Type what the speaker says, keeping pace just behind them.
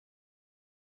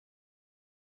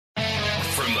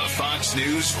Fox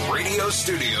News radio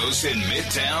studios in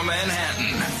Midtown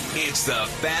Manhattan. It's the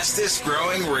fastest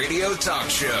growing radio talk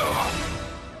show.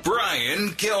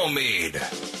 Brian Kilmeade.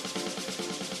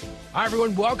 Hi,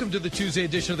 everyone. Welcome to the Tuesday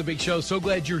edition of The Big Show. So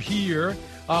glad you're here.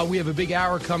 We have a big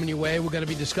hour coming your way. We're going to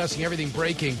be discussing everything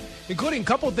breaking, including a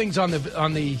couple of things on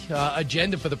the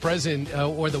agenda for the president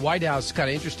or the White House. Kind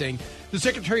of interesting. The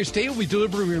Secretary of State will be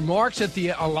delivering remarks at the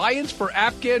Alliance for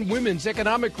Afghan Women's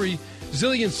Economic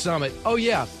Resilience Summit. Oh,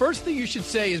 yeah. First thing you should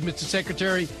say is, Mr.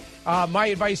 Secretary, my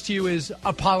advice to you is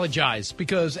apologize,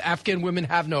 because Afghan women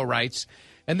have no rights.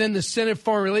 And then the Senate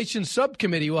Foreign Relations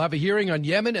Subcommittee will have a hearing on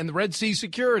Yemen and the Red Sea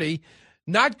security.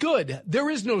 Not good. There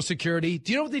is no security.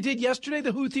 Do you know what they did yesterday,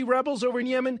 the Houthi rebels over in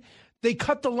Yemen? They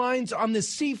cut the lines on the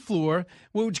seafloor,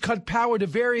 which cut power to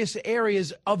various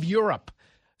areas of Europe.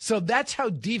 So that's how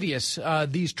devious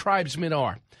these tribesmen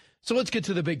are. So let's get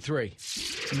to the big three.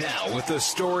 Now, with the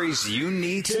stories you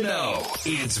need to know,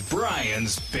 it's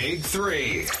Brian's Big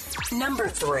Three. Number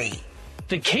 3.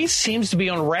 The case seems to be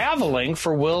unraveling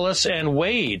for Willis and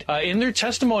Wade. In their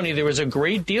testimony, there was a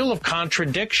great deal of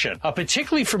contradiction,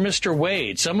 particularly for Mr.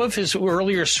 Wade. Some of his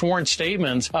earlier sworn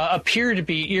statements appear to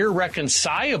be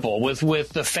irreconcilable with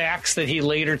the facts that he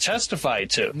later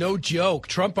testified to. No joke.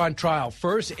 Trump on trial.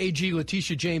 First, AG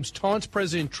Letitia James taunts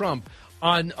President Trump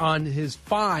on his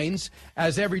fines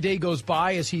as every day goes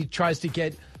by as he tries to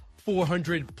get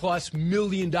 $400+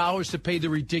 million to pay the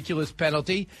ridiculous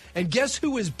penalty. And guess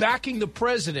who is backing the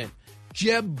president?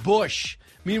 Jeb Bush.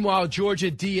 Meanwhile, Georgia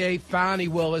DA Fani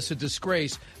Willis, a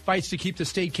disgrace, fights to keep the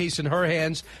state case in her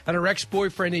hands and her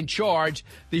ex-boyfriend in charge.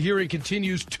 The hearing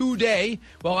continues today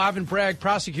while Alvin Bragg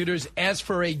prosecutors ask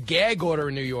for a gag order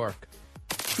in New York.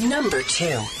 Number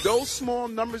 2. Those small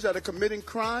numbers that are committing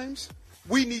crimes,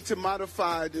 we need to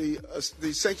modify the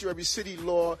sanctuary city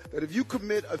law that if you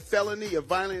commit a felony, a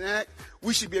violent act,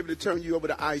 we should be able to turn you over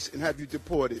to ICE and have you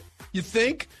deported. You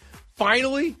think?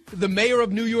 Finally, the mayor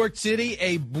of New York City,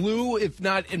 a blue, if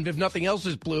nothing else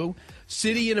is blue,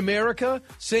 city in America,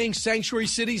 saying sanctuary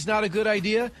city is not a good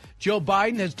idea. Joe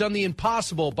Biden has done the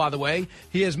impossible, by the way.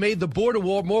 He has made the border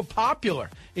wall more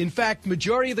popular. In fact,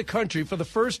 majority of the country, for the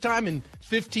first time in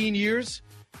 15 years,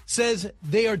 says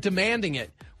they are demanding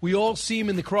it. We all see him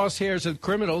in the crosshairs of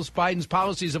criminals. Biden's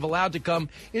policies have allowed to come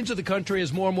into the country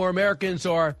as more and more Americans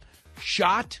are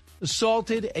shot,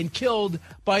 assaulted, and killed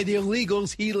by the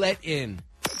illegals he let in.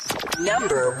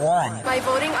 Number 1. By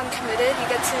voting uncommitted, you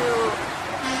get to,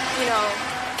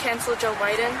 cancel Joe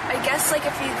Biden. I guess, if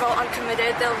you vote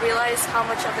uncommitted, they'll realize how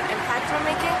much of an impact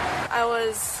we're making. I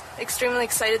was extremely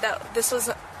excited that this was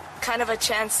kind of a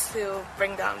chance to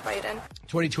bring down Biden.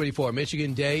 2024,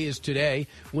 Michigan Day is today.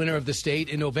 Winner of the state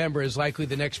in November is likely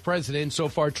the next president. So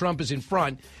far, Trump is in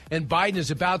front, and Biden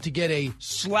is about to get a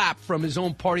slap from his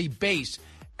own party base.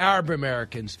 Arab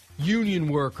Americans,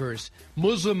 union workers,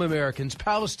 Muslim Americans,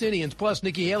 Palestinians, plus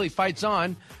Nikki Haley fights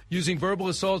on using verbal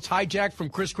assaults hijacked from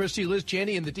Chris Christie, Liz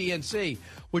Cheney, and the DNC,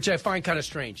 which I find kind of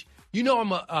strange. You know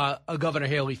I'm a Governor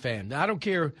Haley fan. Now, I don't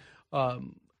care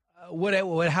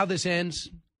how this ends.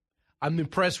 I'm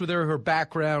impressed with her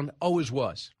background, always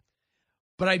was.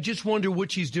 But I just wonder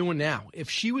what she's doing now. If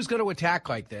she was going to attack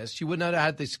like this, she would not have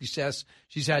had the success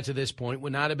she's had to this point,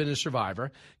 would not have been a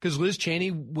survivor, because Liz Cheney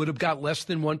would have got less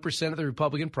than 1% of the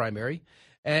Republican primary.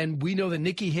 And we know that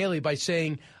Nikki Haley, by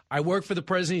saying, I work for the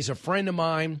president, he's a friend of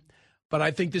mine, but I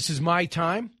think this is my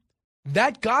time,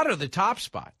 that got her the top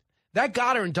spot. That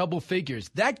got her in double figures.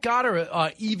 That got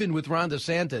her even with Ron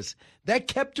DeSantis. That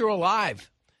kept her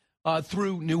alive.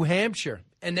 Through New Hampshire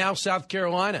and now South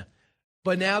Carolina.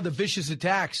 But now the vicious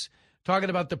attacks,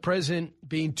 talking about the president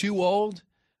being too old,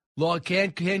 law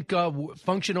can't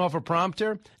function off a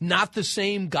prompter, not the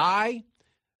same guy,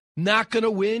 not going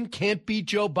to win, can't beat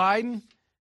Joe Biden.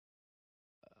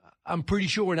 I'm pretty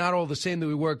sure we're not all the same that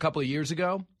we were a couple of years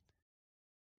ago,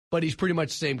 but he's pretty much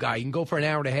the same guy. You can go for an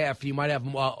hour and a half. You might have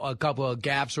a couple of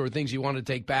gaps or things you want to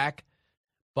take back,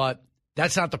 but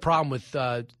that's not the problem with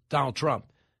Donald Trump.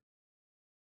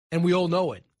 And we all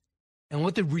know it. And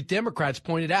what the Democrats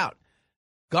pointed out,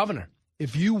 Governor,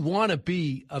 if you want to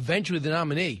be eventually the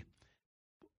nominee,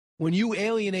 when you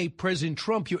alienate President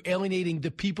Trump, you're alienating the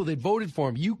people that voted for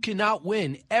him. You cannot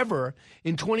win ever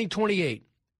in 2028,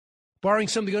 barring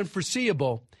something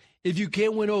unforeseeable, if you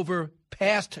can't win over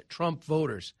past Trump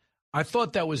voters. I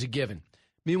thought that was a given.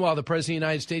 Meanwhile, the President of the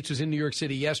United States was in New York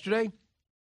City yesterday,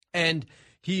 and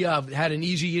he had an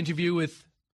easy interview with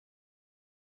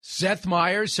Seth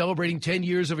Meyers, celebrating 10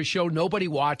 years of a show nobody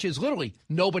watches. Literally,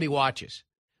 nobody watches.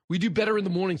 We do better in the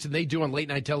mornings than they do on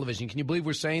late-night television. Can you believe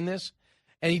we're saying this?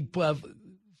 And he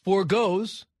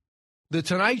forgoes the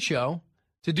Tonight Show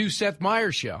to do Seth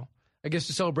Meyers' show. I guess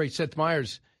to celebrate Seth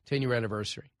Meyers' 10-year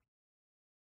anniversary.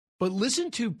 But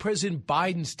listen to President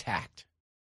Biden's tact.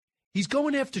 He's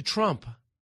going after Trump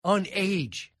on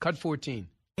age. Cut 14.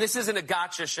 This isn't a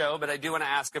gotcha show, but I do want to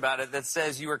ask about it. That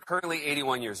says you are currently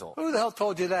 81 years old. Who the hell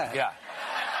told you that? Yeah.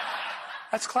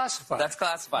 That's classified. That's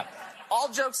classified. All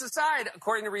jokes aside,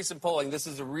 according to recent polling, this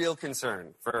is a real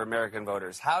concern for American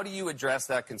voters. How do you address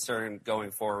that concern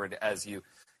going forward as you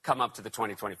come up to the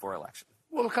 2024 election?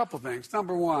 Well, a couple things.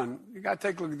 Number one, you got to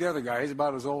take a look at the other guy. He's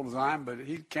about as old as I am, but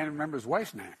he can't remember his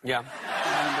wife's name. Yeah. And,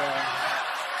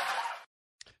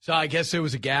 So I guess there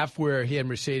was a gaffe where he had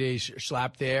Mercedes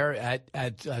Schlapp there at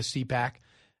CPAC.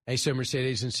 And he said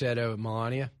Mercedes instead of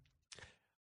Melania.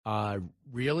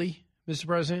 Really, Mr.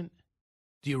 President?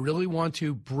 Do you really want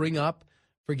to bring up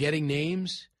forgetting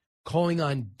names, calling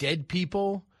on dead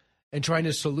people and trying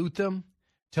to salute them,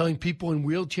 telling people in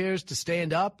wheelchairs to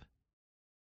stand up?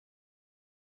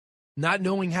 Not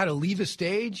knowing how to leave a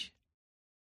stage?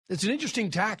 It's an interesting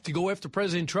tack to go after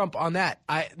President Trump on that.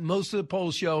 Most of the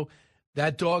polls show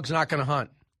that dog's not going to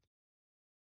hunt.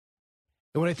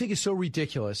 And what I think is so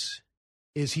ridiculous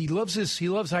is he loves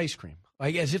ice cream,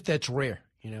 like as if that's rare.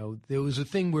 You know, there was a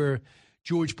thing where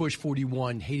George Bush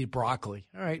 41 hated broccoli.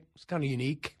 All right, it's kind of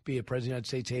unique. Be a president of the United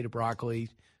States, hated broccoli,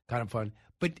 kind of fun.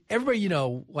 But everybody, you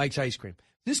know, likes ice cream.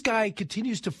 This guy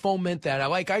continues to foment that. I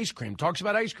like ice cream. Talks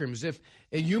about ice cream as if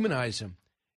it humanized him.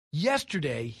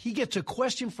 Yesterday, he gets a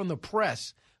question from the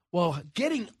press while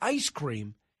getting ice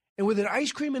cream, and with an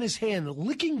ice cream in his hand,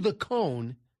 licking the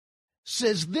cone,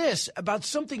 says this about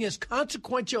something as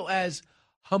consequential as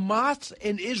Hamas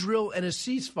and Israel and a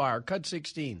ceasefire. Cut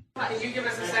 16. Can you give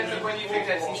us a sense of when you think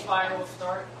that ceasefire will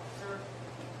start, sir?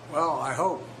 well, I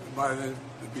hope by the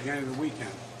beginning of the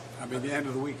weekend. I mean, the end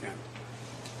of the weekend.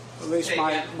 At least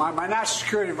my national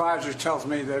security advisor tells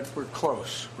me that we're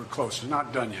close. We're close. It's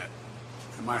not done yet.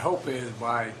 And my hope is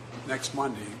by next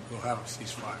Monday, we'll have a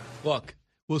ceasefire. Look,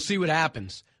 we'll see what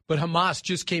happens. But Hamas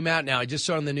just came out now. I just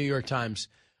saw it in the New York Times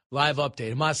live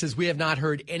update. Hamas says, we have not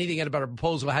heard anything yet about a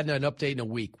proposal. I hadn't had an update in a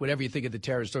week. Whatever you think of the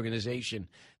terrorist organization,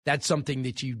 that's something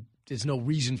that there's no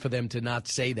reason for them to not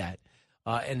say that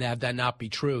and have that not be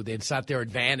true. It's not their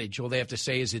advantage. All they have to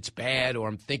say is it's bad, or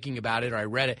I'm thinking about it, or I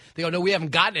read it. They go, no, we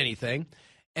haven't gotten anything.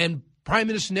 And Prime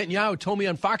Minister Netanyahu told me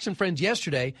on Fox and Friends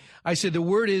yesterday, I said, the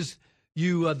word is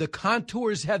the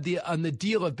contours on the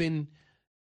deal have been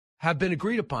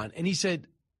agreed upon. And he said,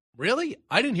 really?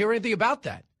 I didn't hear anything about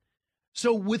that.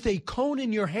 So with a cone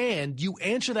in your hand, you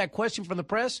answer that question from the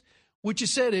press. What you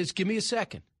said is, give me a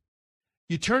second.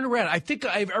 You turn around. I think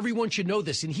everyone should know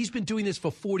this, and he's been doing this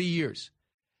for 40 years.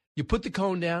 You put the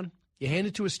cone down, you hand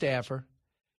it to a staffer,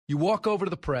 you walk over to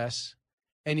the press,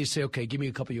 and you say, okay, give me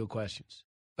a couple of your questions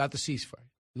about the ceasefire.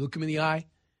 You look him in the eye.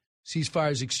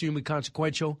 Ceasefire is extremely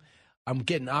consequential. I'm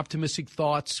getting optimistic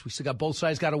thoughts. We still got both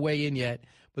sides got to weigh in yet,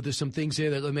 but there's some things there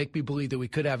that will make me believe that we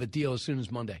could have a deal as soon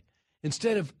as Monday.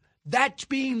 Instead of that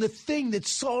being the thing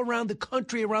that's all around the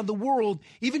country, around the world,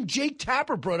 even Jake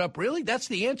Tapper brought up, really? That's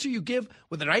the answer you give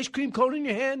with an ice cream cone in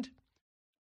your hand?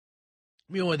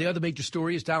 You know, the other major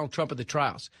story is Donald Trump at the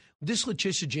trials. This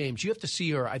Letitia James, you have to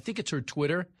see her. I think it's her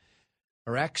Twitter,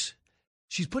 or X.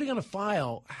 She's putting on a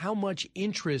file how much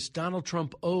interest Donald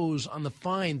Trump owes on the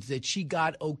fines that she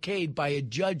got okayed by a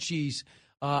judge she's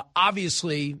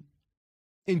obviously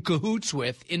in cahoots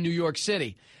with in New York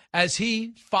City. As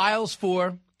he files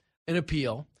for an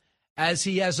appeal, as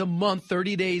he has a month,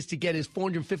 30 days to get his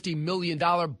 $450 million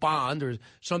bond or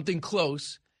something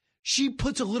close, she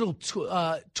puts a little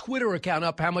Twitter account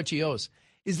up how much he owes.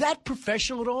 Is that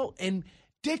professional at all and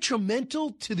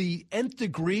detrimental to the nth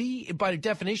degree by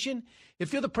definition?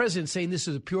 If you're the president saying this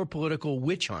is a pure political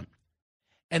witch hunt,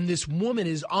 and this woman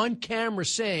is on camera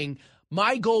saying,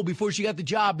 my goal before she got the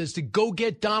job is to go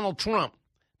get Donald Trump,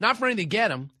 not for anything to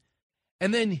get him,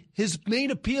 and then his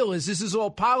main appeal is this is all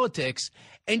politics,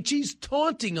 and she's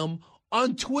taunting him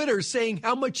on Twitter saying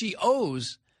how much he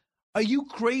owes. Are you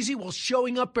crazy? While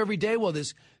showing up every day while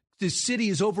this city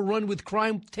is overrun with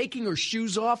crime, taking her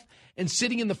shoes off and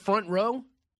sitting in the front row?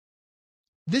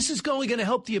 This is only going to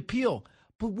help the appeal.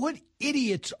 But what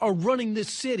idiots are running this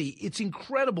city? It's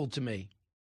incredible to me.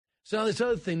 So now this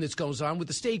other thing that goes on with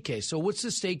the state case. So what's the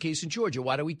state case in Georgia?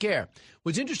 Why do we care?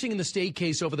 What's interesting in the state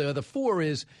case over the other four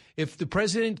is if the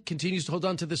president continues to hold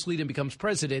on to this lead and becomes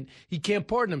president, he can't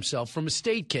pardon himself from a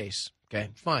state case. Okay,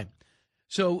 fine.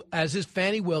 So as this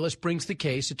Fannie Willis brings the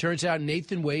case, it turns out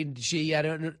Nathan Wade and she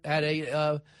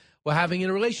were having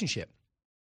a relationship.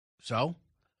 So,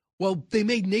 well, they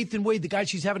made Nathan Wade, the guy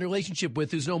she's having a relationship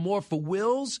with, who's no more for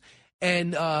wills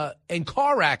and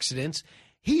car accidents.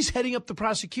 He's heading up the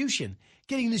prosecution.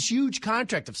 getting this huge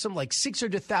contract of something like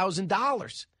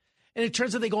 $600,000. And it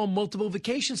turns out they go on multiple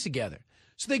vacations together.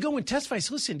 So they go and testify.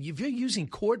 So listen, if you're using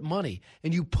court money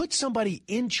and you put somebody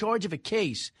in charge of a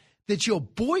case that's your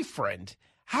boyfriend,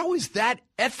 how is that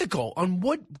ethical? On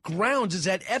what grounds is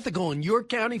that ethical in your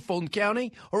county, Fulton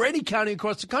County, or any county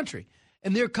across the country?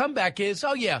 And their comeback is,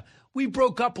 oh, yeah, we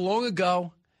broke up long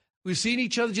ago. We've seen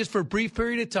each other just for a brief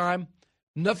period of time.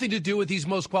 Nothing to do with he's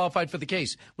most qualified for the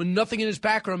case. When nothing in his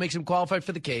background makes him qualified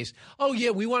for the case. Oh,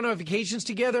 yeah, we went on vacations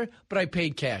together, but I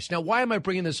paid cash. Now, why am I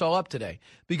bringing this all up today?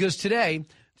 Because today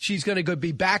she's going to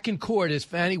be back in court as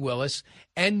Fani Willis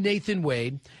and Nathan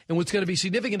Wade. And what's going to be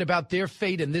significant about their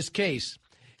fate in this case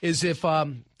is if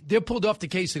they're pulled off the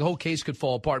case, the whole case could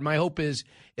fall apart. My hope is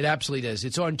it absolutely does.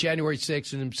 It's on January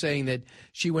 6th, and I'm saying that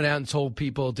she went out and told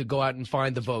people to go out and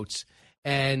find the votes.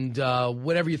 And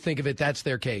whatever you think of it, that's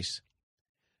their case.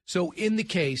 So in the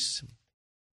case,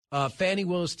 Fani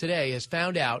Willis today has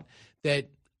found out that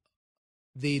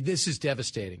this is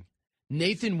devastating.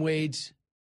 Nathan Wade's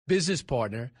business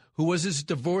partner, who was his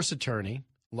divorce attorney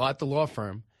at the law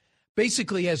firm,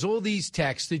 basically has all these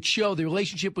texts that show the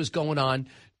relationship was going on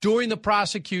during the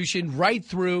prosecution right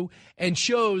through, and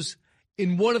shows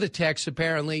in one of the texts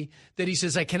apparently that he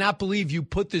says, I cannot believe you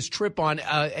put this trip on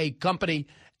a company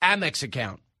Amex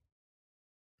account.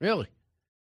 Really?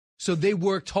 So they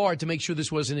worked hard to make sure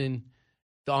this wasn't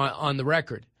on the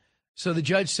record. So the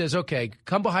judge says, okay,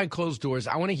 come behind closed doors.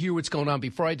 I want to hear what's going on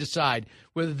before I decide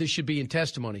whether this should be in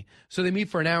testimony. So they meet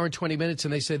for an hour and 20 minutes,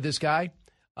 and they said, this guy,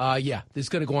 this is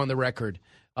going to go on the record.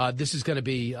 This is going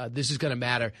to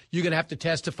matter. You're going to have to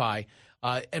testify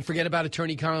and forget about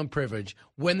attorney-client privilege,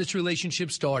 when this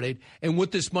relationship started and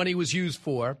what this money was used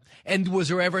for, and was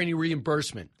there ever any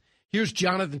reimbursement. Here's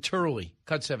Jonathan Turley,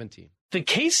 cut 17. The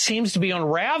case seems to be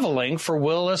unraveling for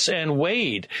Willis and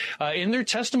Wade. In their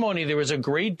testimony, there was a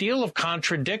great deal of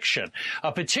contradiction,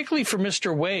 particularly for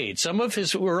Mr. Wade. Some of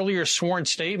his earlier sworn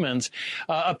statements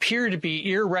appear to be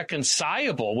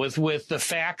irreconcilable with the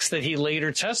facts that he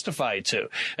later testified to.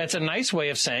 That's a nice way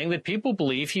of saying that people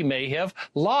believe he may have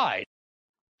lied.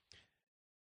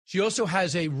 She also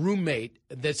has a roommate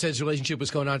that says the relationship was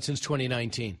going on since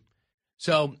 2019.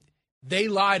 So they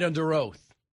lied under oath.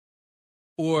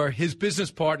 Or his business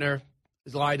partner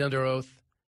lied under oath,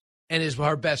 and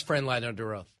her best friend lied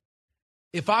under oath.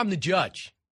 If I'm the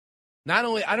judge, not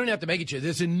only I don't have to make it sure,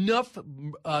 there's enough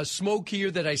smoke here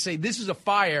that I say this is a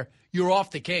fire, you're off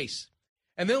the case.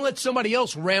 And then let somebody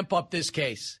else ramp up this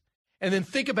case. And then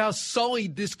think about how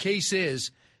sullied this case is,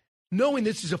 knowing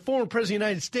this is a former president of the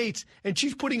United States, and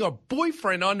she's putting her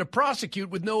boyfriend on to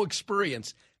prosecute with no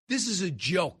experience. This is a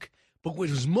joke. But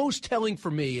what was most telling for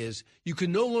me is you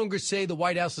can no longer say the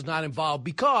White House is not involved,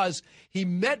 because he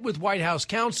met with White House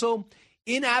counsel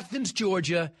in Athens,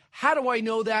 Georgia. How do I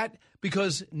know that?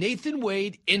 Because Nathan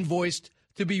Wade invoiced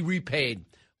to be repaid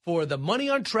for the money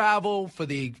on travel, for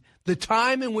the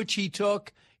time in which he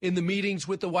took in the meetings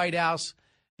with the White House.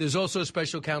 There's also a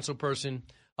special counsel person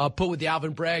put with the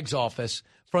Alvin Bragg's office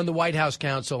from the White House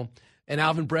counsel, and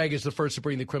Alvin Bragg is the first to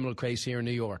bring the criminal case here in New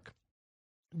York.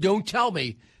 Don't tell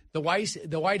me the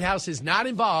White House is not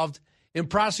involved in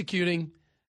prosecuting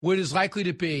what is likely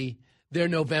to be their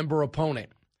November opponent.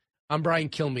 I'm Brian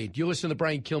Kilmeade. You listen to the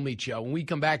Brian Kilmeade Show. When we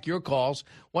come back, your calls,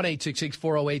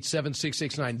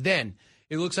 1-866-408-7669. Then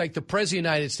it looks like the President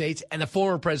of the United States and the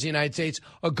former President of the United States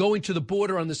are going to the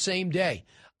border on the same day.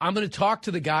 I'm going to talk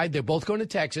to the guy. They're both going to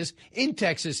Texas. In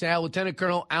Texas now, Lieutenant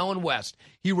Colonel Allen West.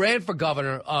 He ran for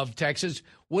governor of Texas.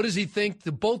 What does he think?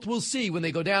 The both will see when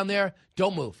they go down there.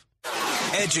 Don't move.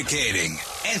 Educating,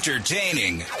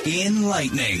 entertaining,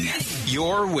 enlightening.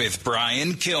 You're with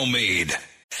Brian Kilmeade.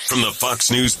 From the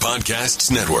Fox News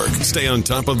Podcasts Network. Stay on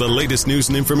top of the latest news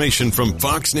and information from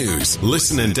Fox News.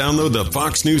 Listen and download the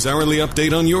Fox News Hourly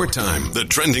Update on your time. The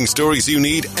trending stories you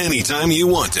need anytime you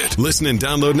want it. Listen and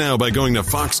download now by going to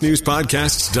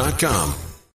foxnewspodcasts.com.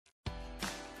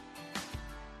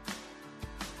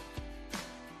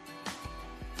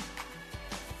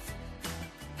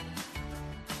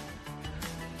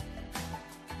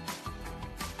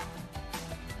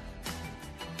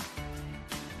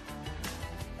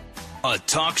 A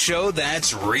talk show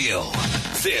that's real.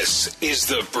 This is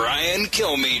the Brian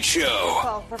Kilmeade Show.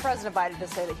 Well, for President Biden to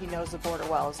say that he knows the border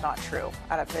well is not true.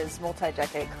 Out of his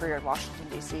multi-decade career in Washington,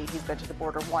 D.C., he's been to the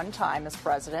border one time as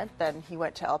president. Then he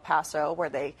went to El Paso, where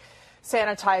they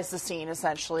sanitized the scene,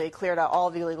 essentially, cleared out all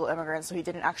the illegal immigrants, so he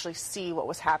didn't actually see what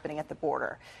was happening at the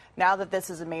border. Now that this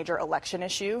is a major election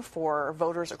issue for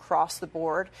voters across the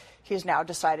board, he's now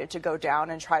decided to go down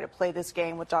and try to play this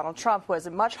game with Donald Trump, who has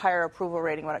a much higher approval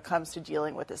rating when it comes to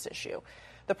dealing with this issue.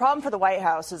 The problem for the White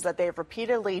House is that they have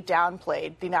repeatedly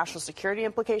downplayed the national security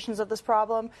implications of this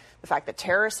problem, the fact that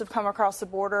terrorists have come across the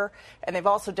border, and they've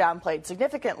also downplayed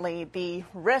significantly the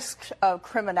risk of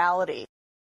criminality.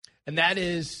 And that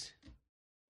is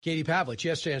Katie Pavlich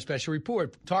yesterday on Special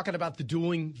Report talking about the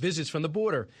dueling visits from the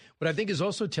border. What I think is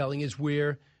also telling is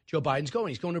where Joe Biden's going.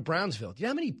 He's going to Brownsville. Do you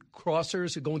know how many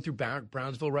crossers are going through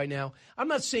Brownsville right now? I'm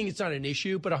not saying it's not an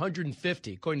issue, but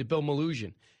 150, according to Bill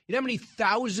Malugin. You know how many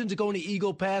thousands are going to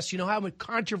Eagle Pass? You know how much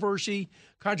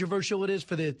controversial it is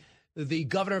for the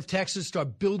governor of Texas to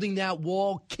start building that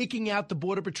wall, kicking out the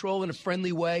Border Patrol in a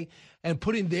friendly way, and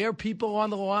putting their people on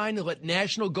the line and let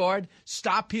National Guard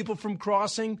stop people from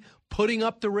crossing, putting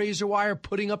up the razor wire,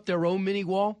 putting up their own mini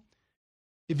wall?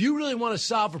 If you really want to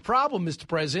solve a problem, Mr.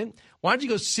 President, why don't you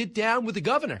go sit down with the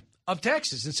governor of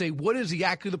Texas and say, what is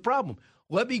exactly the problem?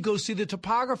 Let me go see the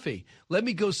topography. Let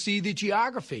me go see the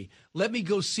geography. Let me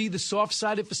go see the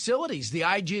soft-sided facilities, the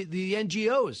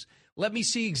NGOs. Let me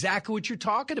see exactly what you're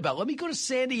talking about. Let me go to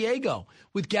San Diego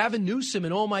with Gavin Newsom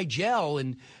and All My Gel,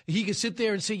 and he can sit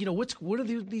there and say, what are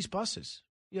these buses?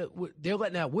 They're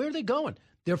letting out. Where are they going?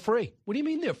 They're free. What do you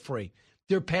mean they're free?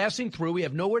 They're passing through. We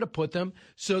have nowhere to put them.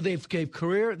 So they've gave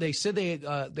career. They said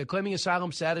they're claiming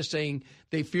asylum status, saying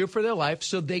they fear for their life,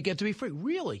 so they get to be free.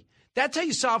 Really? That's how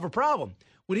you solve a problem.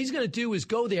 What he's going to do is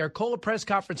go there, call a press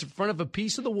conference in front of a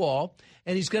piece of the wall,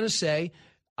 and he's going to say,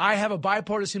 I have a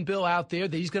bipartisan bill out there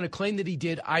that he's going to claim that he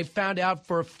did. I found out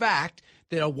for a fact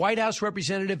that a White House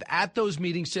representative at those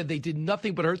meetings said they did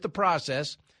nothing but hurt the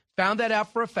process, found that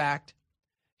out for a fact,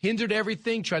 hindered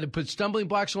everything, tried to put stumbling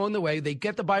blocks along the way. They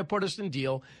get the bipartisan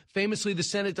deal. Famously, the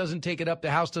Senate doesn't take it up. The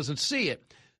House doesn't see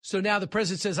it. So now the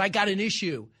president says, I got an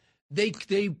issue.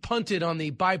 They punted on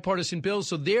the bipartisan bill,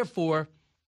 so therefore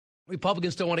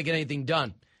Republicans don't want to get anything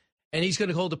done. And he's going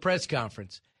to hold a press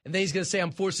conference. And then he's going to say,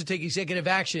 I'm forced to take executive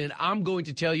action. And I'm going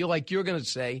to tell you, like you're going to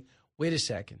say, wait a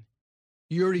second.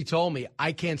 You already told me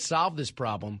I can't solve this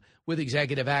problem with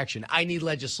executive action. I need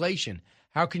legislation.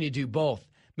 How can you do both?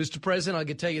 Mr. President, I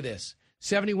can tell you this.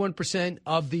 71%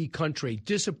 of the country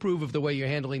disapprove of the way you're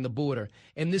handling the border.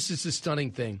 And this is the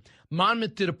stunning thing.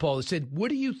 Monmouth did a poll. It said, what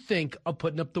do you think of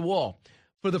putting up the wall?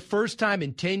 For the first time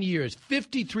in 10 years,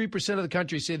 53% of the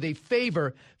country say they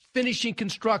favor finishing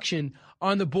construction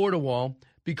on the border wall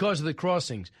because of the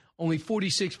crossings. Only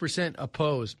 46%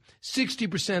 oppose.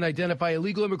 60% identify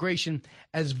illegal immigration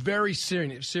as very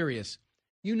serious.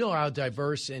 You know how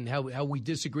diverse and how we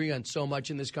disagree on so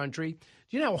much in this country.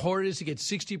 Do you know how hard it is to get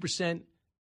 60%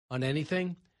 on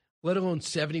anything, let alone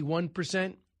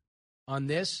 71% on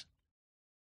this?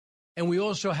 And we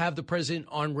also have the president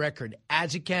on record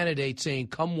as a candidate saying,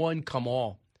 come one, come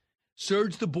all.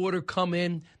 Surge the border, come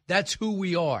in. That's who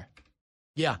we are.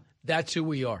 Yeah, that's who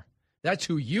we are. That's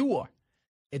who you are.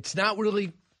 It's not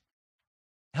really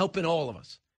helping all of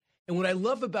us. And what I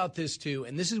love about this, too,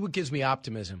 and this is what gives me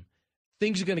optimism,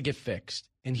 things are going to get fixed.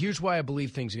 And here's why I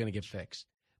believe things are going to get fixed.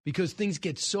 Because things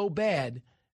get so bad,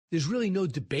 there's really no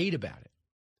debate about it.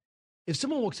 If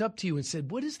someone walks up to you and said,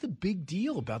 what is the big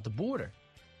deal about the border?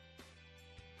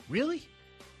 Really?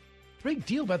 Big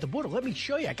deal about the border? Let me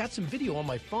show you. I got some video on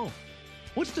my phone.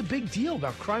 What's the big deal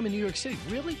about crime in New York City?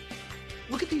 Really?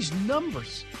 Look at these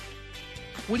numbers.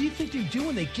 What do you think they do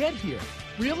when they get here?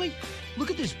 Really? Look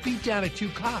at this beatdown of 2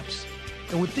 cops.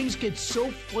 And when things get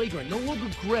so flagrant, no longer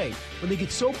gray, when they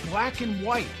get so black and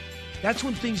white, that's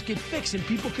when things get fixed and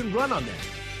people can run on that.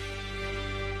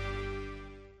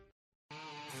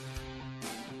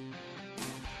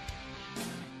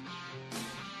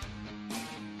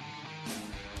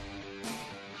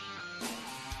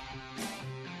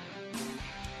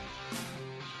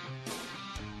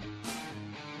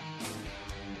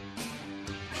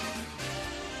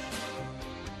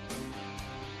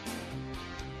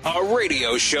 A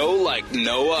radio show like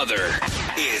no other.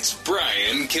 It's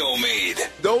Brian Kilmeade.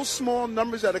 Those small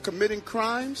numbers that are committing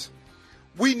crimes,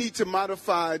 we need to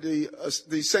modify the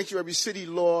sanctuary city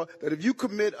law that if you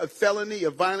commit a felony,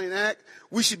 a violent act,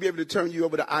 we should be able to turn you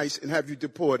over to ICE and have you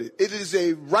deported. It is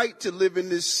a right to live in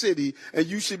this city, and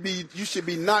you should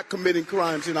be not committing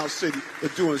crimes in our city for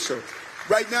doing so.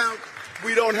 Right now,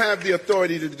 we don't have the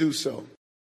authority to do so.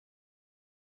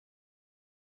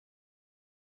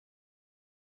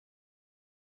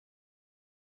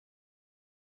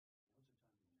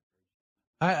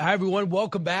 Hi, everyone.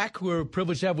 Welcome back. We're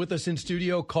privileged to have with us in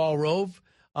studio Karl Rove.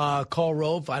 Karl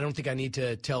Rove, I don't think I need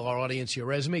to tell our audience your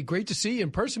resume. Great to see you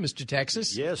in person, Mr.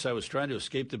 Texas. Yes, I was trying to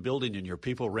escape the building, and your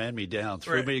people ran me down,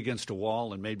 threw me against a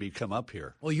wall, and made me come up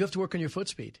here. Well, you have to work on your foot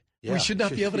speed. Yeah, we should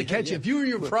not be able to catch you. If you were in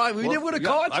your prime, we never would have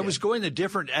caught you. I was going the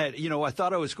different, I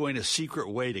thought I was going a secret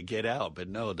way to get out, but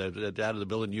no, out of the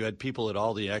building, you had people at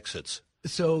all the exits.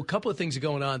 So a couple of things are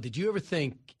going on. Did you ever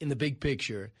think in the big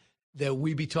picture that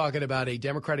we'd be talking about a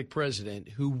Democratic president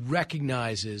who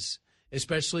recognizes,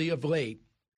 especially of late,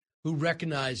 who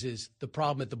recognizes the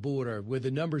problem at the border where the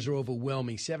numbers are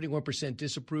overwhelming? 71%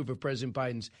 disapprove of President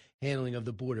Biden's handling of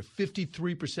the border.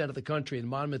 53% of the country in the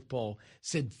Monmouth poll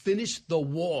said finish the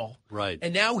wall. Right.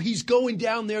 And now he's going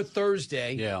down there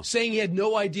Thursday saying he had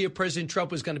no idea President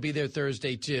Trump was going to be there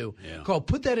Thursday too. Yeah. Carl,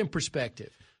 put that in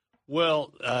perspective.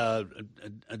 Well, a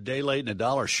day late and a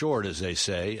dollar short, as they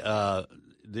say.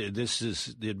 The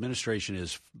administration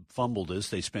has fumbled this.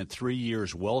 They spent 3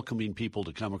 years welcoming people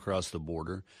to come across the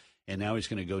border, and now he's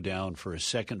going to go down for a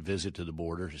second visit to the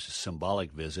border, a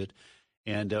symbolic visit.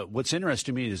 And what's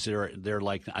interesting to me is there are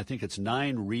like, I think it's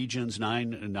 9 regions,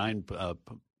 nine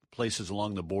places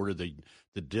along the border,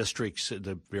 the districts,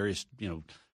 the various,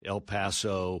 El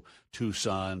Paso,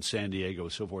 Tucson, San Diego,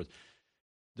 and so forth.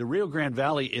 The Rio Grande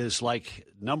Valley is like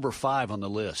number 5 on the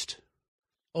list.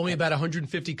 Only about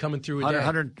 150 coming through a day.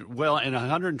 And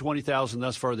 120,000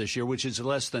 thus far this year, which is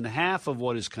less than half of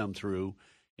what has come through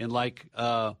in like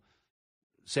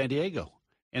San Diego.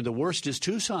 And the worst is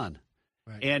Tucson.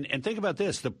 Right. And think about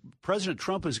this. President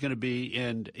Trump is going to be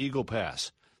in Eagle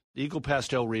Pass. The Eagle Pass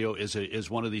Del Rio is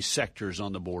one of these sectors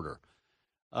on the border.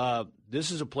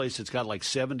 This is a place that's got like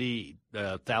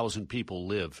 70,000 people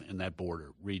live in that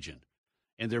border region.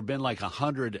 And there have been like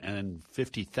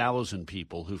 150,000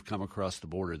 people who've come across the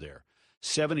border there.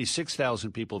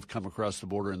 76,000 people have come across the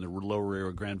border in the lower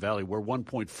Rio Grande Valley, where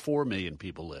 1.4 million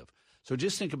people live. So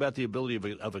just think about the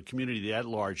ability of a community that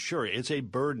large. Sure, it's a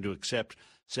burden to accept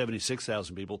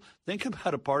 76,000 people. Think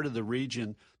about a part of the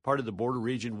border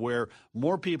region where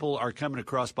more people are coming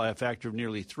across by a factor of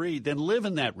nearly 3 than live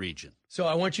in that region. So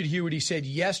I want you to hear what he said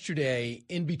yesterday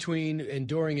in between and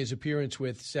during his appearance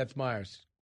with Seth Meyers.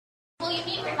 Will you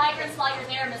meet with migrants while you're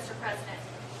there, Mr. President?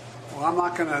 Well, I'm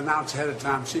not going to announce ahead of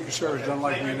time. Secret Service doesn't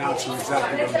like me announcing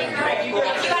exactly what I'm going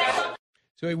to do.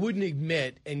 So he wouldn't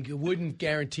admit and wouldn't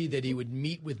guarantee that he would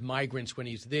meet with migrants when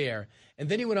he's there. And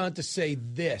then he went on to say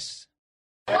this.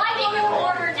 Why make an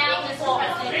order now, Mr.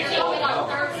 President? You're going on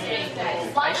Thursday.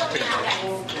 Why don't you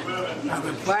now? I've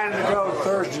been planning to go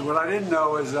Thursday. What I didn't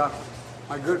know is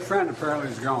my good friend apparently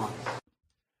is gone.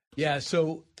 Yeah,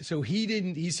 so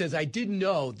he says, I didn't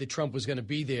know that Trump was going to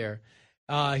be there.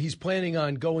 He's planning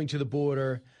on going to the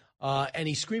border, and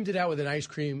he screamed it out with an ice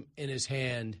cream in his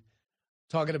hand,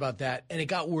 talking about that, and it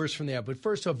got worse from there. But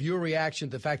first off, your reaction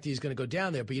to the fact that he's going to go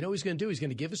down there. But you know what he's going to do? He's going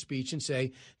to give a speech and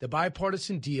say the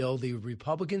bipartisan deal the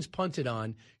Republicans punted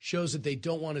on shows that they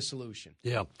don't want a solution.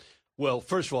 Yeah. Well,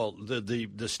 first of all,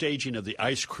 the staging of the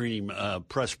ice cream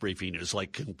press briefing is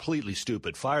like completely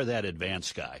stupid. Fire that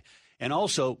advanced guy. And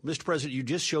also, Mr. President, you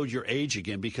just showed your age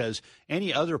again, because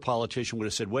any other politician would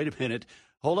have said, wait a minute,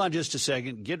 hold on just a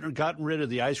second, gotten rid of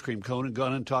the ice cream cone and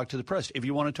gone and talked to the press if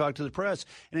you want to talk to the press.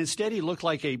 And instead he looked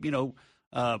like what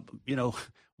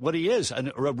he is,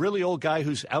 a really old guy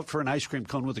who's out for an ice cream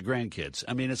cone with the grandkids.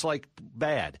 I mean, it's like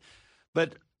bad.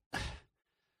 But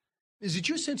is it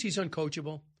your sense he's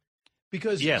uncoachable?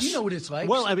 Because yes. You know what it's like.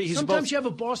 Well, I mean, sometimes you have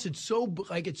a boss that's so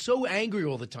angry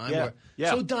all the time, or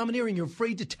so domineering, you're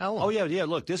afraid to tell him. Oh, yeah.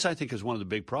 Look, this, I think, is one of the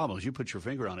big problems. You put your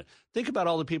finger on it. Think about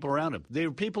all the people around him. They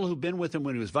were people who've been with him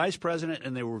when he was vice president,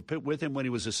 and they were with him when he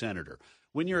was a senator.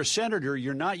 When you're a senator,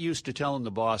 you're not used to telling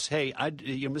the boss, hey,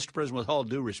 Mr. President, with all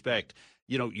due respect,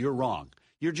 you're wrong.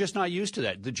 You're just not used to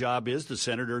that. The job is the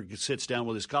senator sits down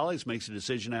with his colleagues, makes a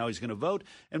decision how he's going to vote,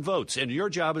 and votes. And your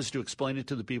job is to explain it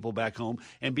to the people back home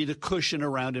and be the cushion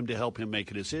around him to help him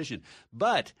make a decision.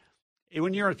 But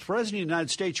when you're a president of the United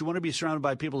States, you want to be surrounded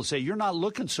by people who say, you're not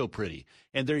looking so pretty.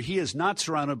 And he is not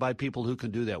surrounded by people who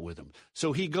can do that with him.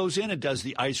 So he goes in and does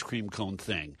the ice cream cone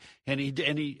thing. And he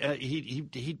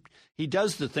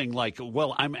does the thing like,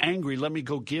 well, I'm angry. Let me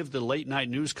go give the late night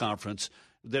news conference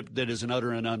that is an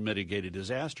utter and unmitigated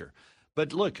disaster.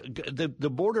 But look, the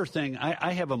border thing,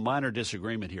 I have a minor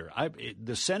disagreement here.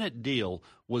 The Senate deal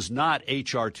was not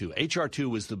H.R. 2. H.R.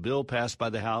 2 was the bill passed by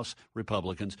the House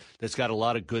Republicans that's got a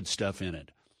lot of good stuff in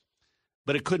it.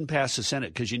 But it couldn't pass the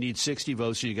Senate because you need 60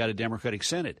 votes and you got a Democratic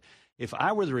Senate. If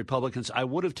I were the Republicans, I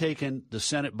would have taken the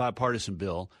Senate bipartisan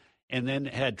bill and then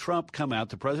had Trump come out,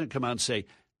 the president come out and say,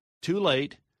 too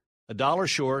late, a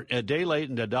day late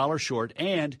and $1 short,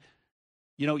 and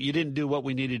you didn't do what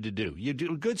we needed to do. You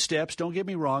do good steps, don't get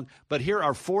me wrong, but here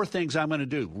are 4 things I'm going to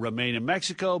do. Remain in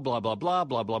Mexico, blah, blah, blah,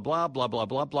 blah, blah, blah, blah, blah,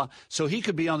 blah, blah. So he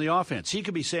could be on the offense. He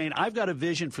could be saying, I've got a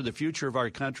vision for the future of our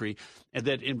country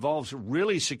that involves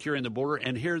really securing the border,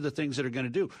 and here are the things that are going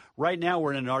to do. Right now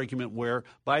we're in an argument where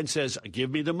Biden says, give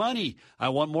me the money. I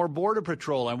want more border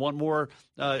patrol. I want more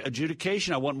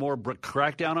adjudication. I want more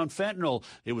crackdown on fentanyl.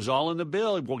 It was all in the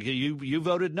bill. Well, you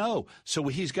voted no. So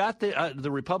he's got the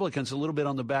Republicans a little bit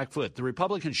on the back foot. The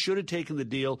Republicans should have taken the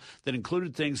deal that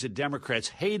included things that Democrats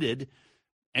hated,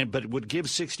 but would give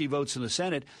 60 votes in the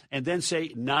Senate, and then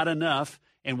say, not enough.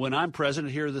 And when I'm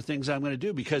president, here are the things I'm going to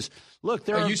do. Because, look,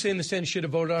 are you saying the Senate should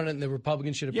have voted on it and the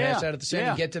Republicans should have passed out of the Senate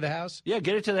and get to the House? Yeah,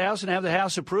 get it to the House and have the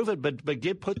House approve it, but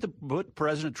put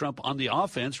President Trump on the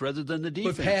offense rather than the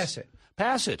defense. But pass it.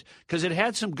 Pass it, because it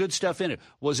had some good stuff in it.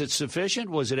 Was it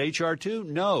sufficient? Was it H.R. 2?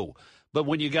 No. But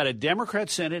when you got a Democrat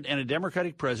Senate and a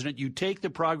Democratic president, you take the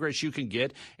progress you can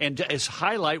get and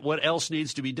highlight what else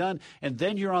needs to be done, and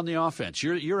then you're on the offense.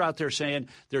 You're out there saying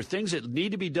there are things that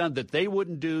need to be done that they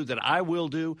wouldn't do, that I will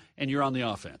do, and you're on the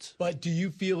offense. But do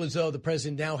you feel as though the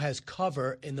president now has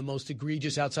cover in the most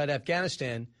egregious outside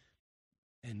Afghanistan,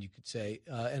 and you could say,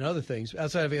 and other things,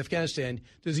 outside of Afghanistan,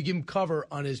 does he give him cover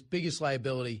on his biggest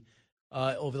liability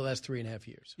over the last 3.5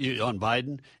 years? On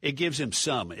Biden, it gives him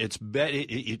some.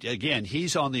 Again,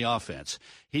 he's on the offense.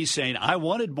 He's saying, I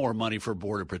wanted more money for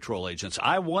Border Patrol agents.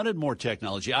 I wanted more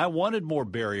technology. I wanted more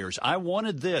barriers. I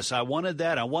wanted this. I wanted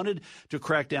that. I wanted to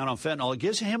crack down on fentanyl. It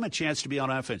gives him a chance to be on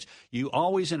offense. You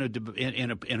always, in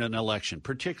an election,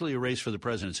 particularly a race for the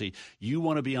presidency, you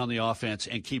want to be on the offense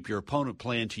and keep your opponent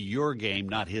playing to your game,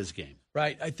 not his game.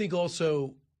 Right. I think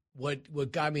also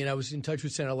what got me, and I was in touch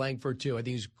with Senator Langford, too. I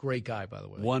think he's a great guy, by the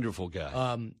way. Wonderful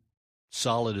guy.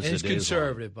 Solid as and a he's day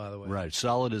conservative, by the way. Right.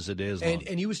 Solid as a day is long.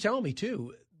 And he was telling me,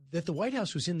 too, that the White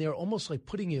House was in there almost like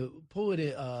putting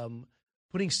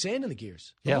sand in the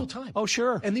gears the whole time. Oh,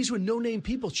 sure. And these were no-name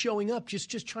people showing up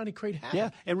just trying to create havoc. Yeah.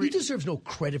 And he deserves no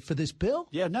credit for this bill.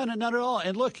 Yeah, not at all.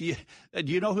 And look, do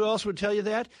you know who else would tell you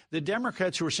that? The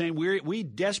Democrats who are saying we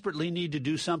desperately need to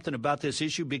do something about this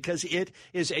issue because it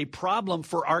is a problem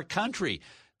for our country.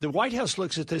 The White House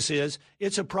looks at this as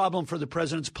it's a problem for the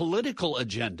president's political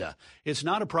agenda. It's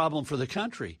not a problem for the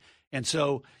country. And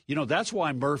so, that's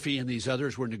why Murphy and these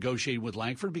others were negotiating with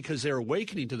Langford, because they're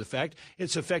awakening to the fact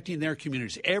it's affecting their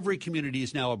communities. Every community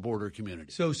is now a border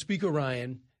community. So Speaker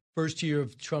Ryan, first year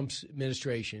of Trump's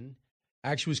administration,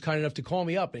 actually was kind enough to call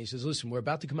me up, and he says, listen, we're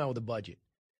about to come out with a budget,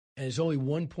 and it's only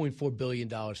 $1.4 billion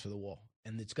for the wall.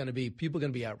 And it's going to be, people are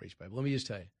going to be outraged by it. But let me just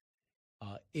tell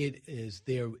you, it is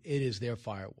their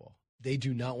firewall. They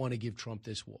do not want to give Trump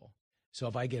this wall. So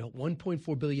if I get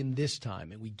 $1.4 billion this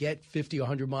time and we get 50 or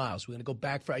 100 miles, we're going to go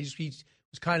back for. He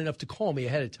was kind enough to call me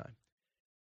ahead of time.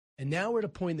 And now we're at a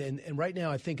point, and right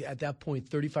now I think at that point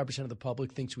 35% of the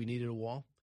public thinks we needed a wall.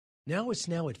 Now it's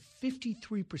at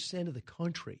 53% of the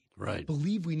country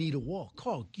believe we need a wall.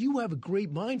 Carl, you have a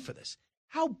great mind for this.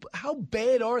 How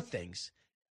bad are things,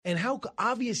 and how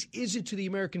obvious is it to the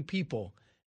American people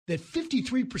that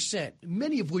 53%,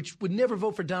 many of which would never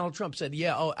vote for Donald Trump, said,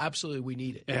 absolutely, we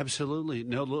need it. Absolutely.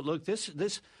 No, look, this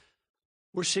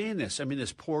we're seeing this. I mean,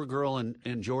 this poor girl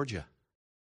in Georgia,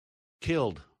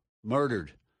 killed,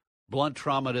 murdered, blunt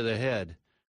trauma to the head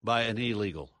by an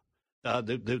illegal.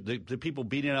 The people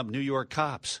beating up New York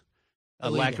cops.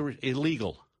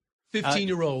 Illegal.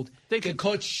 15-year-old. They get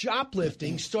caught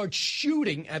shoplifting, start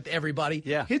shooting at everybody,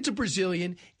 hits a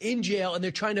Brazilian in jail, and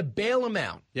they're trying to bail him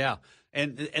out. Yeah.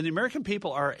 And the American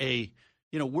people are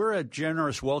we're a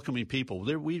generous, welcoming people.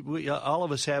 We all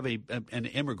of us have an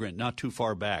immigrant not too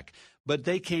far back, but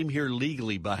they came here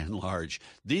legally by and large.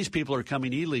 These people are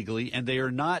coming illegally, and they are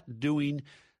not doing,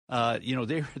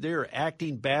 they're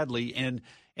acting badly.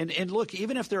 And look,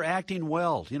 even if they're acting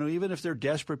well, even if they're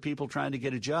desperate people trying to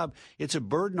get a job, it's a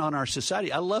burden on our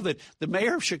society. I love it. The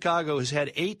mayor of Chicago has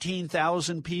had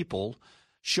 18,000 people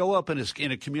show up in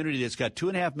a community that's got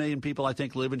 2.5 million people, I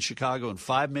think, live in Chicago, and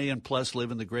 5 million plus live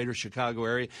in the greater Chicago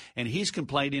area. And he's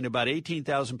complaining about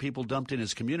 18,000 people dumped in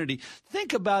his community.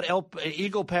 Think about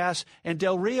Eagle Pass and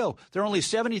Del Rio. There are only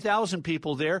 70,000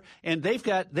 people there, and they've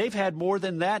had more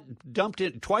than that dumped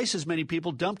in, twice as many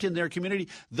people dumped in their community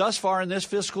thus far in this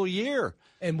fiscal year.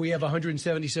 And we have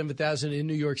 177,000 in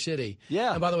New York City.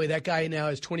 Yeah. And by the way, that guy now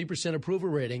has 20% approval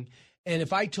rating. And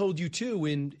if I told you, too,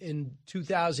 in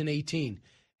 2018,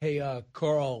 hey,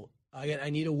 Carl, I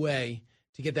need a way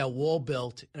to get that wall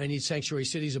built, and I need sanctuary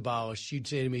cities abolished, you'd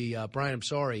say to me, Brian, I'm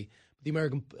sorry, but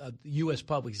the U.S.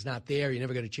 public is not there. You're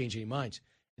never going to change any minds.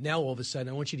 And now, all of a sudden,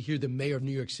 I want you to hear the mayor of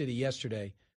New York City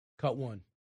yesterday, cut one.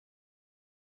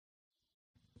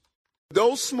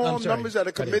 Those small numbers that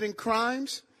are committing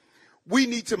crimes, we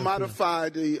need to modify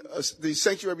the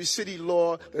sanctuary city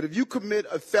law that if you commit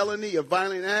a felony, a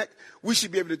violent act, we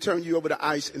should be able to turn you over to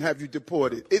ICE and have you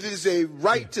deported. It is a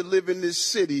right to live in this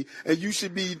city, and you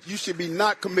should be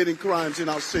not committing crimes in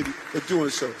our city for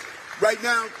doing so. Right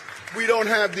now, we don't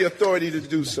have the authority to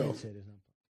do so.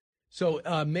 So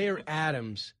Mayor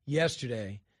Adams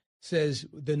yesterday says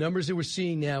the numbers that we're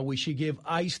seeing now, we should give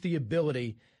ICE the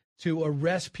ability to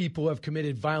arrest people who have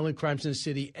committed violent crimes in the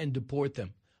city and deport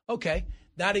them. Okay,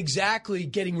 not exactly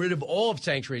getting rid of all of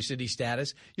sanctuary city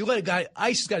status. You let a guy,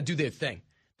 ICE has got to do their thing.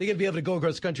 They got to be able to go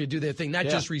across the country and do their thing, not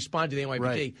just respond to the NYPD.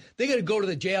 Right. They got to go to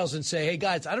the jails and say, hey,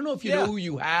 guys, I don't know if you know who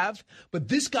you have, but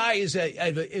this guy is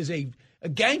a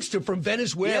gangster from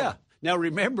Venezuela. Yeah. Now,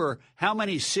 remember how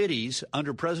many cities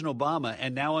under President Obama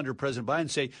and now under President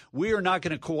Biden say, we are not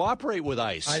going to cooperate with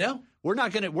ICE. I know. We're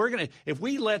going to, if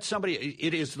we let somebody,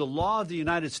 it is the law of the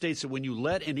United States that when you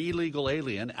let an illegal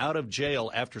alien out of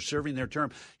jail after serving their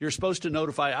term, you're supposed to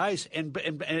notify ICE.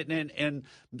 And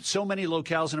so many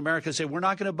locales in America say, we're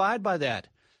not going to abide by that.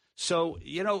 So,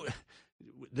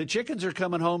 the chickens are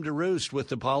coming home to roost with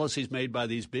the policies made by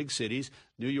these big cities.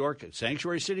 New York,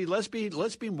 sanctuary city. Let's be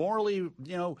morally,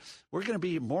 we're going to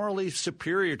be morally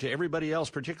superior to everybody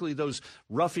else, particularly those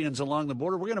ruffians along the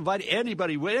border. We're going to invite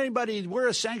anybody. We're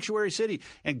a sanctuary city.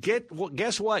 And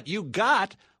guess what? You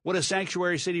got what a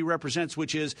sanctuary city represents,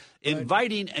 which is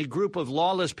inviting a group of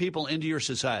lawless people into your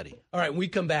society. All right, when we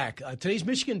come back, today's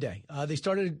Michigan Day. They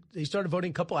started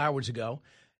voting a couple hours ago.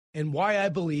 And why I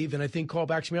believe, and I think Carl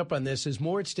backs me up on this, is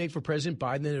more at stake for President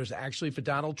Biden than there's actually for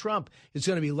Donald Trump. It's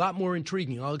going to be a lot more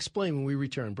intriguing. I'll explain when we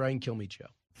return. Brian Kilmeade Show.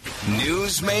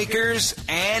 Newsmakers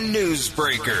and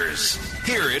newsbreakers.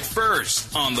 Hear it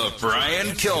first on the Brian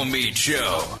Kilmeade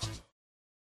Show.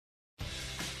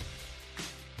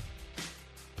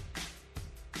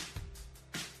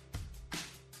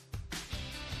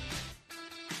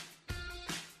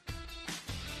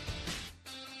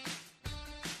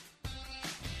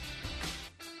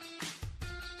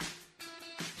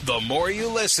 The more you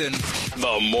listen,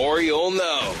 the more you'll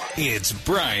know. It's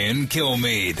Brian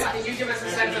Kilmeade. Can you give us a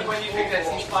sense of when you think that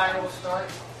ceasefire will start,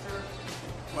 sir?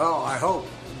 Well, I hope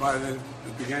by the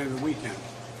beginning of the weekend.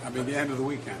 The end of the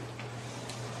weekend.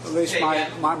 At least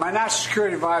my national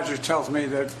security advisor tells me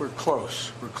that we're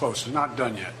close. We're close. It's not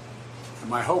done yet. And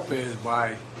my hope is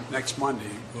by next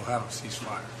Monday we'll have a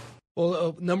ceasefire.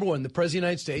 Well, number one, the President of the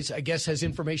United States, I guess, has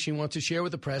information he wants to share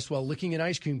with the press while licking an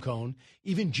ice cream cone.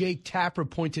 Even Jake Tapper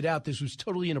pointed out this was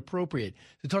totally inappropriate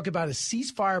to talk about a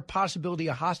ceasefire possibility,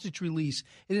 a hostage release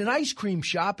in an ice cream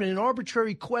shop, and an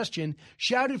arbitrary question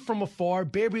shouted from afar,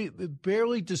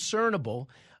 barely discernible,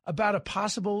 about a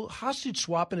possible hostage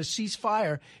swap and a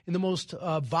ceasefire in the most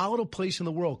volatile place in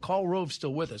the world. Carl Rove's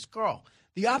still with us. Carl,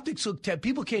 the optics look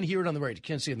people can't hear it on the radio,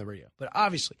 can't see it on the radio, but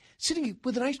obviously sitting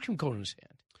with an ice cream cone in his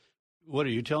hand. What, are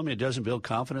you telling me it doesn't build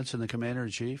confidence in the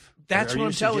commander-in-chief? That's what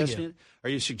I'm telling you. Are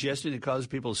you suggesting it causes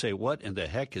people to say, what in the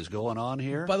heck is going on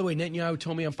here? By the way, Netanyahu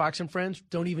told me on Fox and Friends,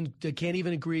 they can't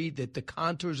even agree that the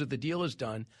contours of the deal is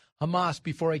done. Hamas,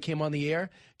 before I came on the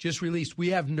air, just released, we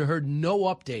have heard no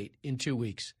update in 2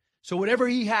 weeks. So whatever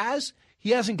he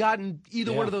hasn't gotten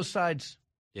either one of those sides.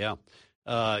 Yeah.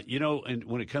 And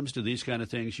when it comes to these kind of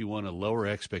things, you want to lower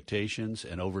expectations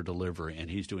and over-deliver, and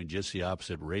he's doing just the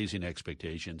opposite, raising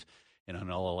expectations and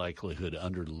in all likelihood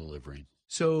under-delivering.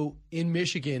 So in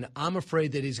Michigan, I'm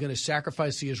afraid that he's going to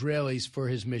sacrifice the Israelis for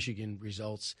his Michigan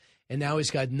results. And now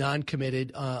he's got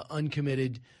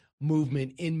uncommitted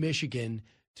movement in Michigan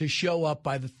to show up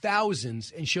by the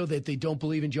thousands and show that they don't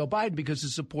believe in Joe Biden because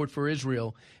of support for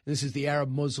Israel. And this is the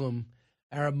Arab Muslim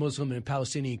and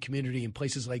Palestinian community in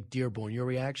places like Dearborn. Your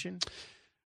reaction?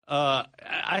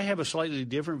 I have a slightly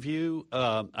different view.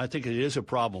 I think it is a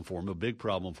problem for him, a big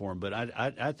problem for him. But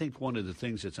I think one of the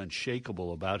things that's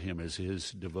unshakable about him is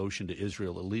his devotion to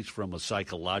Israel, at least from a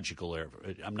psychological area.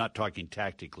 I'm not talking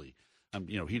tactically.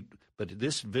 But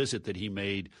this visit that he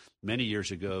made many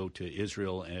years ago to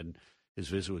Israel and his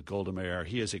visit with Golda Meir,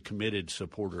 he is a committed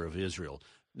supporter of Israel.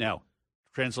 Now,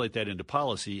 translate that into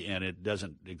policy, and it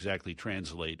doesn't exactly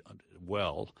translate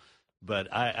well.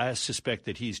 But I suspect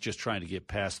that he's just trying to get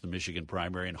past the Michigan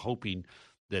primary and hoping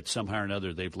that somehow or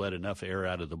another they've let enough air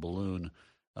out of the balloon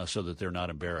so that they're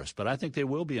not embarrassed. But I think they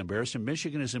will be embarrassed. And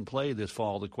Michigan is in play this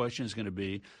fall. The question is going to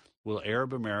be, will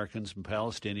Arab Americans and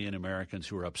Palestinian Americans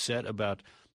who are upset about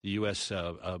the U.S.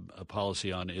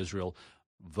 Policy on Israel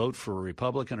vote for a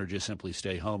Republican or just simply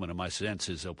stay home? And my sense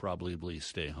is they'll probably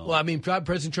stay home. Well,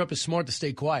 President Trump is smart to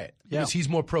stay quiet because he's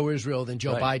more pro-Israel than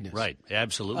Joe Biden is. Right,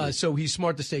 absolutely. So he's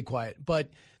smart to stay quiet. But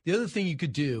The other thing you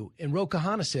could do, and Ro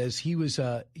Khanna says he was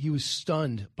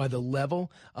stunned by the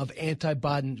level of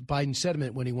anti-Biden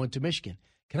sentiment when he went to Michigan.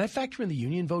 Can I factor in the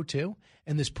union vote too,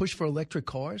 and this push for electric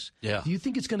cars? Yeah. Do you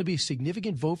think it's going to be a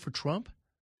significant vote for Trump?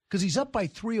 Because he's up by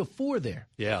 3 or 4 there.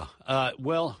 Yeah.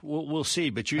 Well, we'll see.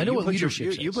 But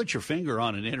you put your finger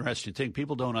on an interesting thing.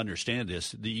 People don't understand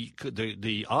this.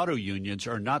 The auto unions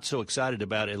are not so excited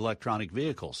about electronic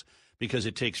vehicles because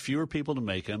it takes fewer people to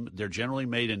make them. They're generally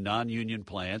made in non-union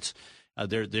plants.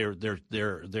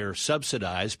 They're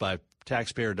subsidized by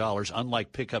taxpayer dollars,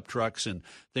 unlike pickup trucks and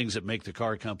things that make the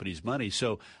car companies money.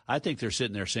 So I think they're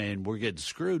sitting there saying we're getting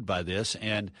screwed by this,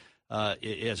 and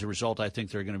as a result, I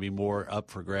think they're going to be more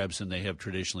up for grabs than they have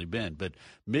traditionally been. But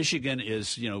Michigan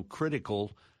is,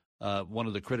 critical, one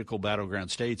of the critical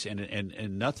battleground states,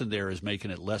 and nothing there is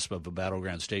making it less of a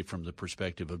battleground state from the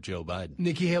perspective of Joe Biden.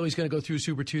 Nikki Haley's going to go through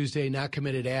Super Tuesday, not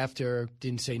committed after,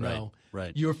 didn't say no.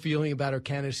 Right. Your feeling about her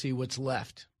candidacy, what's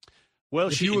left? Well,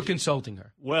 if you were consulting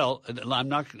her. Well, I'm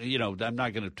not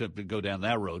going to go down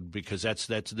that road because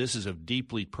this is a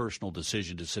deeply personal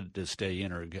decision to stay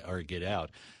in or get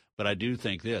out. But I do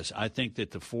think this. I think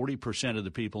that the 40% of the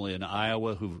people in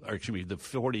Iowa the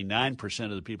 49%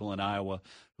 of the people in Iowa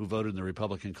who voted in the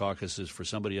Republican caucuses for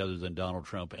somebody other than Donald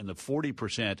Trump, and the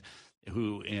 40%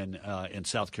 who in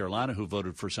South Carolina who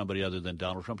voted for somebody other than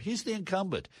Donald Trump, he's the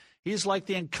incumbent. He's like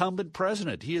the incumbent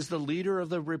president. He is the leader of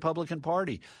the Republican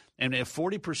Party. And if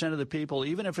 40% of the people,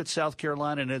 even if it's South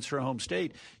Carolina and it's her home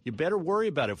state, you better worry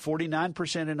about it.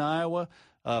 49% in Iowa,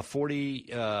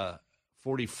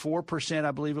 44%,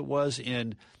 I believe it was,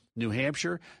 in New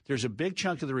Hampshire. There's a big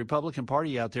chunk of the Republican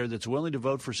Party out there that's willing to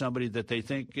vote for somebody that they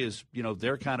think is,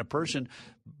 their kind of person,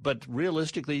 but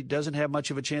realistically doesn't have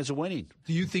much of a chance of winning.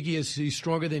 Do you think he's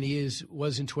stronger than he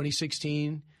was in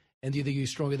 2016? And do you think he's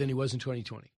stronger than he was in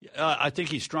 2020? I think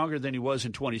he's stronger than he was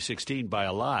in 2016 by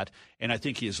a lot, and I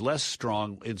think he is less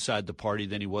strong inside the party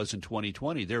than he was in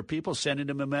 2020. There are people sending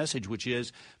him a message, which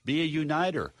is be a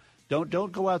uniter.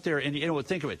 Don't go out there and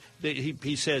think of it.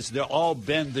 He says they'll all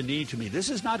bend the knee to me. This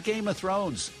is not Game of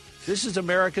Thrones. This is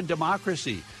American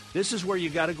democracy. This is where you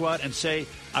got to go out and say,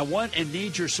 I want and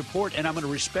need your support, and I'm going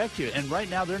to respect you. And right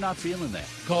now, they're not feeling that.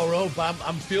 Carl Rove,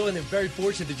 I'm feeling very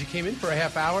fortunate that you came in for a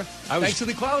half hour. Thanks to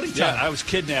the quality time. Yeah, I was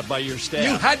kidnapped by your staff.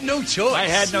 You had no choice. I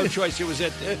had no choice. It was they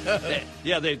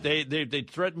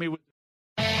threatened me with.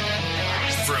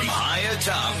 From high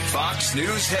atop Fox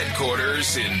News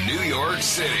headquarters in New York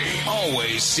City,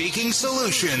 always seeking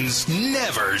solutions,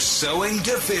 never sowing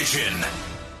division.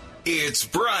 It's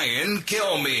Brian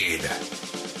Kilmeade.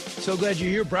 So glad you're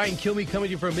here. Brian Kilmeade coming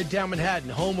to you from Midtown Manhattan,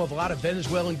 home of a lot of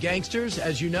Venezuelan gangsters.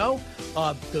 As you know,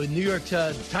 the New York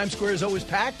Times Square is always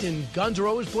packed and guns are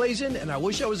always blazing, and I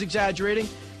wish I was exaggerating.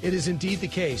 It is indeed the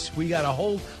case. We got a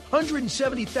whole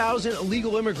 170,000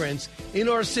 illegal immigrants in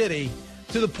our city,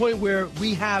 to the point where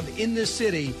we have in this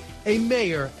city a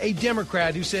mayor, a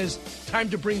Democrat, who says, time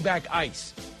to bring back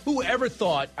ICE. Who ever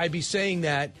thought I'd be saying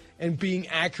that and being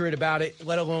accurate about it,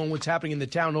 let alone what's happening in the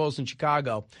town halls in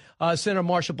Chicago? Senator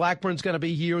Marsha Blackburn's going to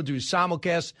be here. We'll do a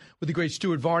simulcast with the great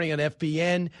Stuart Varney on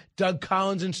FBN. Doug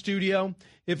Collins in studio,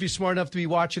 if you're smart enough to be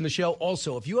watching the show.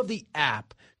 Also, if you have the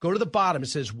app, go to the bottom. It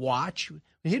says watch.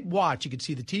 Hit watch. You can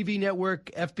see the TV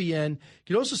network, FBN. You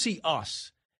can also see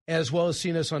us, as well as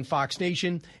seeing us on Fox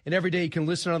Nation. And every day you can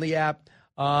listen on the app,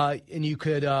 and you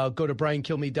could go to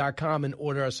BrianKilmeade.com and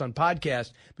order us on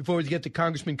podcast. Before we get to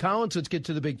Congressman Collins, let's get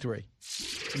to the big three.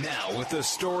 Now, with the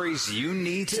stories you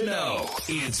need to know,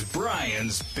 it's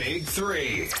Brian's Big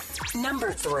Three.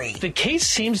 Number 3. The case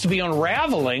seems to be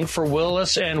unraveling for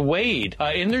Willis and Wade.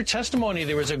 In their testimony,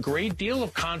 there was a great deal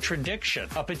of contradiction,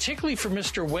 particularly for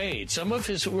Mr. Wade. Some of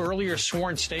his earlier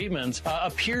sworn statements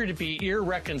appear to be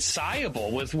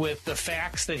irreconcilable with the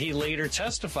facts that he later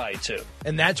testified to.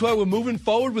 And that's why we're moving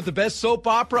forward with the best soap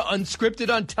opera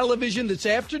unscripted on television this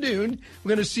afternoon. We're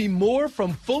going to see more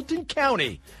from Fulton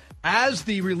County. As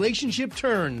the relationship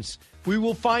turns, we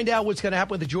will find out what's going to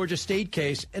happen with the Georgia State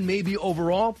case and maybe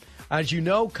overall. As you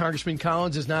know, Congressman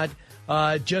Collins is not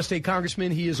just a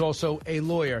congressman. He is also a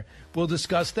lawyer. We'll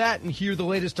discuss that and hear the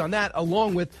latest on that,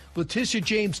 along with Letitia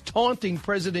James taunting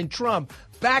President Trump,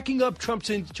 backing up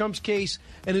Trump's case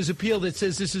and his appeal that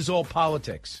says this is all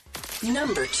politics.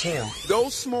 Number 2.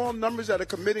 Those small numbers that are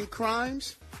committing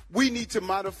crimes, we need to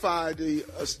modify the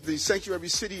sanctuary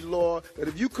city law that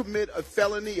if you commit a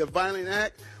felony, a violent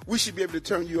act, we should be able to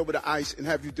turn you over to ICE and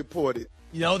have you deported.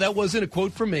 You know, that wasn't a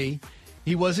quote from me.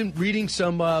 He wasn't reading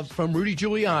some from Rudy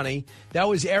Giuliani. That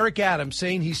was Eric Adams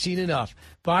saying he's seen enough.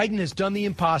 Biden has done the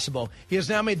impossible. He has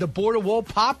now made the border wall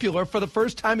popular for the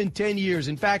first time in 10 years.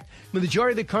 In fact, the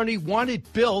majority of the country want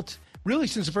it built, really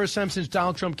since the first time since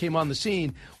Donald Trump came on the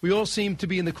scene. We all seem to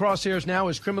be in the crosshairs now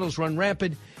as criminals run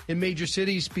rampant in major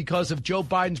cities because of Joe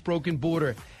Biden's broken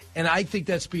border. And I think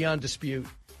that's beyond dispute.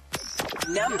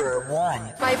 Number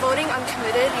 1. By voting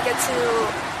uncommitted, you get to,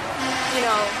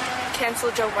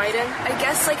 cancel Joe Biden. I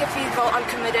guess, if you vote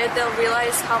uncommitted, they'll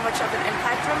realize how much of an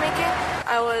impact we're making.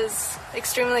 I was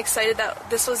extremely excited that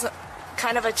this was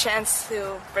kind of a chance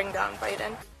to bring down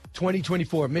Biden.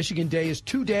 2024, Michigan Day is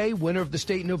today. Winner of the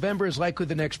state in November is likely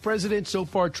the next president. So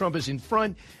far, Trump is in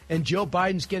front, and Joe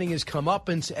Biden's getting his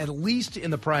comeuppance, at least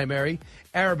in the primary.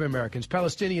 Arab Americans,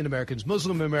 Palestinian Americans,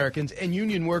 Muslim Americans, and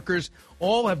union workers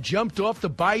all have jumped off the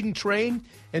Biden train,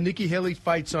 and Nikki Haley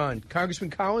fights on. Congressman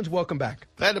Collins, welcome back.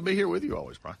 Glad to be here with you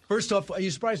always, Brian. First off, are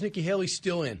you surprised Nikki Haley's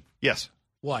still in? Yes.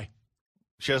 Why?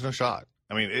 She has no shot.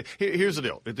 I mean, here's the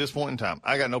deal. At this point in time,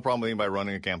 I got no problem with anybody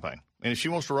running a campaign. And if she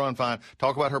wants to run, fine.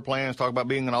 Talk about her plans, talk about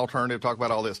being an alternative, talk about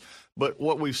all this. But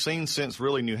what we've seen since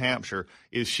really New Hampshire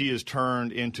is she has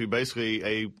turned into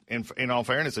basically in all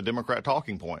fairness, a Democrat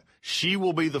talking point. She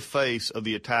will be the face of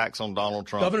the attacks on Donald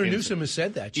Trump. Governor Newsom has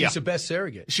said that. She's the best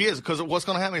surrogate. She is, because what's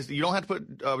going to happen is you don't have to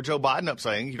put Joe Biden up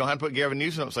saying, you don't have to put Gavin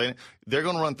Newsom up saying it. They're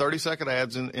going to run 30-second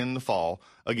ads in the fall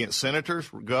against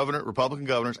senators, Republican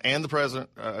governors, and the President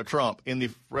Trump in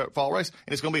the fall race.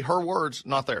 And it's going to be her words,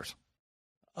 not theirs.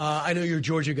 I know you're a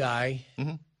Georgia guy,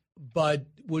 but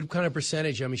what kind of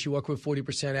percentage? I mean, she walked with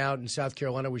 40% out in South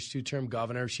Carolina, which is two-term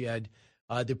governor. She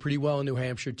did pretty well in New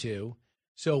Hampshire, too.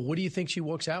 So what do you think she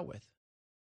walks out with?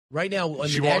 Right now,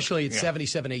 nationally, it's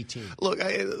 77-18. Look,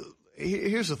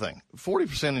 here's the thing.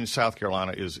 40% in South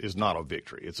Carolina is not a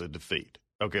victory. It's a defeat.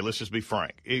 Okay, let's just be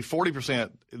frank.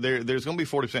 40%, there's going to be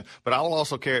 40%, but I will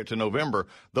also carry it to November.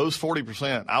 Those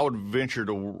 40%, I would venture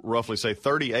to roughly say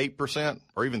 38%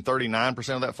 or even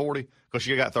 39% of that 40, because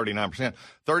you got 39%.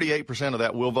 38% of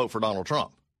that will vote for Donald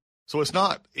Trump. So it's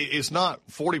not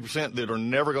 40% that are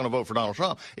never going to vote for Donald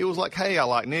Trump. It was like, hey, I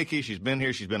like Nikki. She's been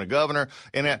here. She's been a governor.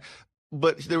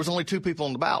 But there was only 2 people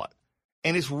on the ballot.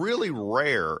 And it's really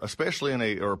rare, especially in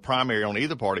a primary on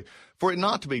either party, for it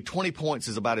not to be 20 points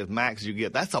is about as max as you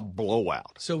get. That's a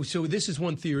blowout. So this is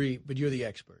one theory, but you're the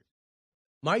expert.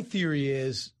 My theory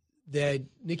is that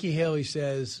Nikki Haley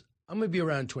says, I'm going to be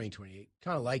around 2028.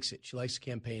 Kind of likes it. She likes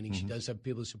campaigning. She does have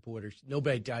people who support her.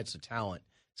 Nobody doubts the talent.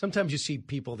 Sometimes you see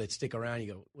people that stick around.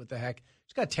 You go, what the heck?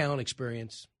 She's got talent,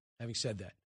 experience. Having said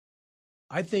that,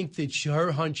 I think that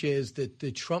her hunch is that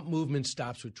the Trump movement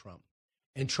stops with Trump.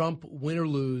 And Trump, win or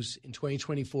lose, in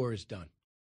 2024 is done,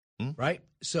 right?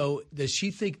 So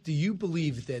do you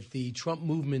believe that the Trump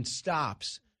movement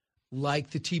stops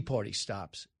like the Tea Party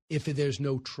stops if there's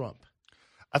no Trump?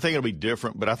 I think it'll be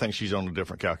different, but I think she's on a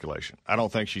different calculation. I don't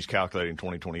think she's calculating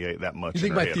 2028 that much. You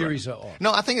think my theories are off?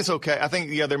 No, I think it's okay. I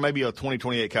think, there may be a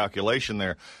 2028 calculation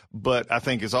there, but I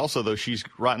think it's also, though, she's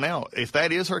right now, if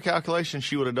that is her calculation,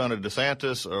 she would have done a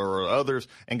DeSantis or others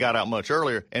and got out much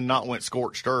earlier and not went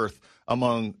scorched earth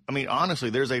honestly,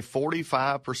 there's a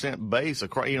 45% base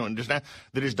across, just now,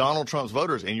 that is Donald Trump's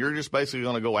voters, and you're just basically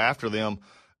going to go after them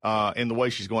in the way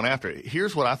she's going after it.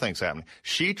 Here's what I think is happening.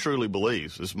 She truly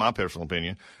believes, this is my personal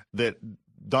opinion, that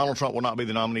Donald Trump will not be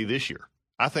the nominee this year.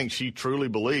 I think she truly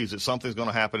believes that something's going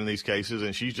to happen in these cases,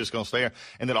 and she's just going to stay there.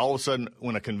 And that all of a sudden,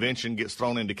 when a convention gets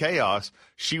thrown into chaos,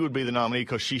 she would be the nominee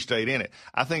because she stayed in it.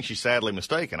 I think she's sadly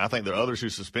mistaken. I think there are others who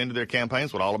suspended their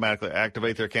campaigns would automatically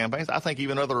activate their campaigns. I think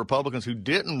even other Republicans who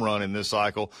didn't run in this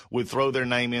cycle would throw their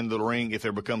name into the ring if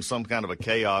there becomes some kind of a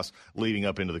chaos leading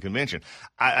up into the convention.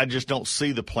 I just don't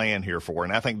see the plan here for her,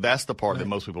 and I think that's the part that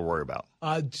most people worry about.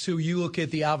 So you look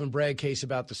at the Alvin Bragg case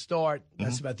about the start.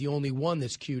 That's about the only one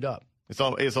that's queued up. It's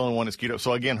the only one that's queued up.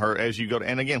 So, again, as you go to –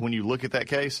 and, again, when you look at that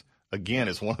case, again,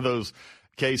 it's one of those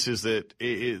cases that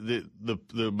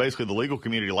basically the legal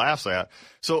community laughs at.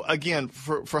 So, again,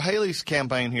 for Haley's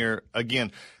campaign here,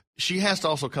 again, she has to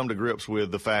also come to grips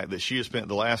with the fact that she has spent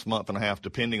the last month and a half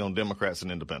depending on Democrats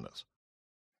and independents.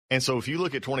 And so if you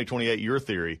look at 2028, your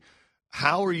theory,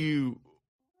 how are you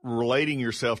relating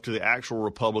yourself to the actual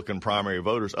Republican primary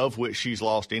voters, of which she's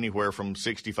lost anywhere from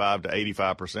 65 to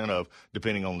 85% of,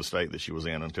 depending on the state that she was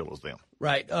in until it was them.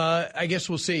 Right. I guess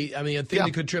we'll see. I mean, I think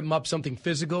that could trip them up. Something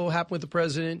physical happen with the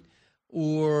president,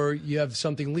 or you have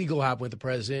something legal happen with the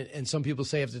president. And some people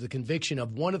say after the conviction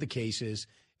of one of the cases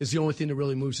is the only thing that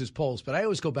really moves his polls. But I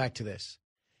always go back to this.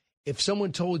 If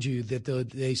someone told you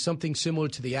that something similar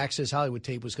to the Access Hollywood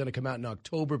tape was going to come out in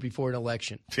October before an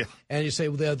election, and you say,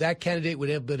 well, that candidate would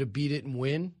have to beat it and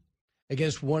win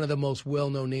against one of the most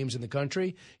well-known names in the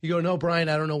country, you go, no, Brian,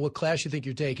 I don't know what class you think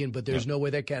you're taking, but there's no way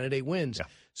that candidate wins. Yeah.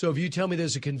 So if you tell me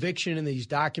there's a conviction in these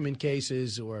document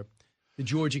cases or the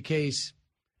Georgia case,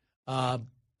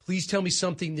 please Please tell me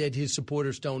something that his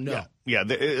supporters don't know. Yeah.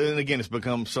 And again, it's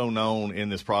become so known in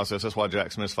this process. That's why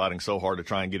Jack Smith's fighting so hard to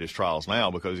try and get his trials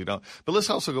now, because you don't. But let's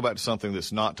also go back to something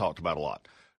that's not talked about a lot.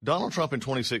 Donald Trump in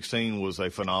 2016 was a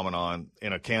phenomenon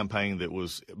in a campaign that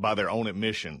was, by their own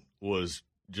admission, was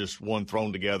just one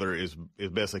thrown together as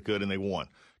best they could, and they won.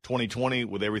 2020,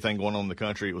 with everything going on in the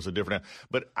country, it was a different.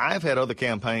 But I've had other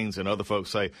campaigns and other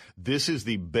folks say this is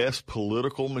the best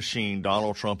political machine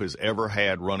Donald Trump has ever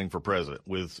had running for president.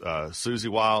 With Susie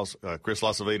Wiles, Chris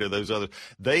LaCivita, those others,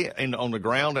 on the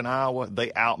ground in Iowa, they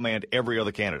outmanned every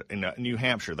other candidate. In New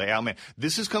Hampshire, they outmanned.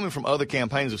 This is coming from other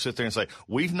campaigns that sit there and say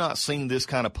we've not seen this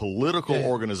kind of political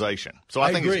organization. So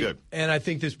I think agree. It's good, and I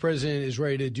think this president is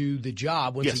ready to do the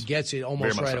job once he gets it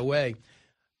almost right away.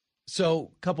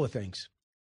 So, a couple of things.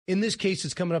 In this case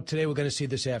that's coming up today, we're going to see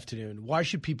this afternoon. Why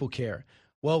should people care?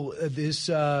 Well, this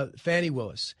Fani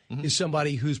Willis is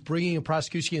somebody who's bringing a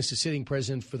prosecution against a sitting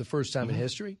president for the first time in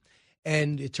history.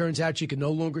 And it turns out she can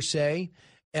no longer say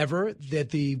ever that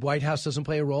the White House doesn't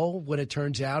play a role when it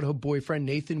turns out her boyfriend,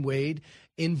 Nathan Wade,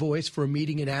 invoiced for a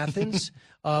meeting in Athens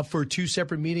for 2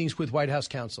 separate meetings with White House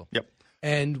counsel. Yep.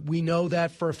 And we know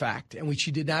that for a fact. And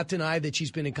she did not deny that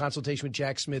she's been in consultation with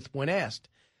Jack Smith when asked.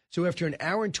 So after an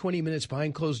hour and 20 minutes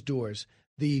behind closed doors,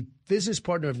 the business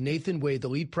partner of Nathan Wade, the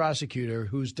lead prosecutor,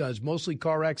 who does mostly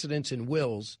car accidents and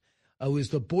wills, who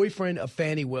is the boyfriend of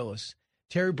Fani Willis,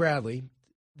 Terry Bradley,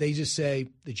 they just say,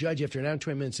 the judge, after an hour and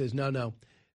 20 minutes, says, no,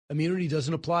 immunity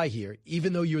doesn't apply here.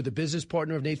 Even though you're the business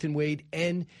partner of Nathan Wade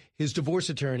and his divorce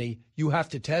attorney, you have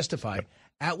to testify.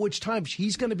 At which time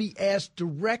he's going to be asked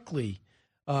directly,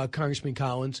 Congressman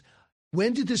Collins,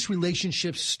 when did this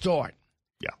relationship start?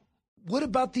 What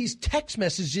about these text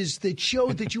messages that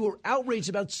showed that you were outraged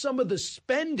about some of the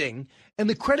spending and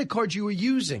the credit cards you were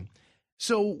using?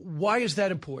 So why is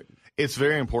that important? It's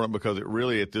very important because it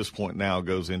really, at this point now,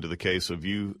 goes into the case of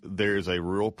there's a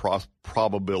real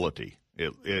probability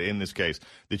in this case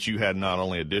that you had not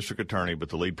only a district attorney but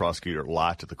the lead prosecutor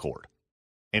lie to the court.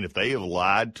 And if they have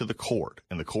lied to the court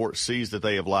and the court sees that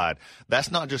they have lied,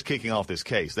 that's not just kicking off this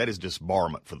case. That is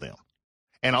disbarment for them.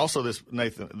 And also this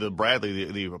Bradley,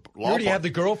 the law you already have the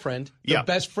girlfriend, the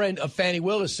best friend of Fani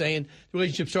Willis, saying the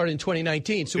relationship started in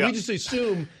 2019. So we just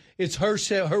assume it's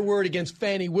her word against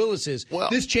Fani Willis's. Well,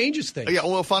 this changes things. Yeah,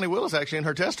 well, Fani Willis actually in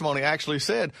her testimony actually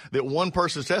said that one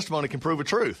person's testimony can prove a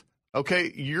truth.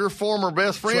 Okay, your former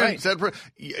best friend said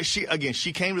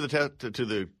she came to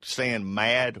the stand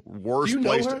mad, worst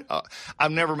place.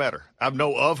 I've never met her. I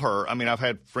know of her. I mean, I've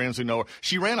had friends who know her.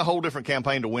 She ran a whole different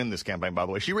campaign to win this campaign, by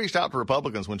the way. She reached out to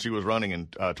Republicans when she was running in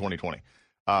 2020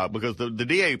 because the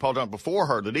DA, Paul Johnson, before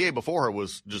her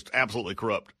was just absolutely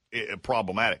corrupt,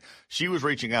 problematic. She was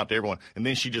reaching out to everyone, and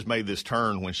then she just made this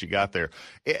turn when she got there.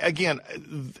 Again,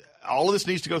 all of this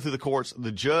needs to go through the courts.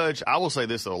 The judge, I will say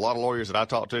this, that a lot of lawyers that I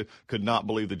talked to could not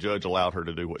believe the judge allowed her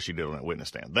to do what she did on that witness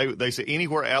stand. They said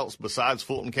anywhere else besides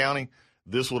Fulton County,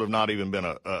 this would have not even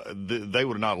been they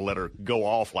would have not let her go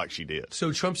off like she did.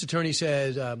 So Trump's attorney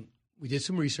says, we did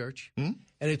some research, and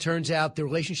it turns out the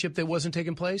relationship that wasn't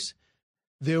taking place,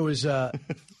 there was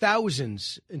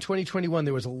thousands. In 2021,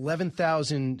 there was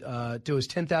 11,000, there was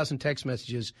 10,000 text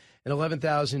messages and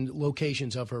 11,000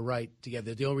 locations of her right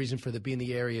together. The only reason for the be in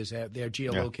the area is that they're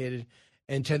geolocated,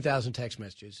 and 10,000 text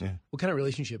messages. Yeah. What kind of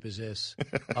relationship is this?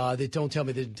 That don't tell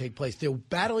me that didn't take place. They're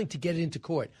battling to get it into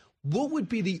court. What would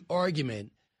be the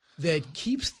argument that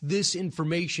keeps this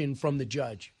information from the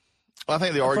judge? I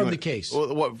think the argument from the case.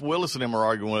 What Willis and them are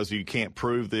arguing was you can't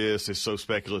prove this. It's so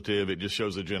speculative. It just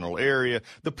shows a general area.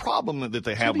 The problem that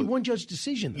they have with one judge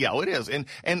decision. Though. Yeah, well, it is.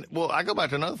 And well, I go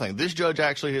back to another thing. This judge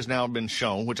actually has now been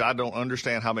shown, which I don't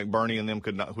understand how McBurney and them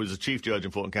could not, who's the chief judge in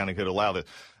Fulton County, could allow this.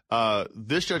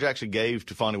 This judge actually gave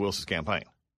to Fani Willis's campaign.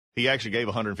 He actually gave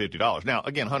 $150. Now,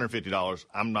 again, $150.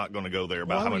 I'm not going to go there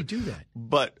about how much. Why would he do that?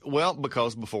 But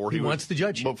because before he wants the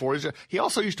judge. Before he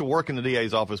also used to work in the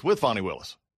DA's office with Fani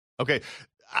Willis. Okay,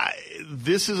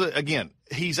 this is, again,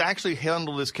 he's actually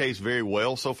handled this case very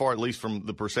well so far, at least from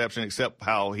the perception, except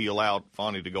how he allowed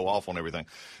Fani to go off on everything.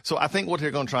 So I think what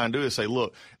they're going to try and do is say,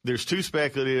 look, there's too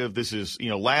speculative. This is,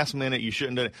 last minute. You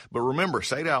shouldn't do it. But remember,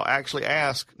 Sadow actually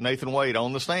asked Nathan Wade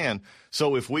on the stand.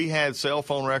 So if we had cell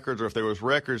phone records or if there was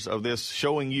records of this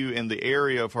showing you in the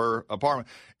area of her apartment,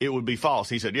 it would be false.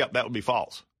 He said, yep, that would be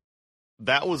false.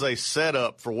 That was a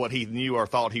setup for what he knew or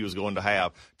thought he was going to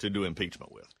have to do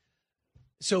impeachment with.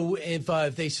 So if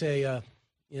they say,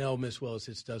 Ms. Willis,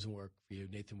 this doesn't work for you,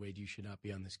 Nathan Wade, you should not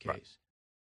be on this case. Right.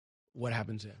 What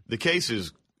happens then? The case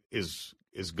is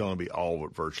is going to be all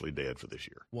but virtually dead for this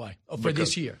year. Why? Oh, for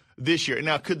this year? This year.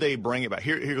 Now, could they bring it back?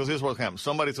 Here's what's going to happen.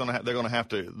 Somebody's going to have, they're going to have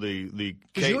to,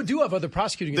 because you do have other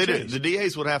prosecuting attorneys. The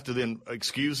DAs would have to then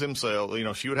excuse themselves.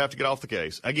 She would have to get off the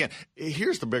case. Again,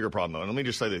 here's the bigger problem, though. And let me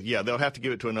just say this. Yeah, they'll have to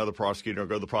give it to another prosecutor or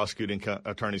go to the prosecuting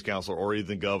attorney's counsel or even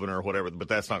the governor or whatever, but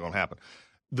that's not going to happen.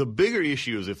 The bigger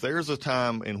issue is if there's a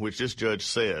time in which this judge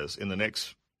says in the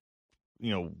next,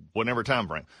 whatever time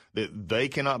frame that they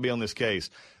cannot be on this case,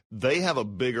 they have a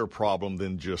bigger problem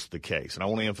than just the case. And I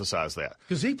want to emphasize that.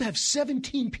 Because they have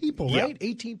 17 people, right?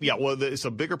 18 people. Yeah, well, it's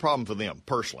a bigger problem for them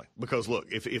personally. Because, look,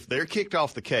 if they're kicked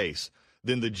off the case,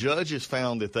 then the judge has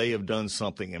found that they have done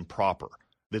something improper,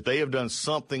 that they have done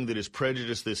something that has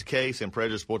prejudiced this case and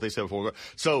prejudiced what they said before.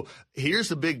 So here's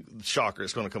the big shocker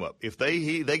that's going to come up. If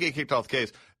they get kicked off the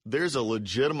case, there's a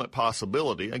legitimate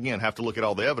possibility, again, have to look at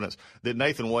all the evidence, that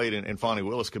Nathan Wade and Fonnie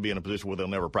Willis could be in a position where they'll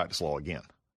never practice law again.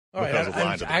 All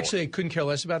right. I couldn't care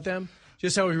less about them.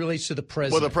 Just how it relates to the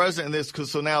president. Well, the president,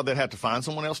 so now they'd have to find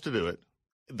someone else to do it.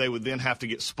 They would then have to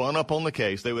get spun up on the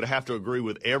case. They would have to agree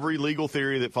with every legal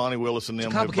theory that Fonnie Willis and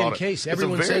them have brought. It's a complicated case.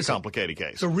 Everyone says it's a very complicated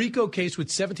case. It's a RICO case with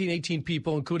 17, 18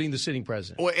 people, including the sitting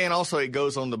president. Well, and also it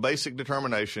goes on the basic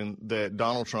determination that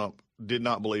Donald Trump did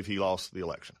not believe he lost the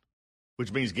election,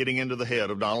 which means getting into the head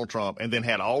of Donald Trump and then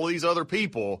had all these other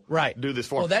people do this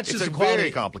for him. Well, that's it's just a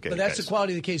very complicated But that's case. The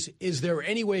quality of the case. Is there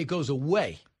any way it goes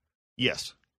away?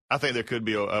 Yes. I think there could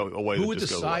be a way Who that would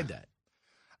just goes away. decide that?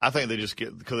 I think they just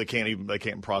get, because they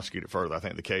can't prosecute it further. I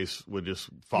think the case would just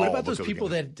fall. What about those people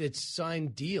that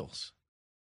signed deals?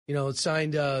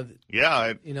 Signed.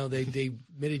 Yeah. They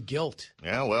admitted guilt.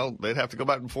 Yeah, well, they'd have to go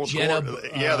back before the court.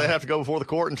 Yeah, they'd have to go before the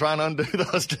court and try and undo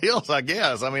those deals, I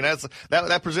guess. I mean,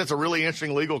 that presents a really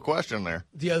interesting legal question there.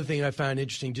 The other thing I found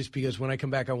interesting, just because when I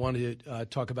come back, I wanted to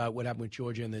talk about what happened with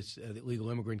Georgia and this illegal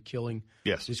immigrant killing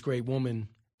this great woman,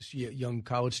 this young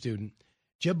college student.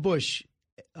 Jeb Bush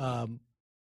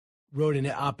wrote an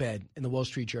op-ed in the Wall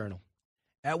Street Journal,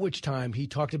 at which time he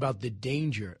talked about the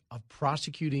danger of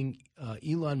prosecuting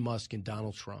Elon Musk and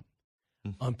Donald Trump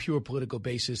on pure political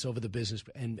basis over the business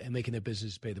and making their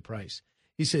business pay the price.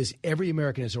 He says every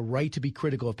American has a right to be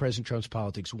critical of President Trump's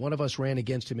politics. One of us ran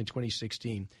against him in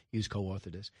 2016. He was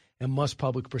co-authored this. And Musk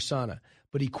public persona.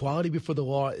 But equality before the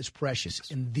law is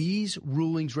precious. And these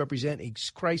rulings represent a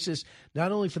crisis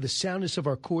not only for the soundness of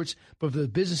our courts, but for the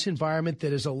business environment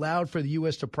that has allowed for the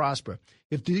U.S. to prosper.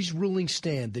 If these rulings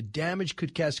stand, the damage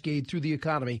could cascade through the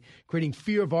economy, creating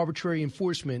fear of arbitrary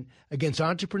enforcement against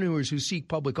entrepreneurs who seek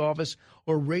public office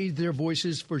or raise their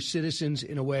voices for citizens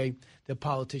in a way that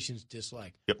politicians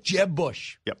dislike. Yep. Jeb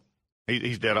Bush. Yep.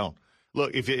 He's dead on.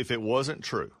 Look, if it wasn't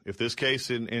true, if this case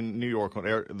in New York,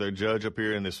 the judge up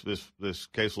here in this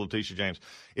case with Letitia James,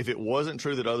 if it wasn't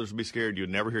true that others would be scared, you'd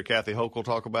never hear Kathy Hochul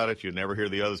talk about it. You'd never hear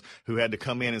the others who had to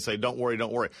come in and say, don't worry,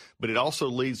 don't worry. But it also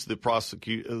leads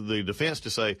the defense to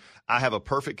say, I have a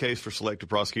perfect case for selective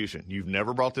prosecution. You've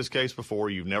never brought this case before.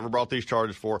 You've never brought these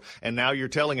charges before. And now you're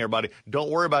telling everybody, don't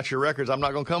worry about your records. I'm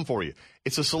not going to come for you.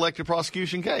 It's a selective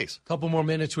prosecution case. A couple more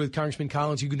minutes with Congressman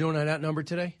Collins. You can do it on that number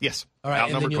today? Yes. All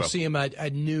right, and then you'll 12. see him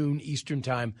at noon Eastern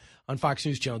Time on Fox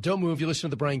News Channel. Don't move. You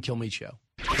listen to The Brian Kilmeade Show.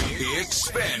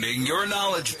 Expanding your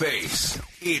knowledge base.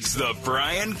 It's The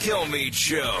Brian Kilmeade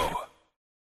Show.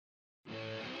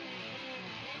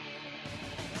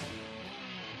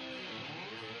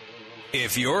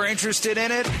 If you're interested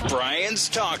in it, Brian's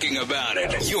talking about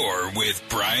it. You're with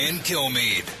Brian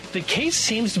Kilmeade. The case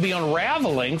seems to be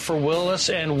unraveling for Willis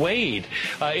and Wade.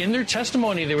 In their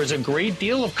testimony, there was a great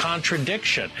deal of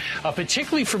contradiction,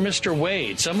 particularly for Mr.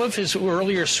 Wade. Some of his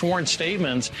earlier sworn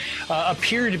statements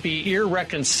appear to be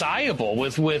irreconcilable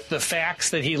with the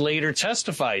facts that he later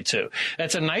testified to.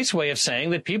 That's a nice way of saying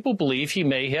that people believe he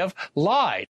may have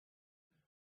lied.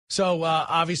 So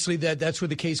obviously that's where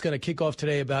the case is going to kick off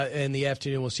today in the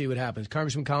afternoon. We'll see what happens.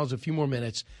 Congressman Collins, a few more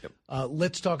minutes. Yep.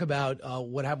 Let's talk about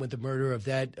what happened with the murder of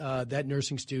that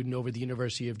nursing student over at the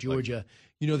University of Georgia.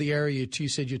 You know the area. You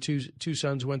said your two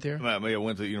sons went there? I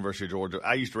went to the University of Georgia.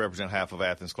 I used to represent half of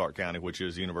Athens, Clarke County, which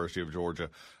is the University of Georgia.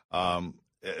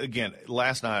 Again,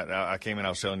 last night I came in, I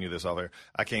was telling you this off there.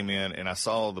 I came in and I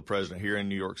saw the president here in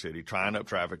New York City trying up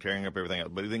traffic, tearing up everything else,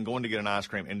 but then going to get an ice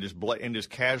cream and just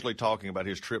casually talking about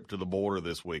his trip to the border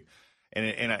this week. And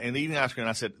eating ice cream,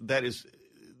 I said,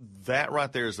 that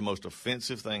right there is the most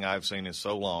offensive thing I've seen in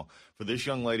so long for this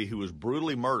young lady who was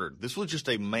brutally murdered. This was just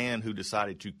a man who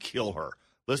decided to kill her.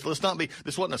 Let's not be.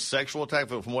 This wasn't a sexual attack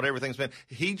from what everything's been.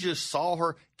 He just saw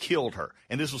her, killed her,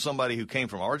 and this was somebody who came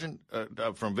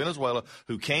from Venezuela,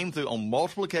 who came through on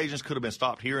multiple occasions, could have been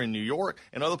stopped here in New York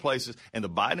and other places. And the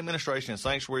Biden administration and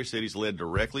sanctuary cities led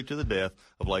directly to the death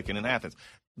of Laken and Athens.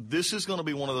 this is going to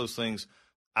be one of those things.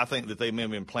 I think that they may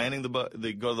have been planning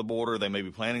they go to the border. They may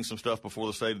be planning some stuff before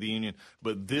the State of the Union.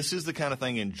 But this is the kind of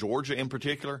thing in Georgia in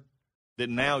particular that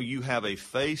now you have a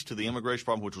face to the immigration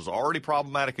problem, which was already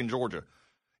problematic in Georgia.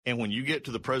 And when you get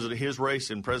to his race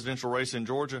and presidential race in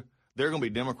Georgia, there are going to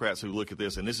be Democrats who look at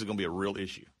this, and this is going to be a real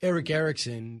issue. Eric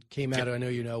Erickson came out, I know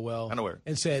you know well, I know Eric,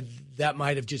 and said that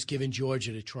might have just given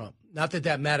Georgia to Trump. Not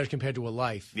that matters compared to a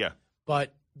life. Yeah.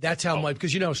 But that's how much,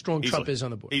 because you know how strong Trump is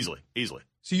on the board. Easily.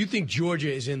 So you think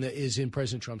Georgia is in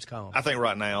President Trump's column? I think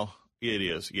right now it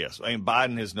is, yes. I mean,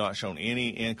 Biden has not shown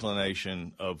any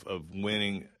inclination of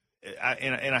winning.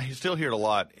 And I still hear it a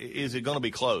lot. Is it going to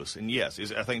be close? And yes,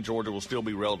 I think Georgia will still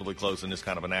be relatively close in this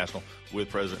kind of a national with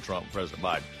President Trump and President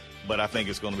Biden. But I think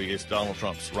it's Donald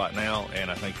Trump's right now, and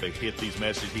I think they hit these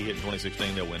messages he hit in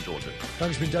 2016, they'll win Georgia.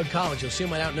 Congressman Doug Collins, you'll see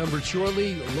him outnumbered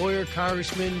shortly. Lawyer,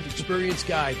 congressman, experienced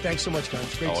guy. Thanks so much,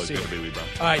 Congress. Great Always to see you. Always good to be with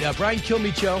you, bro. All right, Brian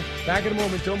Kilmeade Show. Back in a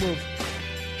moment. Don't move.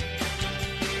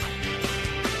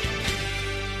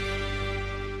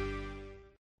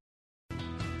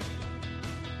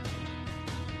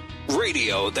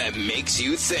 Radio that makes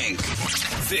you think.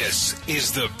 This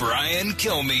is the Brian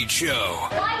Kilmeade Show.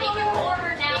 Why did you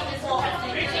order now this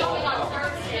President? It's going on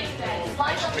Thursday.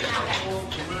 Why don't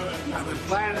you I've been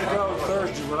planning to go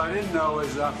Thursday. What I didn't know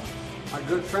is my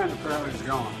good friend apparently is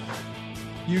gone.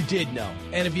 You did know.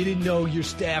 And if you didn't know, your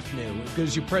staff knew.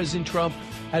 Because your President Trump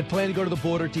had planned to go to the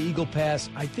border to Eagle Pass,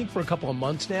 I think, for a couple of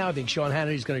months now. I think Sean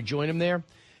Hannity is going to join him there.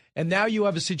 And now you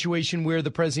have a situation where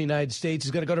the President of the United States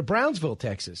is going to go to Brownsville,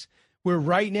 Texas, where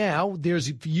right now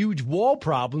there's huge wall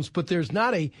problems, but there's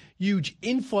not a huge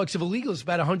influx of illegals,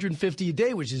 about 150 a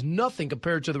day, which is nothing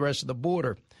compared to the rest of the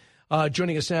border.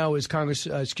 Joining us now is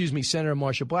Senator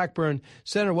Marsha Blackburn.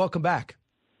 Senator, welcome back.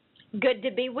 Good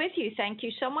to be with you. Thank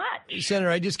you so much.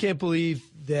 Senator, I just can't believe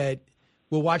that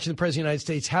we're watching the President of the United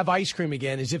States have ice cream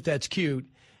again, as if that's cute,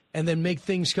 and then make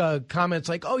comments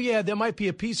like, oh, yeah, there might be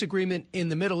a peace agreement in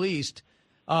the Middle East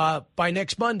by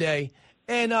next Monday.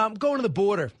 And going to the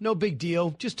border, no big deal.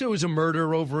 Just there was a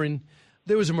murder over in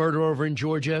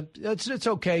Georgia. It's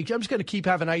okay. I'm just going to keep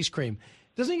having ice cream.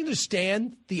 Doesn't he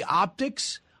understand the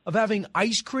optics of having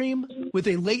ice cream with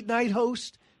a late night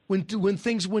host when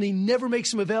he never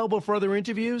makes them available for other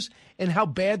interviews, and how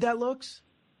bad that looks?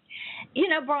 You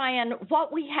know, Brian,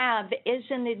 what we have is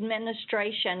an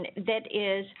administration that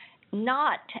is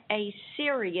not a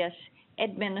serious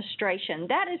administration.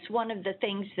 That is one of the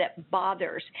things that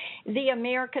bothers the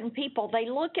American people. They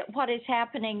look at what is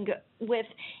happening with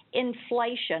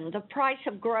inflation, the price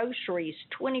of groceries,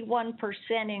 21%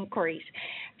 increase,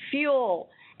 fuel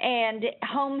and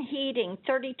home heating,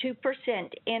 32%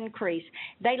 increase.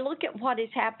 They look at what is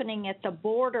happening at the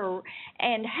border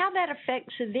and how that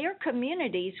affects their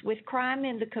communities with crime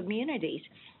in the communities.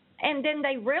 And then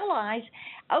they realize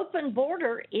open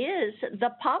border is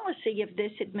the policy of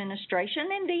this administration.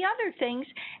 And the other things,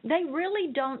 they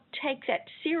really don't take that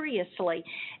seriously.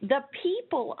 The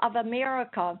people of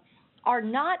America are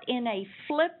not in a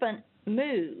flippant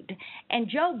mood, and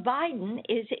Joe Biden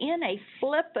is in a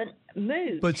flippant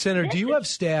mood. But, Senator, do you have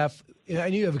staff? I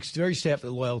know you have very staff that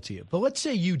loyal to you, but let's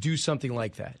say you do something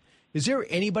like that. Is there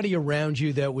anybody around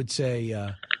you that would say,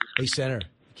 hey, Senator,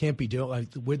 can't be doing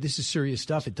this is serious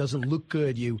stuff. It doesn't look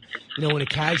good. You know, in a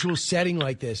casual setting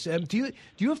like this, do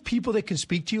you have people that can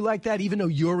speak to you like that, even though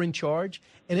you're in charge?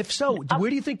 And if so, where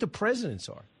do you think the presidents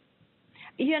are?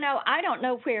 You know, I don't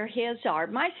know where his are.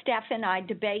 My staff and I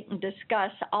debate and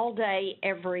discuss all day,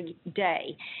 every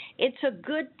day. It's a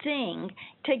good thing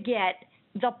to get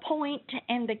the point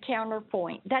and the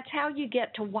counterpoint. That's how you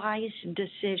get to wise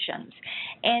decisions.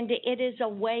 And it is a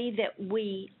way that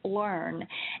we learn.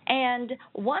 And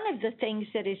one of the things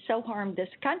that has so harmed this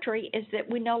country is that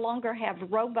we no longer have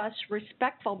robust,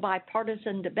 respectful,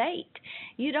 bipartisan debate.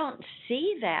 You don't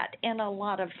see that in a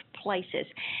lot of places.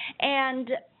 And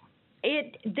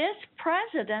this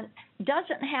president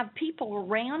doesn't have people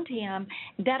around him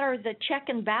that are the check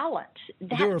and balance.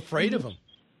 They're afraid of him.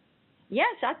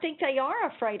 Yes, I think they are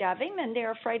afraid of him, and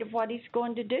they're afraid of what he's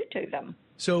going to do to them.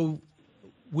 So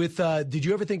did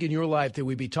you ever think in your life that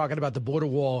we'd be talking about the border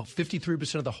wall?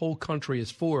 53% of the whole country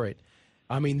is for it.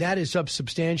 I mean, that is up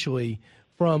substantially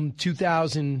from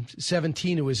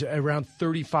 2017. It was around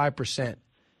 35%.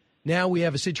 Now we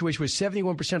have a situation where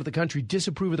 71% of the country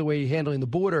disapprove of the way you're handling the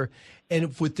border.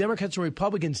 And with Democrats and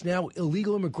Republicans, now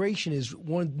illegal immigration is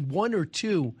one or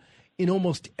two in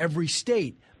almost every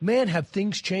state. Man, have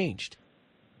things changed.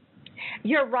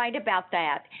 You're right about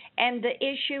that. And the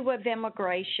issue of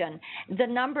immigration, the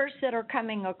numbers that are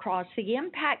coming across, the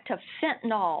impact of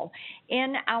fentanyl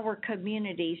in our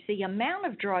communities, the amount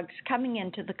of drugs coming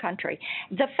into the country,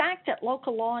 the fact that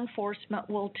local law enforcement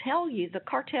will tell you the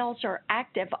cartels are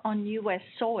active on U.S.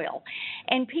 soil.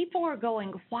 And people are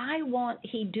going, why won't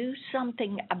he do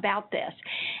something about this?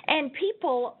 And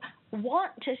people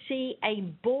want to see a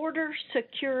border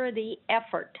security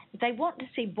effort. They want to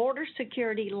see border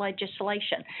security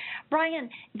legislation. Brian,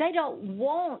 they don't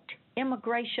want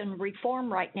immigration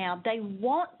reform right now. They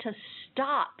want to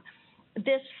stop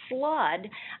this flood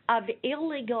of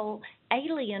illegal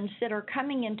aliens that are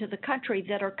coming into the country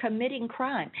that are committing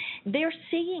crime. They're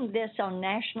seeing this on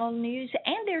national news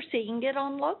and they're seeing it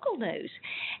on local news.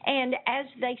 And as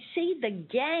they see the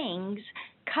gangs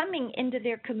coming into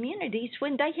their communities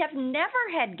when they have never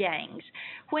had gangs,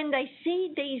 when they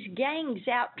see these gangs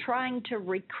out trying to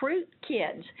recruit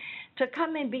kids to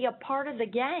come and be a part of the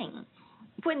gang,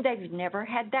 when they've never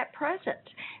had that presence,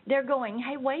 they're going,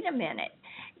 hey, wait a minute.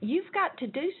 You've got to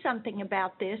do something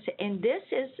about this, and this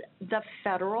is the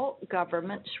federal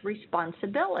government's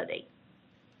responsibility.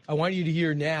 I want you to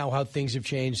hear now how things have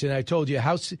changed. And I told you,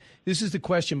 this is the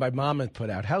question my mom had put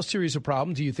out. How serious a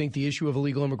problem do you think the issue of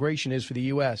illegal immigration is for the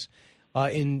U.S.?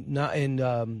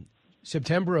 In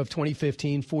September of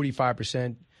 2015,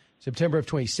 45%. September of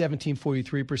 2017,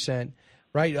 43%.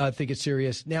 Right? I think it's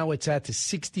serious. Now it's at to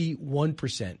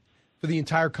 61% for the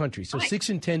entire country. So 6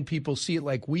 in 10 people see it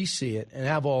like we see it and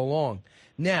have all along.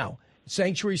 Now,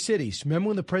 sanctuary cities. Remember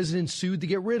when the president sued to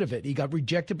get rid of it? He got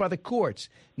rejected by the courts.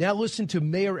 Now listen to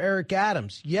Mayor Eric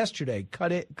Adams yesterday.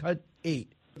 Cut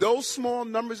 8. Those small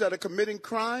numbers that are committing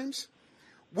crimes,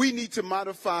 we need to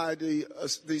modify the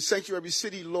sanctuary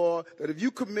city law that if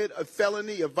you commit a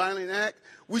felony, a violent act,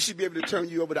 we should be able to turn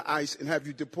you over to ICE and have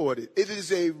you deported. It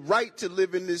is a right to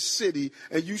live in this city,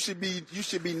 and you should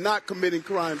be not committing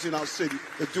crimes in our city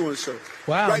for doing so.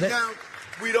 Wow. Right now,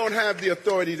 we don't have the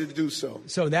authority to do so.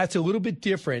 So that's a little bit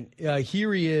different.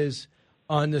 Here he is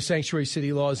on the sanctuary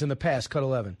city laws in the past. Cut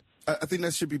 11. I think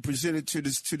that should be presented to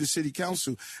the city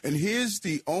council. And here's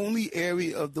the only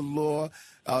area of the law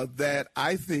that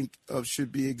I think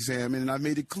should be examined, and I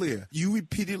made it clear. You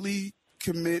repeatedly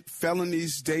commit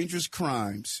felonies, dangerous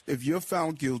crimes. If you're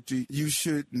found guilty, you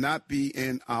should not be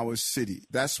in our city.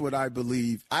 That's what I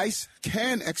believe. ICE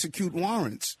can execute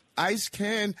warrants. ICE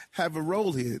can have a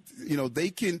role here. You know, they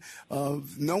can,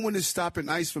 no one is stopping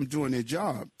ICE from doing their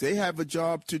job. They have a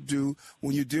job to do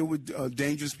when you deal with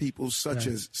dangerous people such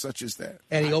as that.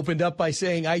 And he opened up by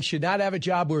saying ICE should not have a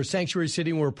job. We're a sanctuary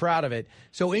city and we're proud of it.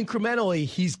 So incrementally,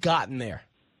 he's gotten there.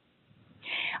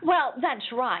 Well, that's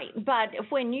right. But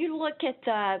when you look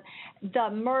at the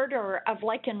murder of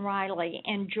Laken Riley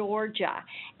in Georgia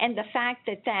and the fact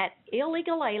that that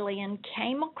illegal alien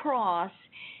came across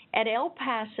at El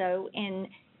Paso in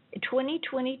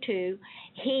 2022,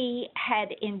 he had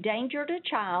endangered a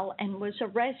child and was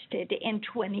arrested in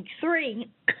 23,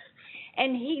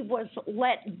 and he was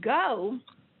let go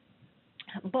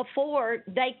before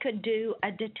they could do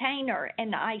a detainer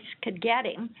and ICE could get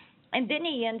him. And then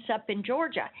he ends up in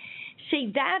Georgia.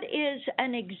 See, that is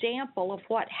an example of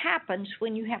what happens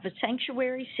when you have a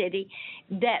sanctuary city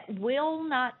that will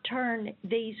not turn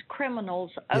these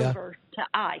criminals over to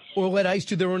ICE. Or let ICE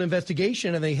do their own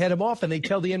investigation and they head them off and they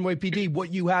tell the NYPD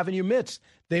what you have in your midst.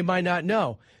 They might not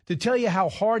know. To tell you how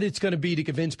hard it's going to be to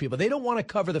convince people. They don't want to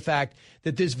cover the fact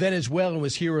that this Venezuelan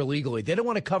was here illegally. They don't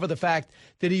want to cover the fact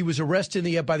that he was arrested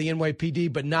by the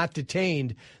NYPD but not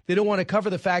detained. They don't want to cover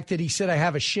the fact that he said, I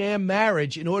have a sham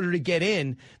marriage in order to get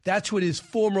in. That's what his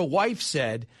former wife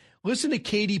said. Listen to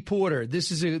Katie Porter.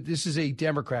 This is a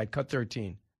Democrat. Cut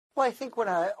 13. Well, I think when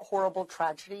a horrible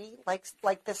tragedy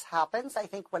like this happens, I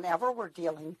think whenever we're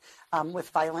dealing with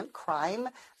violent crime,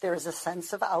 there is a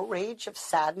sense of outrage, of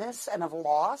sadness, and of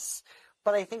loss.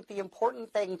 But I think the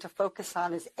important thing to focus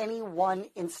on is any one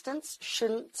instance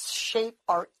shouldn't shape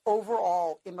our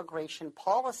overall immigration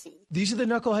policy. These are the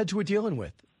knuckleheads we're dealing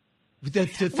with. To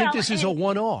think this is a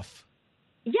one-off.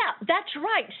 Yeah, that's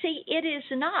right. See, it is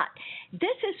not.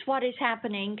 This is what is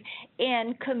happening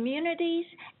in communities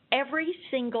every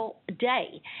single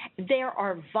day. There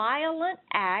are violent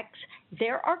acts,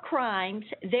 there are crimes,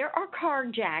 there are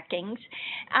carjackings,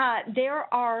 there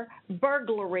are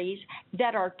burglaries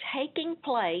that are taking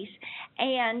place,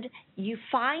 and you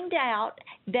find out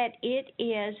that it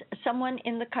is someone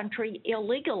in the country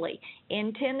illegally.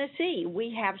 In Tennessee,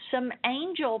 we have some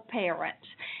angel parents.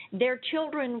 Their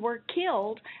children were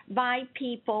killed by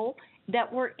people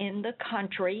that were in the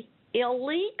country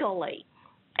illegally.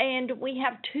 And we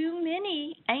have too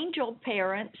many angel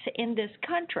parents in this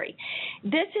country.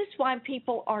 This is why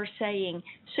people are saying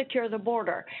secure the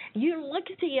border. You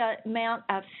look at the amount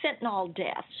of fentanyl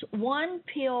deaths. One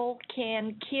pill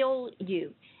can kill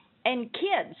you. And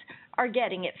kids are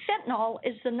getting it. Fentanyl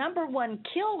is the number one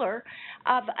killer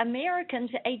of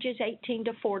Americans ages 18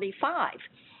 to 45.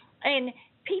 And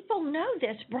people know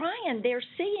this, Brian. They're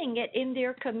seeing it in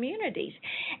their communities.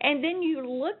 And then you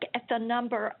look at the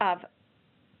number of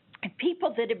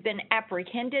people that have been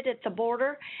apprehended at the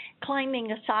border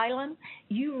claiming asylum.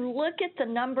 You look at the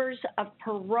numbers of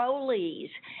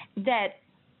parolees that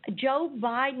Joe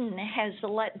Biden has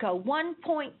let go.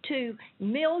 1.2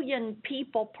 million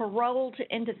people paroled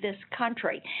into this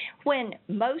country, when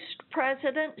most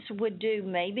presidents would do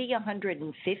maybe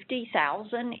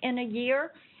 150,000 in a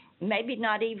year. Maybe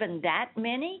not even that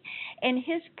many. And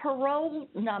his parole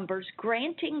numbers,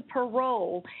 granting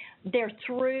parole, they're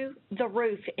through the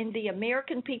roof. And the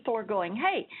American people are going,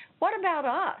 hey, what about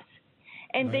us?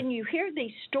 And then you hear these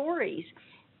stories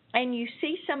and you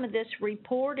see some of this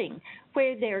reporting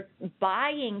where they're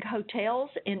buying hotels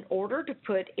in order to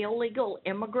put illegal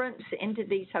immigrants into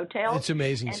these hotels. It's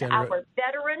amazing, and Senator. Our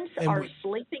veterans are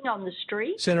sleeping on the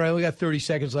street. Senator, I only got 30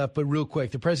 seconds left, but real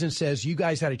quick. The president says you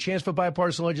guys had a chance for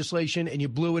bipartisan legislation and you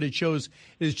blew it. It shows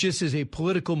it's just as a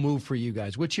political move for you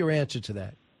guys. What's your answer to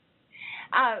that?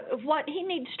 What he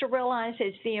needs to realize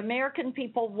is the American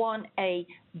people want a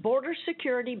border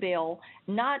security bill,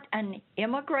 not an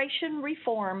immigration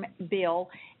reform bill.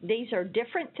 These are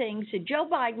different things. Joe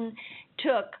Biden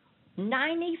took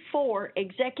 94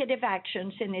 executive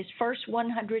actions in his first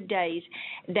 100 days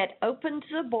that opened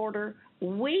the border,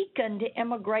 weakened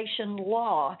immigration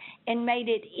law, and made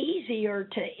it easier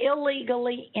to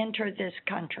illegally enter this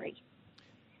country.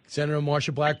 Senator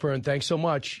Marsha Blackburn, thanks so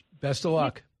much. Best of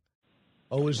luck.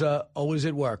 Always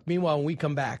at work. Meanwhile, when we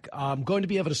come back, I'm going to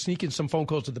be able to sneak in some phone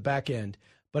calls at the back end,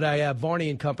 but I have Varney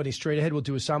and Company straight ahead. We'll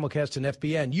do a simulcast on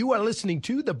FBN. You are listening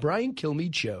to The Brian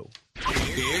Kilmeade Show.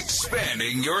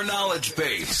 Expanding your knowledge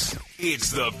base.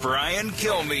 It's The Brian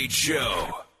Kilmeade Show.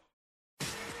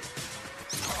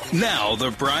 Now,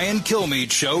 The Brian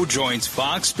Kilmeade Show joins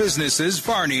Fox Business's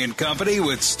Varney and Company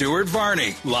with Stuart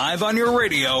Varney, live on your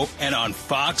radio and on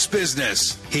Fox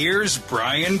Business. Here's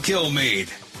Brian Kilmeade.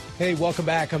 Hey, welcome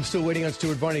back. I'm still waiting on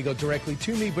Stuart Varney to go directly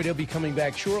to me, but he'll be coming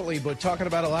back shortly. But talking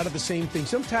about a lot of the same things.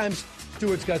 Sometimes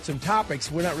Stuart's got some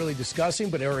topics we're not really discussing,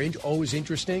 but are always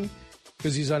interesting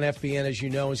because he's on FBN, as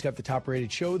you know. He's got the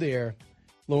top-rated show there,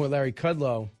 along with Larry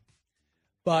Kudlow.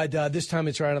 But this time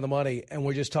it's right on the money, and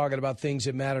we're just talking about things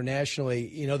that matter nationally.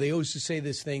 You know, they always say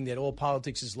this thing that all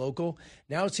politics is local.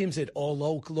 Now it seems that all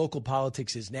local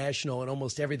politics is national, and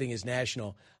almost everything is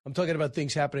national. I'm talking about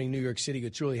things happening in New York City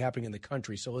that's really happening in the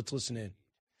country, so let's listen in.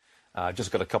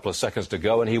 Just got a couple of seconds to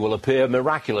go, and he will appear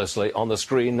miraculously on the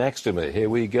screen next to me. Here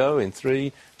we go in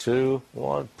 3, 2,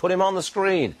 1. Put him on the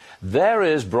screen. There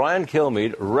is Brian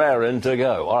Kilmeade, raring to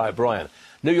go. All right, Brian.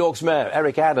 New York's Mayor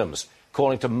Eric Adams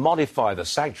calling to modify the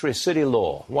sanctuary city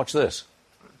law. Watch this.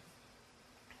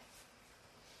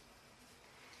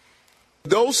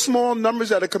 Those small numbers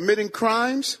that are committing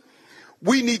crimes,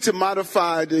 we need to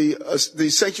modify the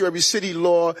sanctuary city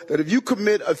law that if you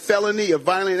commit a felony, a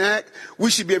violent act, we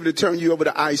should be able to turn you over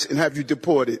to ICE and have you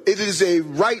deported. It is a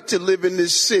right to live in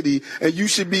this city, and you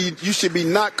should be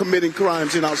not committing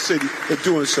crimes in our city for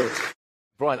doing so.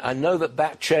 Brian, I know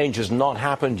that change has not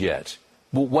happened yet.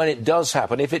 But when it does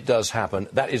happen, if it does happen,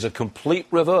 that is a complete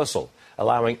reversal,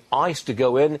 allowing ICE to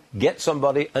go in, get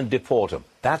somebody, and deport them.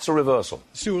 That's a reversal.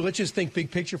 Stuart, let's just think big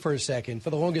picture for a second. For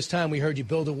the longest time, we heard you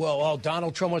build a wall. Oh,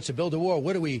 Donald Trump wants to build a wall.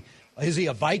 What are we? Is he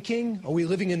a Viking? Are we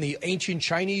living in the ancient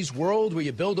Chinese world where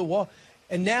you build a wall?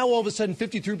 And now, all of a sudden,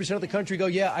 53% of the country go,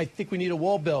 yeah, I think we need a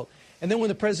wall built. And then when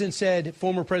the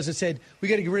former president said, we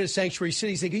got to get rid of sanctuary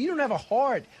cities, they go, you don't have a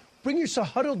heart. Bring your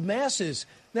huddled masses.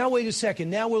 Now, wait a second.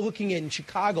 Now we're looking at in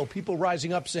Chicago, people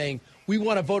rising up saying, we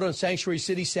want to vote on sanctuary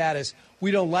city status.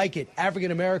 We don't like it.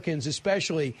 African Americans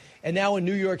especially. And now in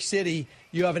New York City,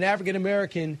 you have an African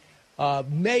American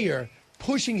mayor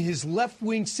pushing his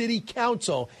left-wing city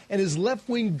council and his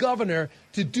left-wing governor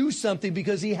to do something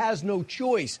because he has no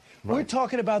choice. Right. We're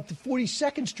talking about the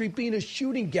 42nd Street being a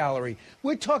shooting gallery.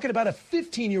 We're talking about a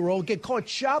 15-year-old get caught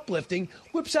shoplifting,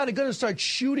 whips out a gun and starts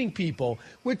shooting people.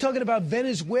 We're talking about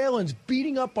Venezuelans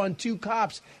beating up on 2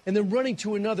 cops and then running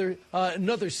to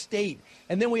another state.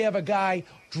 And then we have a guy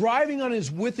driving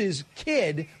with his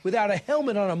kid without a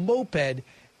helmet on a moped,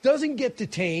 doesn't get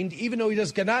detained, even though he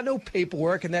does not know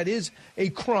paperwork, and that is a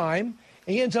crime.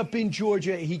 And he ends up in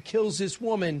Georgia. He kills this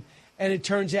woman, and it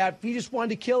turns out he just wanted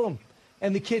to kill him.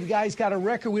 and the guy's got a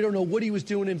record. We don't know what he was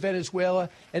doing in Venezuela,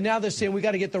 and now they're saying we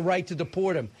got to get the right to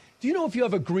deport him. Do you know if you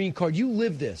have a green card, you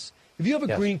live this. If you have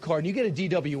a green card and you get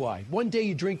a DWI, one day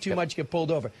you drink too much, you get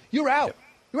pulled over, you're out. Yep.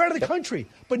 You're out of the country.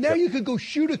 But now you could go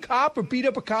shoot a cop or beat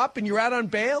up a cop and you're out on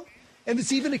bail? And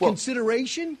it's even a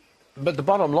consideration? But the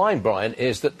bottom line, Brian,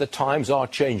 is that the times are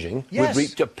changing. Yes. We've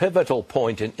reached a pivotal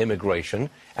point in immigration,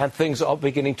 and things are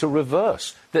beginning to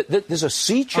reverse. There's a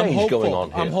sea change going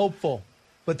on here. I'm hopeful.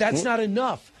 But that's not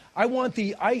enough. I want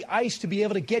the ICE to be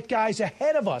able to get guys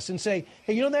ahead of us and say,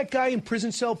 hey, you know that guy in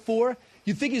prison cell 4?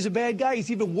 You think he's a bad guy?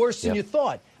 He's even worse than you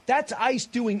thought. That's ICE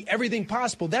doing everything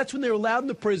possible. That's when they're allowed in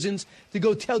the prisons to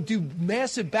go do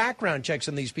massive background checks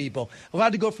on these people,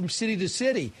 allowed to go from city to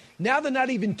city. Now they're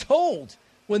not even told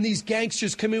when these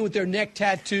gangsters come in with their neck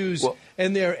tattoos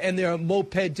and their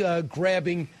moped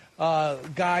grabbing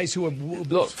guys who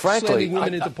are slamming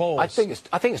women into poles. I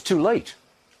think it's too late.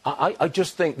 I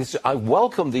just think I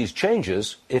welcome these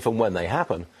changes if and when they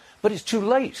happen, but it's too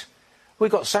late. We've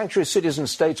got sanctuary cities and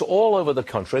states all over the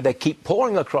country. They keep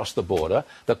pouring across the border.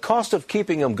 The cost of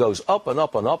keeping them goes up and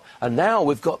up and up. And now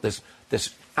we've got this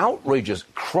outrageous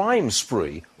crime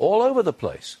spree all over the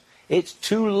place. It's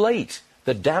too late.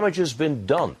 The damage has been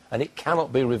done, and it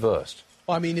cannot be reversed.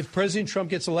 I mean, if President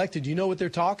Trump gets elected, you know what they're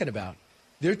talking about.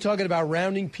 They're talking about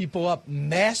rounding people up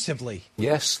massively.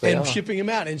 Yes, they are. And shipping them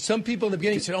out. And some people in the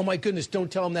beginning said, oh, my goodness,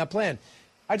 don't tell them that plan.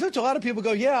 I talked to a lot of people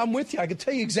go, yeah, I'm with you. I can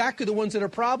tell you exactly the ones that are a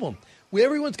problem.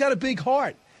 Everyone's got a big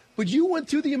heart. But you went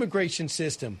through the immigration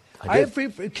system. I have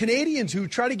Canadians who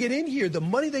try to get in here. The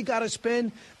money they got to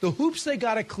spend, the hoops they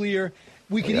got to clear.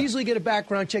 We can easily get a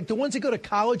background check. The ones that go to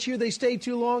college here, they stay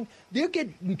too long. They'll get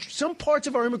some parts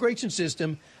of our immigration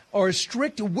system are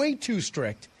strict, way too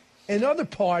strict. And other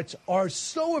parts are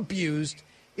so abused,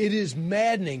 it is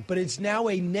maddening. But it's now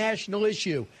a national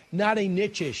issue, not a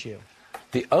niche issue.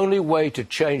 The only way to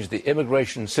change the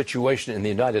immigration situation in the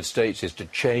United States is to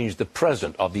change the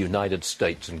president of the United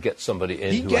States and get somebody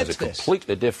in who has a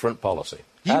completely different policy.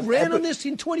 He ran on this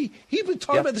in he's been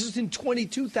talking about this in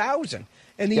 2000.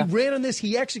 And he ran on this,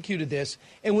 he executed this.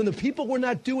 And when the people were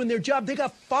not doing their job, they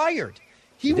got fired.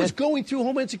 He was going through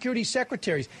Homeland Security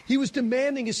secretaries. He was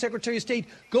demanding his Secretary of State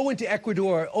go into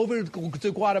Ecuador, over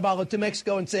to Guatemala, to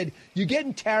Mexico, and said, you're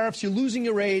getting tariffs, you're losing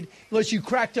your aid unless you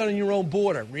crack down on your own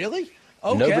border. Really?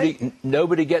 Okay.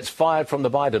 Nobody gets fired from the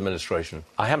Biden administration.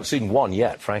 I haven't seen one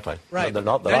yet, frankly. Right.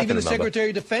 Not even the Secretary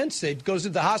of Defense. It goes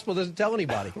into the hospital, doesn't tell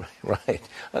anybody. Right.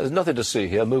 There's nothing to see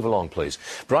here. Move along, please.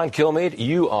 Brian Kilmeade,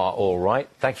 you are all right.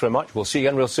 Thanks very much. We'll see you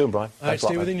again real soon, Brian. All right,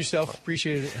 stay within yourself.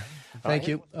 Appreciate it. Thank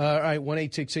you. All right,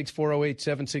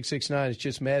 1-866-408-7669. It's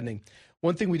just maddening.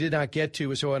 One thing we did not get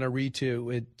to, so I want to read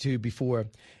to before,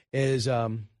 is,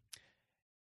 and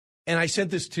I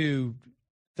sent this to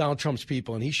Donald Trump's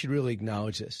people, and he should really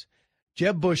acknowledge this.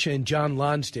 Jeb Bush and John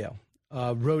Lonsdale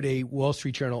wrote a Wall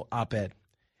Street Journal op-ed,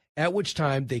 at which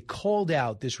time they called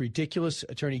out this ridiculous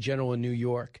attorney general in New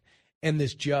York and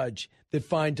this judge that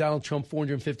fined Donald Trump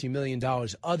 $450 million.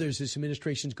 Others, this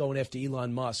administration's going after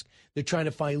Elon Musk. They're trying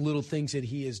to find little things that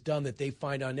he has done that they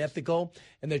find unethical,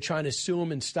 and they're trying to sue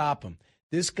him and stop him.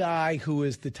 This guy, who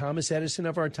is the Thomas Edison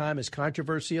of our time, as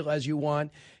controversial as you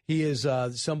want. He is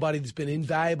somebody that's been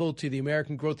invaluable to the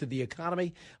American growth of the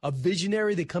economy, a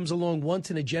visionary that comes along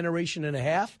once in a generation and a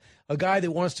half, a guy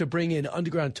that wants to bring in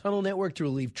underground tunnel network to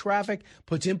relieve traffic,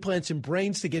 puts implants in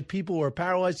brains to get people who are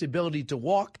paralyzed the ability to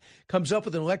walk, comes up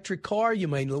with an electric car. You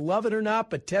may love it or not,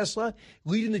 but Tesla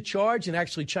leading the charge, and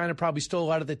actually China probably stole a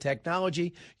lot of the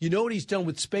technology. You know what he's done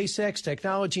with SpaceX,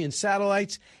 technology, and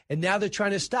satellites, and now they're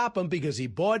trying to stop him because he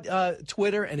bought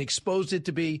Twitter and exposed it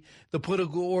to be the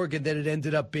political organ that it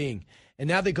ended up being. And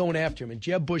now they're going after him. And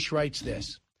Jeb Bush writes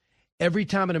this. Every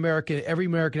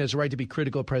American has a right to be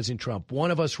critical of President Trump.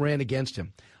 One of us ran against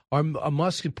him.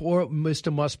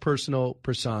 Mr. Musk's personal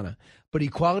persona. But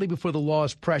equality before the law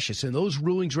is precious, and those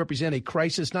rulings represent a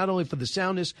crisis not only for the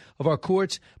soundness of our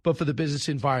courts, but for the business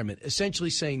environment. Essentially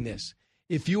saying this: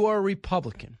 if you are a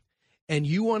Republican and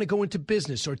you want to go into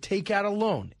business or take out a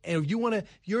loan, and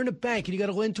you're in a bank and you got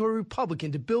to lend to a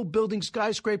Republican to build building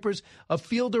skyscrapers, a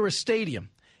field or a stadium,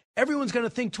 everyone's going to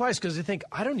think twice because they think,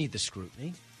 I don't need the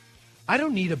scrutiny. I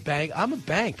don't need a bank. I'm a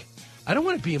bank. I don't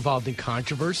want to be involved in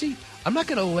controversy. I'm not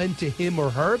going to lend to him or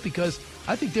her because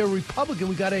I think they're a Republican.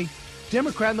 We got a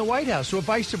Democrat in the White House, or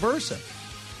vice versa.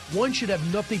 One should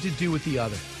have nothing to do with the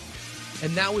other.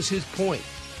 And that was his point.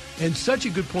 And such a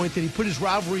good point that he put his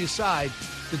rivalry aside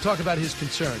to talk about his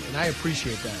concern. And I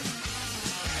appreciate that.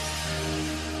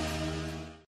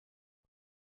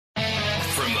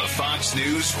 From From the Fox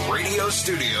News radio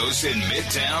studios in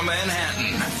Midtown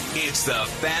Manhattan, it's the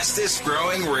fastest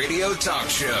growing radio talk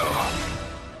show.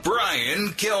 Brian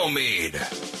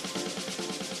Kilmeade.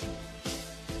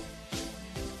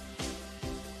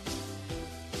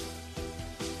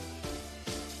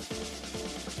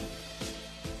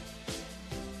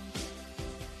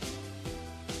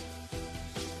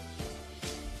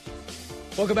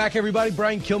 Welcome back, everybody.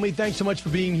 Brian Kilmeade, thanks so much for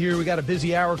being here. We got a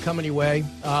busy hour coming your way.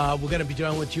 We're going to be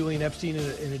done with Julian Epstein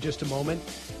in just a moment.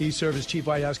 He served as Chief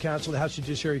White House Counsel of the House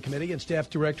Judiciary Committee and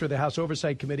Staff Director of the House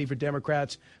Oversight Committee for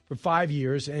Democrats for 5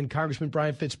 years, and Congressman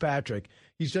Brian Fitzpatrick.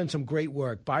 He's done some great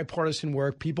work, bipartisan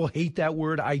work. People hate that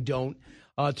word. I don't.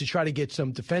 To try to get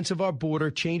some defense of our border,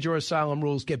 change our asylum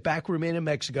rules, get back remain in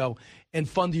Mexico, and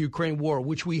fund the Ukraine war,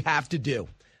 which we have to do.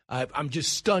 I'm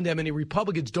just stunned how many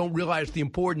Republicans don't realize the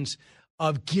importance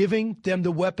of giving them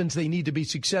the weapons they need to be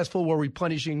successful while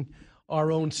replenishing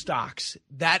our own stocks.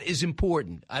 That is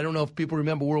important. I don't know if people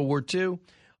remember World War II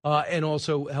and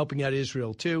also helping out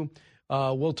Israel, too.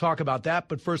 We'll talk about that.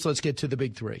 But first, let's get to the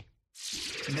big three.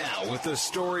 Now, with the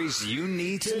stories you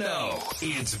need to know,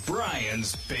 it's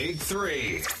Brian's Big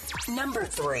Three. Number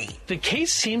 3. The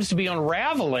case seems to be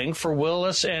unraveling for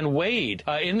Willis and Wade.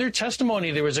 In their testimony,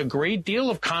 there was a great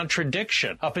deal of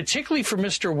contradiction, particularly for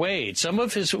Mr. Wade. Some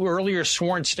of his earlier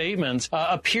sworn statements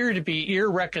appear to be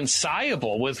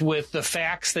irreconcilable with the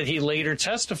facts that he later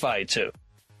testified to.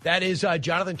 That is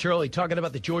Jonathan Turley talking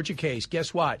about the Georgia case.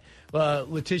 Guess what?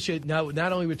 Letitia,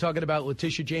 not only we're talking about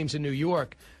Letitia James in New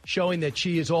York, showing that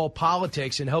she is all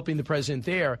politics and helping the president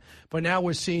there, but now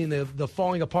we're seeing the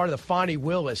falling apart of the Fani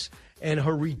Willis and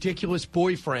her ridiculous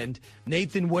boyfriend,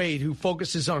 Nathan Wade, who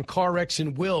focuses on car wrecks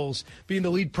and wills, being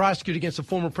the lead prosecutor against the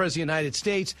former president of the United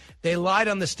States. They lied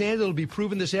on the stand. It'll be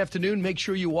proven this afternoon. Make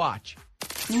sure you watch.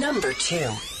 Number 2.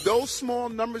 Those small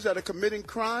numbers that are committing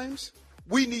crimes,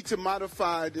 we need to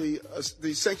modify the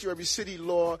sanctuary city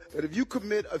law that if you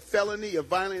commit a felony, a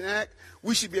violent act,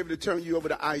 we should be able to turn you over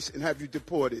to ICE and have you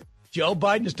deported. Joe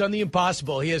Biden has done the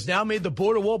impossible. He has now made the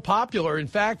border wall popular. In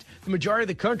fact, the majority of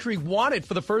the country want it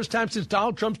for the first time since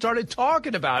Donald Trump started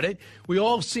talking about it. We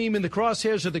all see him in the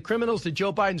crosshairs of the criminals that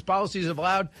Joe Biden's policies have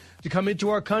allowed to come into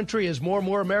our country as more and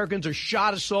more Americans are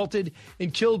shot, assaulted,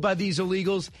 and killed by these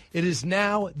illegals. It is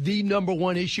now the number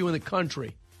one issue in the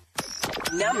country.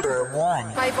 Number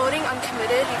 1. By voting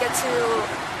uncommitted, you get to,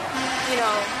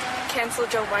 cancel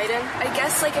Joe Biden. I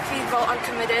guess, if you vote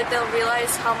uncommitted, they'll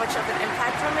realize how much of an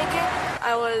impact we're making.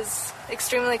 I was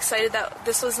extremely excited that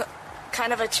this was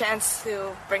kind of a chance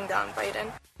to bring down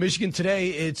Biden. Michigan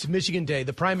today, it's Michigan Day,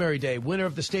 the primary day. Winner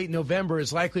of the state in November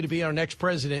is likely to be our next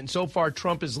president, and so far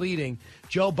Trump is leading.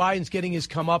 Joe Biden's getting his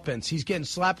comeuppance. He's getting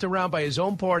slapped around by his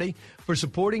own party for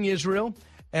supporting Israel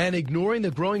and ignoring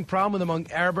the growing problem among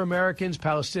Arab Americans,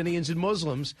 Palestinians, and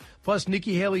Muslims. Plus,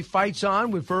 Nikki Haley fights on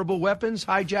with verbal weapons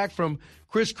hijacked from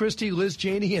Chris Christie, Liz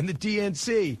Cheney, and the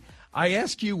DNC. I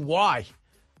ask you why.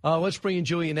 Let's bring in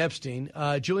Julian Epstein.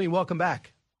 Julian, welcome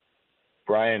back.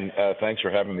 Brian, thanks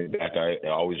for having me back. I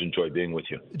always enjoy being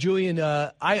with you. Julian,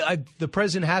 the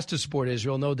president has to support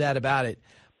Israel, no doubt about it.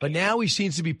 But now he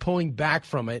seems to be pulling back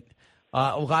from it.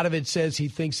 A lot of it says he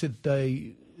thinks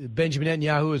that Benjamin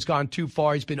Netanyahu has gone too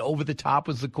far. He's been over the top,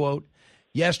 was the quote.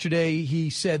 Yesterday,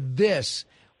 he said this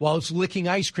while it's licking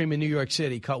ice cream in New York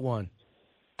City. Cut one.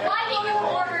 Why did you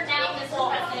order down this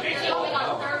president going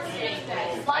on Thursday?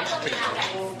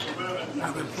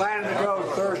 I've been planning to go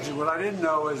Thursday. What I didn't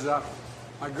know is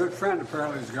my good friend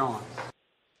apparently is going.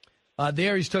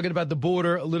 There he's talking about the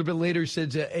border. A little bit later, he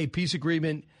says a peace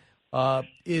agreement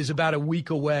is about a week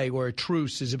away, or a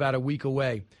truce is about a week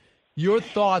away. Your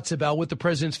thoughts about what the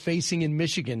president's facing in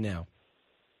Michigan now?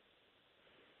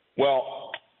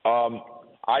 Well,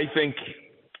 I think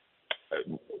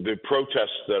the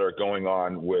protests that are going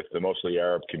on with the mostly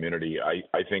Arab community, I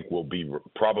think will be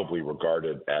probably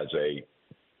regarded as a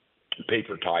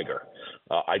paper tiger.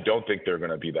 I don't think they're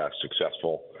going to be that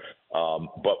successful.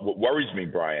 But what worries me,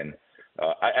 Brian,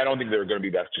 I don't think they're going to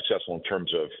be that successful in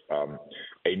terms of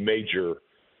a major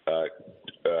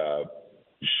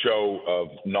show of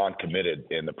non-committed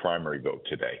in the primary vote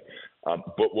today.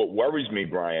 But what worries me,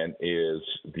 Brian, is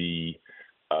the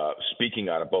speaking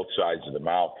out of both sides of the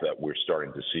mouth that we're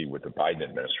starting to see with the Biden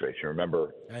administration.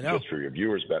 Remember, just for your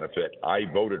viewers' benefit, I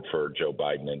voted for Joe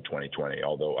Biden in 2020,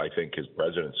 although I think his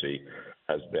presidency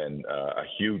has been a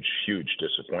huge, huge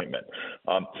disappointment.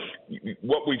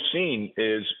 What we've seen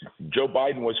is Joe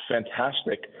Biden was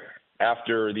fantastic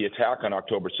after the attack on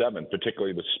October 7th,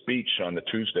 particularly the speech on the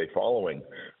Tuesday following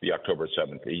the October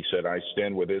 7th. He said, I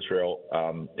stand with Israel,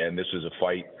 and this is a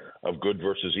fight good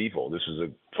versus evil. This is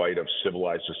a fight of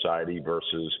civilized society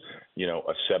versus,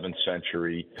 a 7th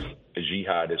century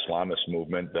jihad Islamist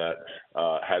movement that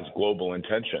has global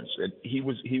intentions. And he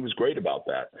was great about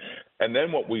that. And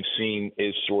then what we've seen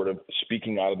is sort of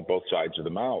speaking out of both sides of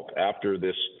the mouth after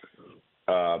this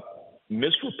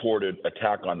misreported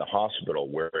attack on the hospital,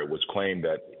 where it was claimed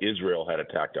that Israel had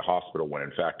attacked a hospital when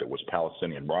in fact it was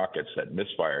Palestinian rockets that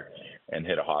misfired and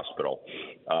hit a hospital.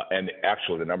 And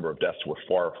actually the number of deaths were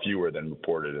far fewer than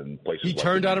reported in places like He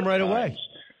turned on him right away.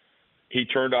 He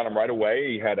turned on him right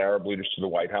away. He had Arab leaders to the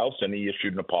White House, and he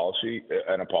issued an apology.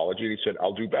 He said,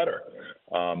 "I'll do better."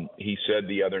 He said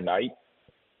the other night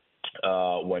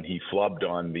when he flubbed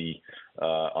on the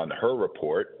Hur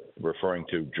report, referring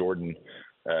to Jordan,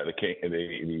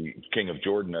 the king of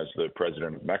Jordan as the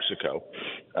president of Mexico,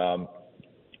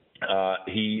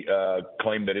 he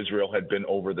claimed that Israel had been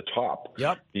over the top.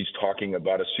 Yep. He's talking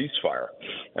about a ceasefire.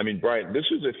 I mean, Brian, this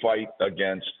is a fight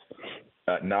against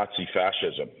Nazi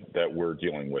fascism that we're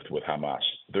dealing with Hamas.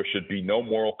 There should be no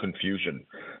moral confusion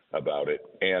about it.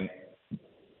 And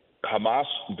Hamas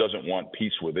doesn't want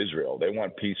peace with Israel. They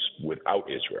want peace without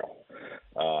Israel.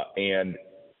 And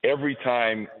every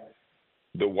time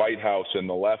the White House and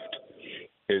the left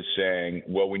is saying,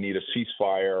 well, we need a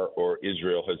ceasefire, or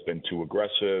Israel has been too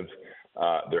aggressive,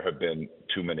 there have been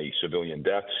too many civilian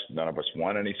deaths. None of us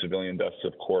want any civilian deaths,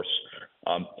 of course.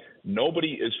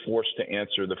 Nobody is forced to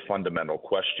answer the fundamental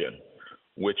question,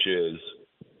 which is,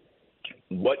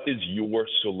 what is your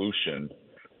solution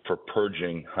for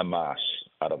purging Hamas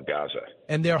out of Gaza?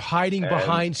 And they're hiding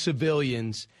behind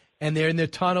civilians, and they're in their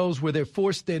tunnels where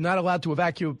they're not allowed to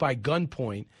evacuate by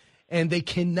gunpoint, and they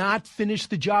cannot finish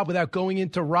the job without going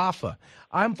into Rafah.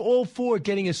 I'm all for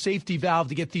getting a safety valve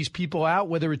to get these people out,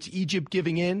 whether it's Egypt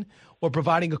giving in or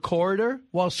providing a corridor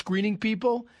while screening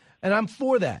people, and I'm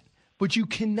for that. But you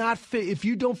cannot if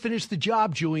you don't finish the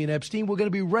job, Julian Epstein, we're going to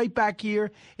be right back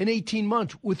here in 18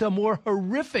 months with a more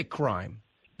horrific crime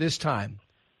this time.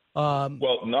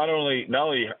 Well, not only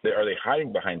are they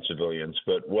hiding behind civilians,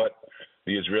 but what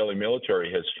the Israeli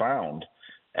military has found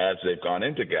as they've gone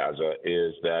into Gaza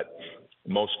is that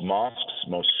most mosques,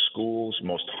 most schools,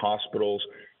 most hospitals,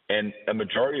 and a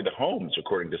majority of the homes,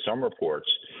 according to some reports,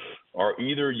 are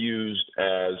either used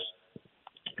as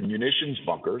munitions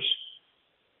bunkers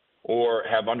or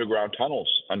have underground tunnels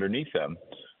underneath them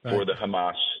for the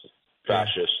Hamas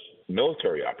fascist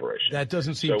military operation. That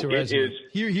doesn't seem to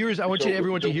resonate. I want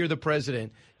everyone to hear the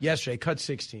president yesterday, cut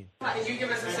 16. Can you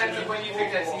give us a sense of when you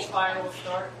think that ceasefire will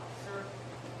start, sir?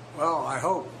 Well, I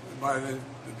hope by the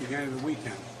beginning of the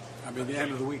weekend. The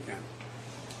end of the weekend.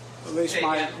 At least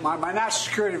my national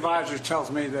security advisor tells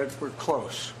me that we're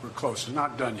close. We're close. It's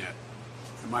not done yet.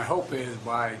 And my hope is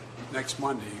by next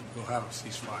Monday we'll have a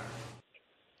ceasefire.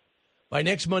 By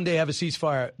next Monday, have a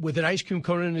ceasefire. With an ice cream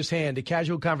cone in his hand, a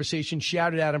casual conversation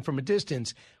shouted at him from a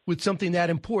distance with something that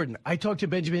important. I talked to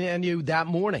Benjamin Netanyahu that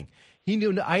morning. He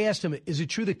knew. I asked him, is it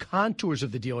true the contours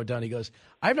of the deal are done? He goes,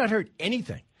 I have not heard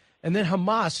anything. And then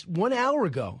Hamas, 1 hour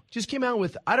ago, just came out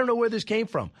with, I don't know where this came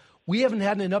from. We haven't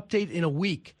had an update in a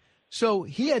week. So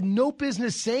he had no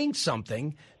business saying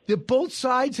something that both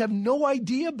sides have no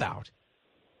idea about.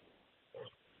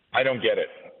 I don't get it.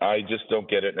 I just don't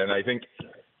get it. And I think,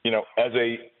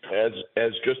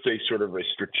 as just a sort of a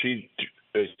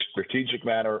strategic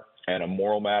matter and a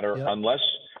moral matter, unless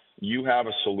you have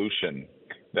a solution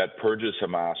that purges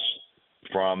Hamas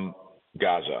from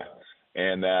Gaza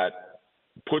and that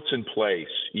puts in place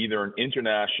either an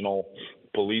international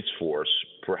police force,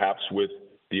 perhaps with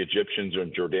the Egyptians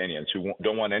and Jordanians, who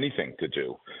don't want anything to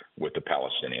do with the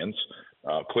Palestinians,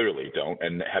 clearly don't,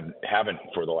 and haven't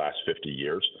for the last 50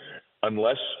 years,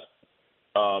 unless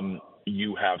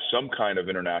you have some kind of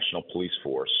international police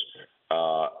force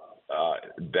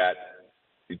that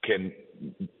can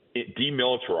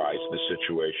demilitarize the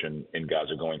situation in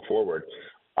Gaza going forward.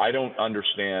 I don't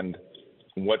understand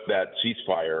what that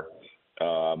ceasefire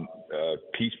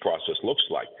peace process looks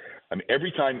like.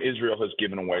 Every time Israel has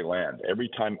given away land, every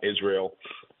time Israel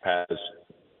has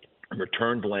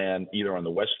returned land either on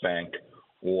the West Bank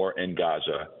or in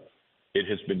Gaza, it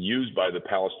has been used by the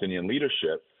Palestinian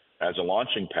leadership as a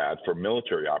launching pad for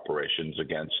military operations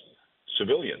against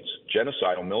civilians,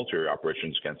 genocidal military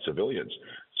operations against civilians.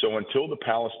 So until the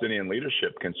Palestinian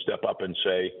leadership can step up and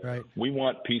say, we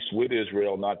want peace with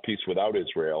Israel, not peace without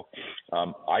Israel,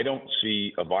 I don't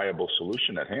see a viable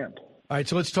solution at hand. All right,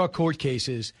 so let's talk court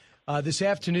cases. This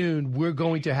afternoon, we're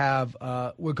going to have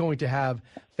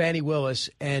Fani Willis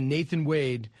and Nathan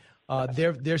Wade.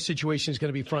 Their situation is going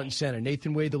to be front and center.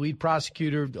 Nathan Wade, the lead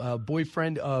prosecutor,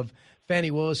 boyfriend of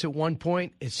Fani Willis at one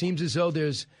point. It seems as though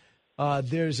there's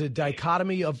there's a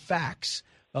dichotomy of facts.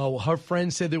 Her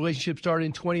friend said the relationship started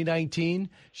in 2019.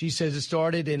 She says it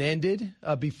started and ended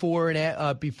before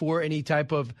any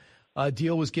type of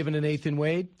deal was given to Nathan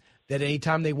Wade, that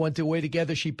anytime they went away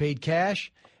together, she paid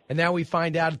cash. And now we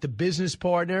find out that the business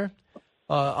partner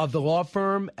of the law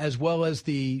firm, as well as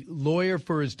the lawyer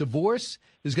for his divorce,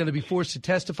 is going to be forced to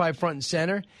testify front and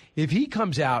center. If he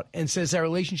comes out and says that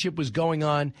relationship was going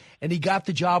on and he got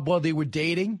the job while they were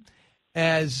dating,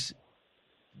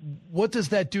 what does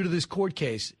that do to this court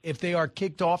case if they are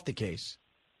kicked off the case?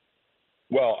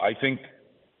 Well, I think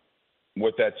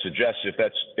what that suggests,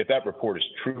 if that report is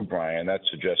true, Brian, that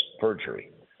suggests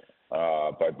perjury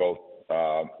by both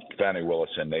Fani Willis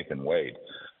and Nathan Wade.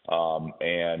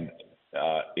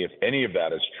 If any of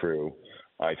that is true,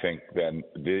 I think then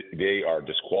they are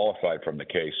disqualified from the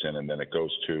case, and then it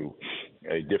goes to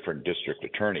a different district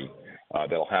attorney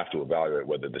that'll have to evaluate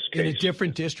whether this case in a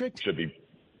different district should be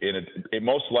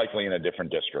most likely in a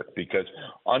different district, because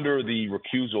under the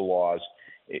recusal laws,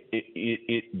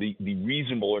 the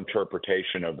reasonable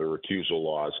interpretation of the recusal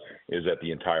laws is that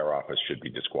the entire office should be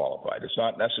disqualified. It's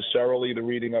not necessarily the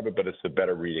reading of it, but it's the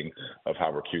better reading of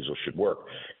how recusal should work.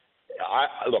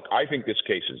 I think this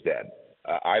case is dead.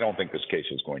 I don't think this case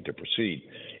is going to proceed.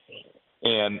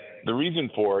 And the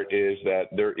reason for it is that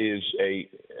there is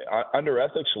under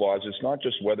ethics laws, it's not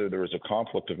just whether there is a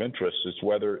conflict of interest, it's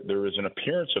whether there is an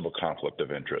appearance of a conflict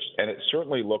of interest. And it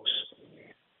certainly looks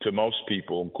to most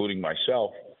people, including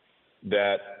myself,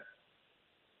 that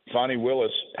Fani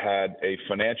Willis had a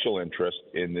financial interest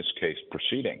in this case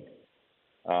proceeding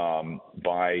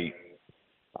by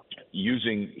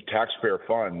using taxpayer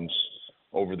funds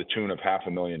over the tune of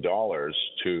 $500,000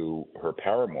 to her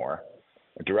paramour,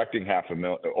 directing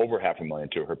over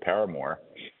 $500,000 to her paramour,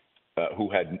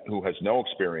 who has no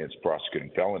experience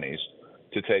prosecuting felonies,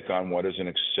 to take on what is an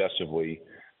excessively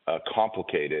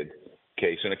complicated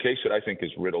case, and a case that I think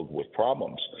is riddled with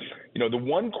problems. The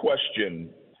one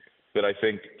question that I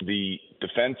think the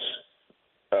defense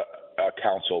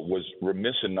counsel was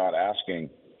remiss in not asking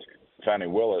Fani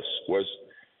Willis was,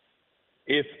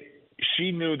 if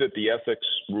she knew that the ethics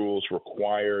rules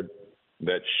required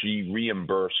that she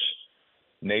reimburse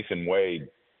Nathan Wade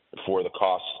for the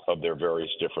costs of their various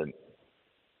different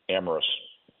amorous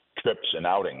trips and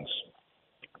outings,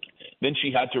 then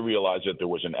she had to realize that there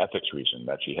was an ethics reason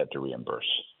that she had to reimburse.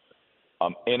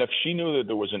 And if she knew that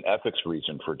there was an ethics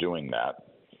reason for doing that,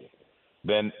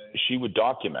 then she would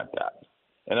document that.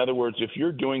 In other words, if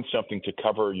you're doing something to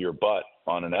cover your butt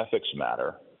on an ethics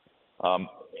matter,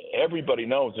 everybody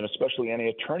knows, and especially any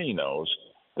attorney knows,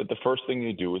 that the first thing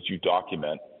you do is you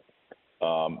document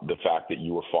the fact that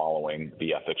you were following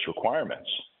the ethics requirements.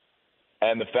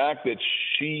 And the fact that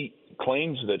she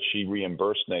claims that she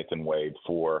reimbursed Nathan Wade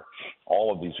for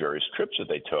all of these various trips that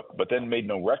they took, but then made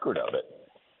no record of it,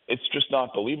 it's just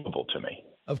not believable to me.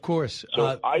 Of course.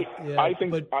 So I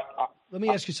think. Let me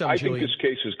ask you something, Julian.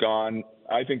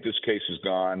 I think this case is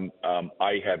gone.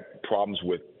 I had problems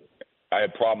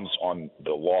on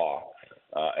the law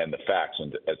and the facts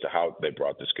as to how they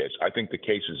brought this case. I think the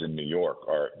cases in New York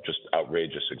are just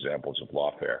outrageous examples of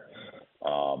lawfare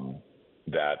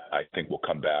that I think will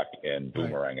come back and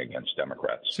boomerang against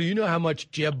Democrats. So you know how much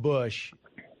Jeb Bush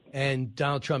and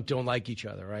Donald Trump don't like each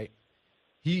other, right?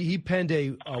 He penned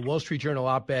a Wall Street Journal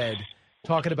op-ed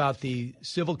talking about the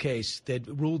civil case that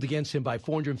ruled against him by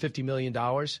 $450 million.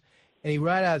 And he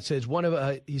right out says,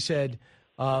 he said,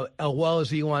 as well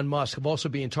as Elon Musk, have also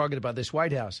been targeted by this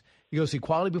White House. He goes,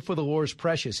 equality before the law is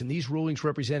precious, and these rulings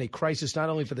represent a crisis not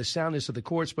only for the soundness of the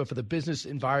courts, but for the business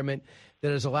environment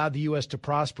that has allowed the U.S. to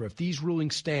prosper. If these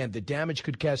rulings stand, the damage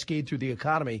could cascade through the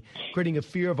economy, creating a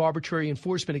fear of arbitrary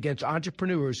enforcement against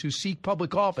entrepreneurs who seek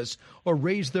public office or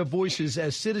raise their voices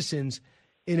as citizens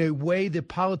in a way that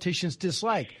politicians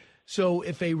dislike. So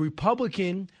if a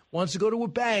Republican wants to go to a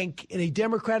bank in a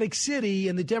Democratic city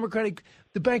and the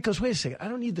bank goes, wait a second, I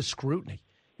don't need the scrutiny.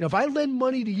 If I lend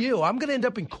money to you, I'm going to end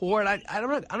up in court. I'm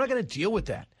not going to deal with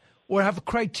that or have a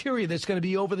criteria that's going to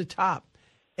be over the top.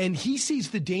 And he sees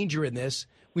the danger in this.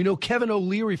 We know Kevin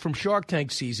O'Leary from Shark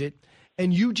Tank sees it.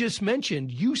 And you just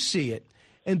mentioned you see it.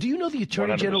 And do you know the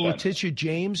Attorney 100%. General Letitia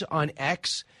James on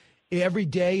X every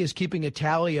day is keeping a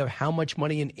tally of how much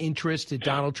money and interest that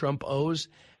Donald Trump owes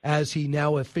as he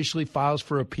now officially files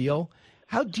for appeal?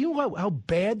 Do you know how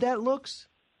bad that looks?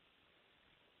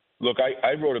 Look,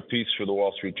 I wrote a piece for the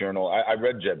Wall Street Journal. I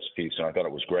read Jeb's piece, and I thought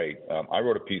it was great. I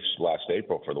wrote a piece last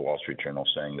April for the Wall Street Journal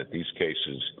saying that these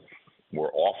cases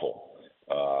were awful,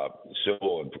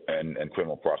 civil and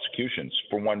criminal prosecutions,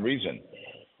 for one reason,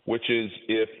 which is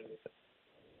if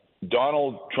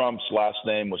Donald Trump's last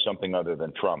name was something other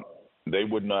than Trump, they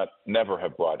would never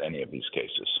have brought any of these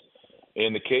cases.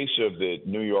 In the case of the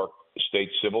New York State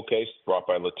civil case brought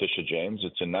by Letitia James,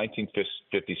 it's a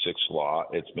 1956 law.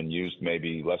 It's been used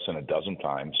maybe less than a dozen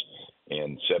times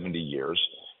in 70 years.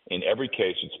 In every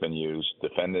case it's been used,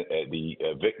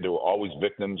 there were always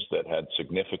victims that had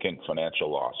significant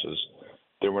financial losses.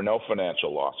 There were no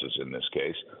financial losses in this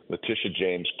case. Letitia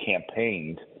James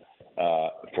campaigned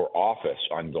for office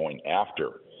on going after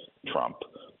Trump,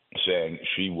 saying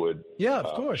she would. Yeah,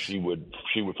 of course. She would.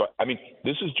 I mean,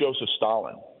 this is Joseph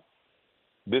Stalin.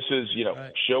 This is,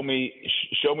 right. Show me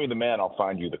the man, I'll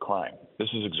find you the crime. This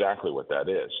is exactly what that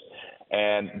is.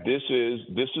 And this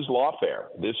is lawfare.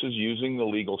 This is using the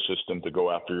legal system to go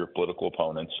after your political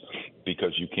opponents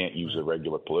because you can't use the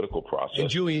regular political process. And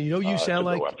Julian, you sound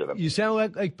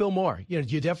like Bill Maher. You're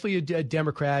definitely a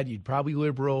Democrat. You're probably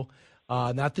liberal.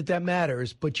 Not that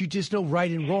matters, but you just know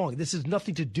right and wrong. This has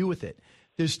nothing to do with it.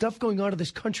 There's stuff going on in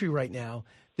this country right now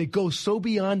that goes so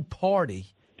beyond party.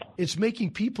 It's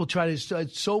making people try to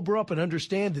sober up and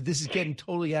understand that this is getting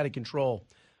totally out of control.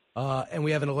 And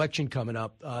we have an election coming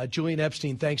up. Julian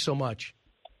Epstein, thanks so much.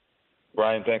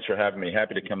 Brian, thanks for having me.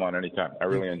 Happy to come on anytime. I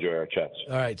really enjoy our chats.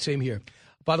 All right, same here.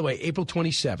 By the way, April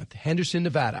 27th, Henderson,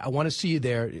 Nevada. I want to see you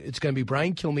there. It's going to be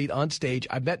Brian Kilmeade on stage.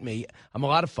 I bet me. I'm a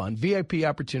lot of fun. VIP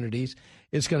opportunities.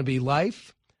 It's going to be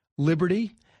life,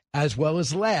 liberty, as well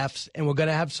as laughs. And we're going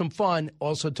to have some fun.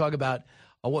 Also talk about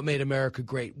what made America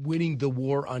great, winning the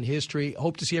war on history.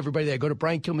 Hope to see everybody there. Go to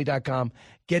briankilmeade.com.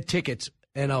 Get tickets.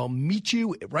 And I'll meet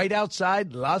you right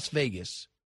outside Las Vegas.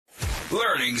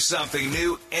 Learning something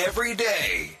new every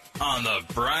day on the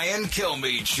Brian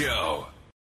Kilmeade Show.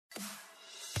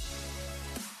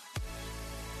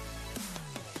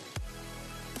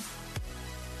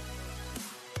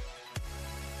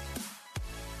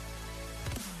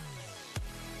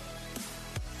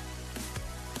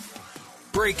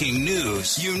 Breaking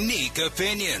news, unique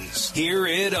opinions. Hear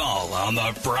it all on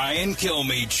the Brian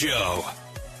Kilmeade Show.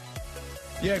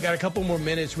 Yeah, I got a couple more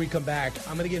minutes. When we come back,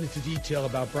 I'm going to get into detail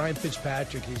about Brian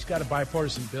Fitzpatrick. He's got a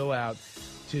bipartisan bill out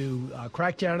to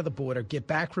crack down at the border, get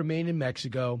back Remain in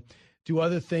Mexico, do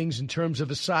other things in terms of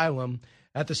asylum,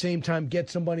 at the same time get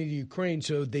somebody to Ukraine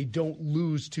so they don't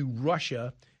lose to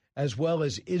Russia as well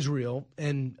as Israel,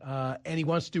 and he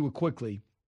wants to do it quickly.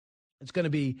 It's going to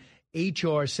be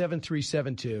H.R.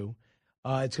 7372.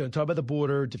 It's going to talk about the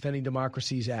Border Defending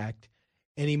Democracies Act.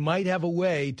 And he might have a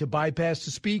way to bypass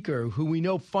the speaker, who we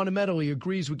know fundamentally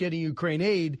agrees with getting Ukraine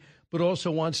aid, but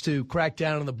also wants to crack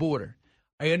down on the border.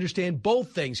 I understand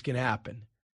both things can happen,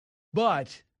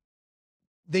 but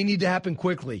they need to happen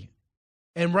quickly.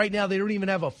 And right now, they don't even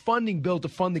have a funding bill to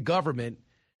fund the government,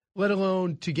 let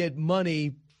alone to get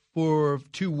money for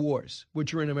two wars,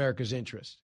 which are in America's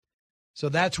interest. So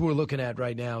that's what we're looking at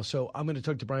right now. So I'm going to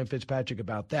talk to Brian Fitzpatrick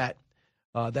about that.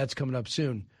 That's coming up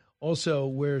soon. Also,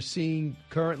 we're seeing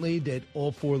currently that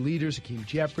all four leaders, Hakeem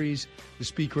Jeffries, the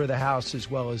Speaker of the House,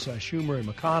 as well as Schumer and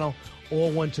McConnell,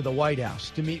 all went to the White House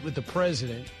to meet with the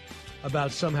president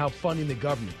about somehow funding the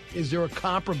government. Is there a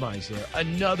compromise there?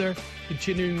 Another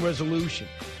continuing resolution.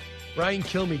 Brian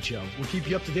Kilmeade Show. We'll keep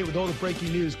you up to date with all the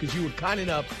breaking news because you were kind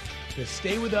enough to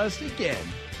stay with us again.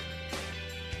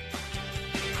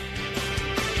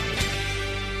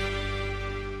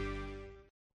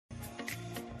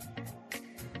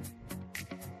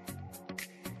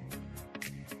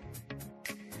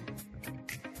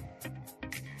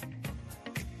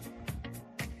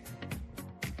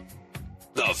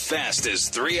 The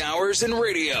fastest 3 hours in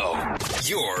radio.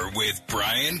 You're with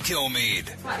Brian Kilmeade.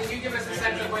 Can you give us a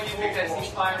sense of when you think that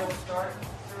ceasefire will start?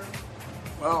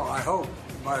 Well, I hope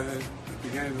by the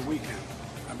beginning of the weekend.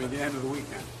 I mean, the end of the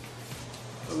weekend.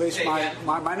 At least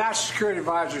my national security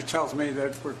advisor tells me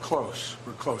that we're close.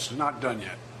 We're close. It's not done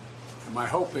yet. And my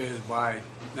hope is by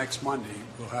next Monday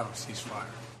we'll have a ceasefire.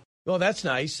 Well, that's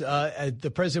nice.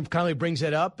 The president kindly brings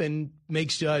that up and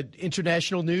makes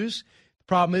international news.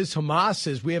 The problem is Hamas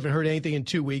says we haven't heard anything in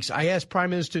 2 weeks. I asked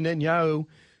Prime Minister Netanyahu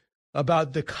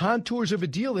about the contours of a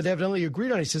deal that evidently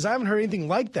agreed on. He says, I haven't heard anything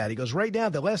like that. He goes, right now,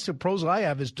 the last proposal I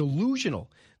have is delusional.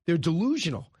 They're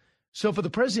delusional. So for the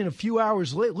president,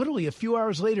 literally a few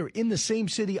hours later, in the same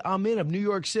city I'm in, of New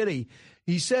York City,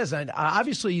 he says, and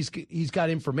obviously he's got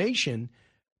information,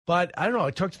 but I don't know.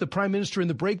 I talked to the prime minister in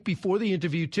the break before the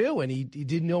interview, too, and he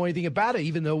didn't know anything about it,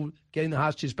 even though getting the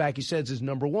hostages back, he says, is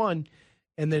number one.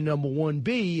 And then number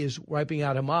 1B is wiping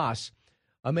out Hamas,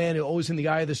 a man who always in the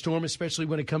eye of the storm, especially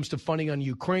when it comes to funding on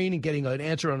Ukraine and getting an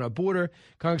answer on our border.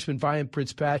 Congressman Brian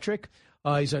Fitzpatrick.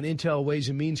 He's on Intel Ways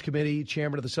and Means Committee,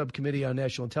 chairman of the Subcommittee on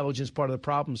National Intelligence, part of the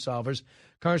Problem Solvers.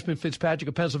 Congressman Fitzpatrick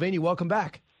of Pennsylvania, welcome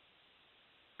back.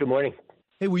 Good morning.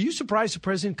 Hey, were you surprised the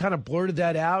president kind of blurted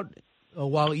that out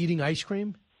while eating ice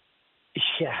cream?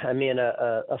 Yeah, I mean,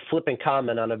 a flippant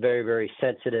comment on a very, very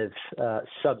sensitive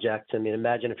subject. I mean,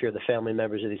 imagine if you're the family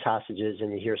members of these hostages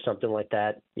and you hear something like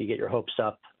that, you get your hopes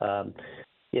up.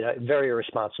 Very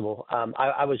irresponsible.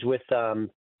 I was with Prime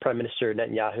Minister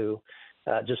Netanyahu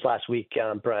just last week.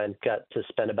 Brian got to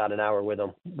spend about an hour with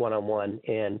him one-on-one,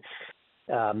 and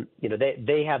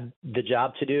they have the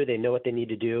job to do. They know what they need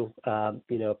to do.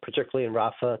 Particularly in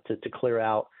Rafah to clear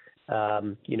out.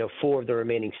 4 of the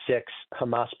remaining 6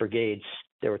 Hamas brigades.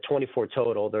 There were 24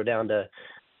 total. They're down to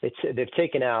they've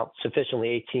taken out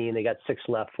sufficiently 18. They got 6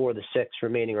 left. 4 of the 6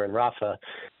 remaining are in Rafah.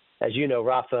 As you know,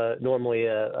 Rafah, normally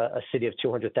a city of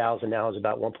 200,000, now is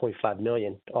about 1.5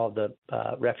 million. All the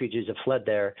refugees have fled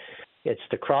there. It's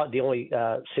the only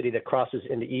city that crosses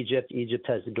into Egypt. Egypt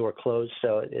has the door closed,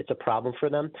 so it's a problem for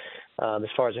them as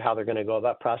far as how they're going to go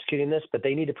about prosecuting this. But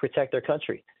they need to protect their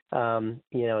country.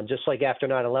 Just like after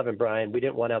 9/11, Brian, we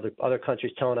didn't want other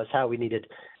countries telling us how we needed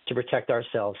to protect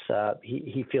ourselves.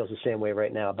 He feels the same way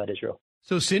right now about Israel.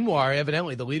 So Sinwar,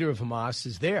 evidently the leader of Hamas,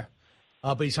 is there,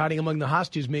 but he's hiding among the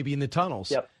hostages, maybe in the tunnels.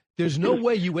 Yep. There's no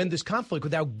way you end this conflict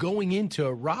without going into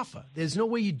Rafah. There's no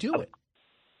way you do it.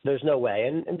 There's no way.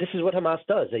 And this is what Hamas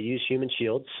does. They use human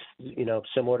shields,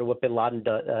 similar to what bin Laden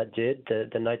did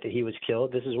the night that he was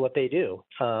killed. This is what they do.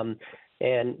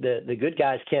 And the good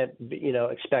guys can't,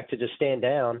 expect to just stand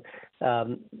down.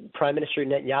 Prime Minister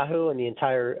Netanyahu and the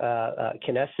entire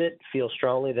Knesset feel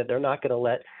strongly that they're not going to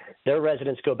let their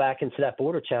residents go back into that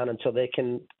border town until they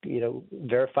can,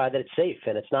 verify that it's safe.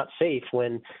 And it's not safe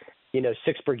when,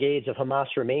 6 brigades of Hamas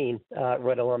remain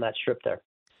right along that strip there.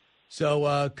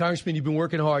 So, Congressman, you've been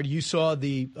working hard. You saw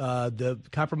the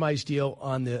compromise deal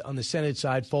on the Senate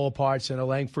side fall apart. Senator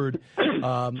Langford,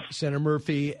 Senator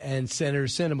Murphy, and Senator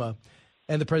Sinema,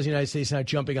 and the President of the United States now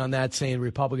jumping on that, saying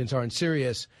Republicans aren't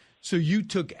serious. So you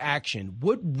took action.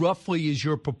 What roughly is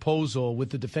your proposal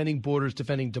with the Defending Borders,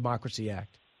 Defending Democracy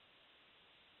Act?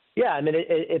 Yeah, I mean,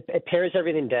 it pares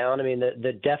everything down. I mean,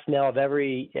 the death knell of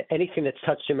anything that's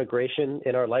touched immigration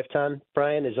in our lifetime,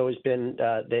 Brian, has always been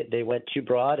they went too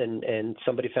broad and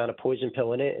somebody found a poison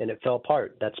pill in it and it fell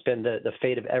apart. That's been the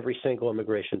fate of every single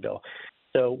immigration bill.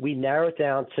 So we narrowed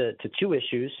down to 2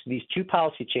 issues. These 2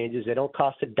 policy changes, they don't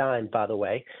cost a dime, by the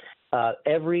way.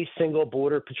 Every single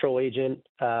Border Patrol agent,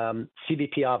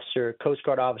 CBP officer, Coast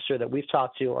Guard officer that we've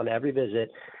talked to on every visit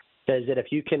says that if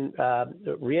you can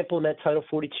re-implement Title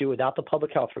 42 without the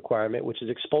public health requirement, which is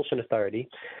expulsion authority,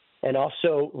 and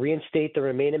also reinstate the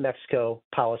Remain in Mexico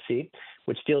policy,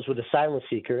 which deals with asylum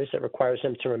seekers, that requires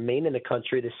them to remain in the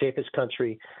country, the safest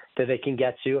country that they can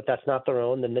get to. If that's not their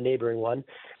own, then the neighboring one,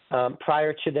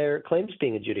 prior to their claims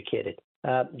being adjudicated.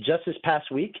 Just this past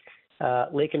week,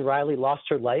 Laken Riley lost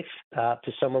her life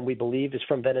to someone we believe is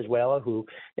from Venezuela, who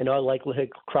in all likelihood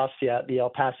crossed the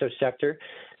El Paso sector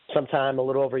sometime a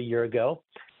little over a year ago.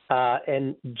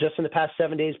 And just in the past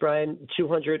 7 days, Brian,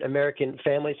 200 American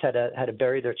families had to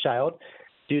bury their child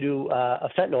due to a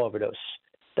fentanyl overdose.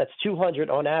 That's 200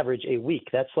 on average a week.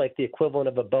 That's like the equivalent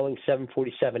of a Boeing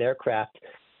 747 aircraft,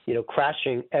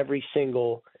 crashing every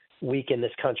single week in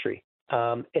this country.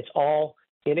 It's all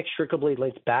inextricably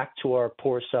linked back to our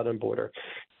poor southern border.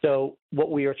 So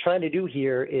what we are trying to do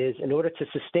here is, in order to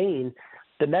sustain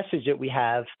the message that we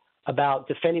have about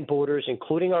defending borders,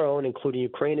 including our own, including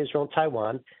Ukraine, Israel, and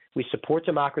Taiwan. We support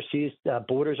democracies.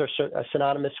 Borders are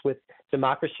synonymous with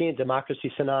democracy, and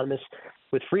democracy synonymous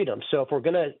with freedom. So if we're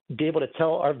going to be able to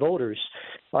tell our voters,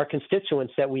 our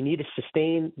constituents, that we need to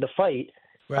sustain the fight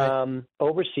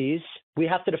overseas, we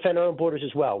have to defend our own borders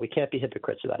as well. We can't be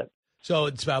hypocrites about it. So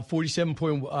it's about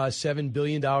 $47.7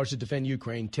 billion to defend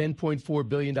Ukraine, $10.4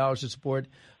 billion to support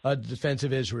the defense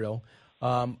of Israel.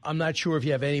 I'm not sure if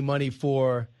you have any money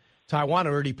for Taiwan.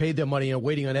 Already paid their money and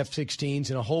waiting on F-16s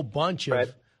and a whole bunch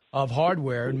of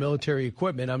hardware and military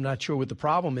equipment. I'm not sure what the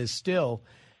problem is still.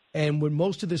 And when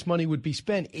most of this money would be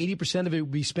spent, 80% of it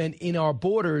would be spent in our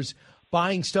borders,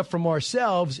 buying stuff from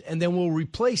ourselves, and then we'll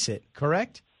replace it,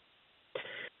 correct?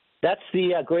 That's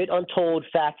the great untold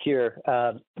fact here,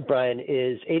 Brian,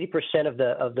 is 80% of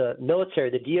the military,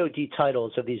 the DOD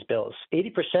titles of these bills,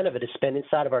 80% of it is spent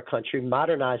inside of our country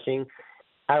modernizing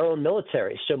our own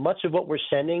military. So much of what we're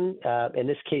sending, in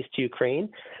this case to Ukraine,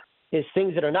 is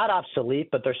things that are not obsolete,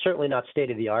 but they're certainly not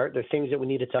state-of-the-art. They're things that we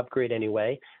needed to upgrade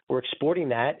anyway. We're exporting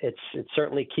that. It's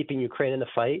certainly keeping Ukraine in the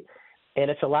fight,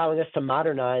 and it's allowing us to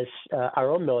modernize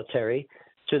our own military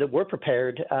so that we're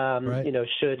prepared,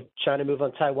 should China move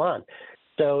on Taiwan.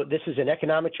 So this is an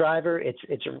economic driver.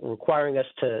 It's requiring us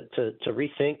to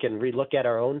rethink and relook at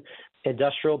our own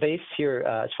industrial base here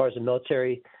as far as the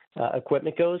military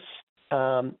equipment goes.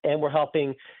 and we're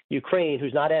helping Ukraine,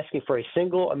 who's not asking for a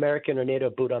single American or NATO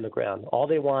boot on the ground. All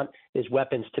they want is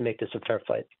weapons to make this a fair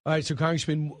fight. All right, so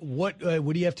Congressman, what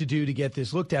do you have to do to get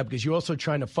this looked at? Because you're also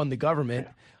trying to fund the government.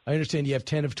 I understand you have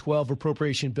 10 of 12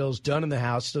 appropriation bills done in the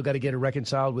House, still got to get it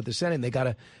reconciled with the Senate. And they got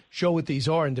to show what these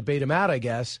are and debate them out, I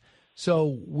guess.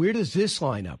 So where does this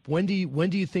line up? When do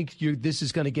you think this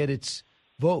is going to get its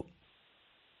vote?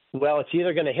 Well, it's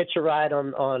either going to hitch a ride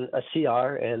on a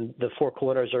CR, and the four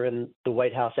corners are in the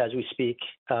White House as we speak,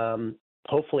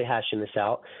 hopefully hashing this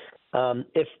out.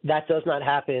 If that does not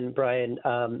happen, Brian,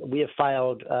 we have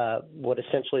filed what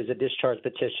essentially is a discharge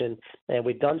petition, and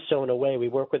we've done so in a way we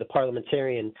work with a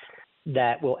parliamentarian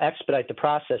that will expedite the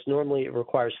process. Normally it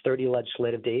requires 30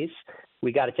 legislative days.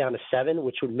 We got it down to 7,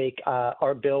 which would make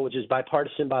our bill, which is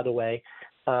bipartisan, by the way,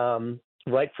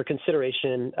 right for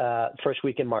consideration first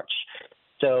week in March.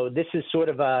 So this is sort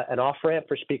of an off-ramp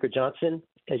for Speaker Johnson.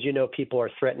 As you know, people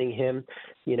are threatening him,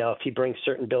 if he brings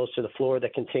certain bills to the floor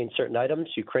that contain certain items,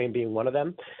 Ukraine being one of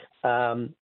them.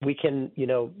 We can,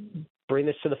 bring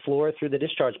this to the floor through the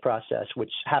discharge process,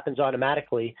 which happens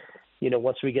automatically,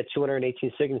 once we get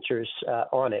 218 signatures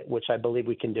on it, which I believe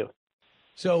we can do.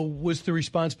 So what's the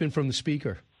response been from the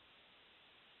Speaker?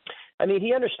 I mean,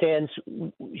 he understands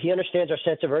our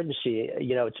sense of urgency.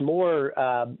 It's more,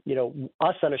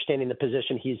 us understanding the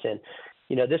position he's in.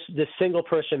 This single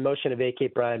person motion to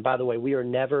vacate, Brian, by the way, we are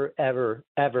never, ever,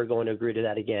 ever going to agree to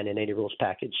that again in any rules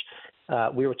package.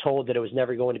 We were told that it was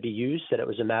never going to be used, that it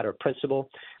was a matter of principle.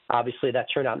 Obviously, that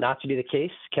turned out not to be the case.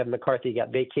 Kevin McCarthy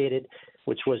got vacated,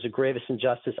 which was the gravest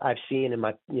injustice I've seen in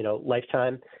my,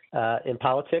 lifetime in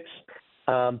politics.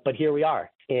 But here we are.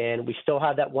 And we still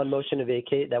have that one motion to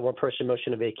vacate, that one person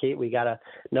motion to vacate. We got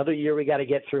another year we got to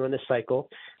get through in this cycle.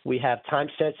 We have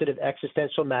time-sensitive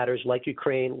existential matters like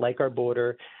Ukraine, like our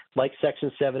border, like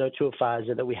Section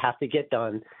 70205 that we have to get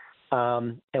done.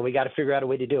 And we got to figure out a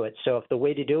way to do it. So if the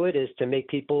way to do it is to make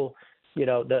people,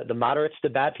 the moderates, the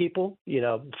bad people,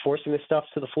 forcing this stuff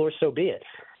to the floor, so be it.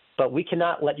 But we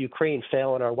cannot let Ukraine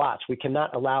fail on our watch. We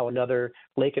cannot allow another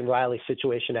Laken Riley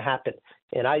situation to happen.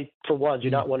 And I, for one, do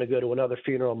not want to go to another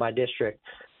funeral in my district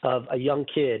of a young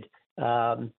kid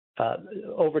overdosing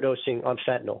on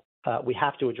fentanyl. We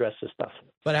have to address this stuff.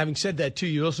 But having said that, too,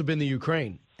 you've also been to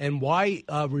Ukraine. And why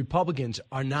Republicans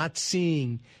are not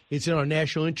seeing it's in our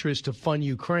national interest to fund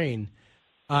Ukraine,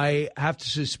 I have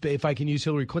to if I can use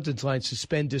Hillary Clinton's line,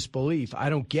 suspend disbelief. I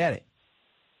don't get it.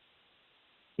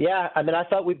 Yeah, I mean, I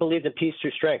thought we believed in peace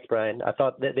through strength, Brian. I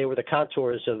thought that they were the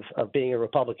contours of being a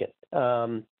Republican.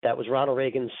 That was Ronald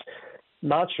Reagan's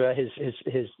mantra,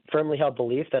 his firmly held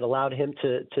belief that allowed him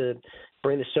to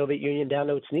bring the Soviet Union down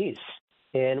to its knees.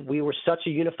 And we were such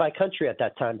a unified country at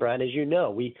that time, Brian. As you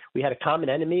know, we had a common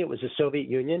enemy. It was the Soviet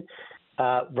Union.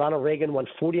 Ronald Reagan won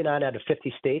 49 out of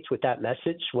 50 states with that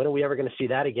message. When are we ever going to see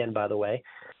that again, by the way?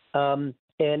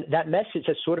 And that message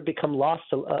has sort of become lost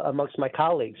amongst my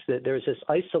colleagues, that there's this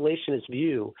isolationist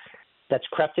view that's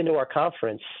crept into our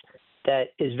conference that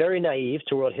is very naive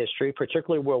to world history,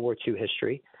 particularly World War II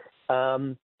history.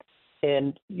 And,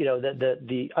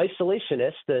 the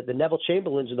isolationists, the Neville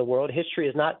Chamberlains of the world, history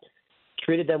has not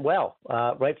treated them well,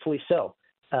 rightfully so,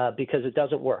 because it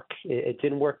doesn't work. It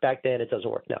didn't work back then. It doesn't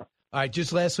work now. All right,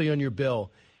 just lastly on your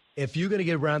bill, if you're going to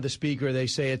get around the Speaker, they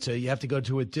say you have to go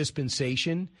to a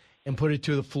dispensation and put it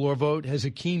to the floor vote. Has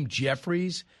Hakeem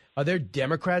Jeffries, are there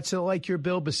Democrats that like your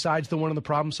bill besides the one on the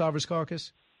Problem Solvers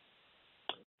Caucus?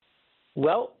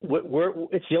 Well,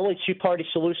 it's the only two-party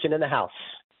solution in the House.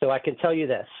 So I can tell you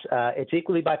this. It's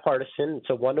equally bipartisan. It's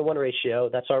a 1-to-1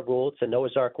 ratio. That's our rule. It's a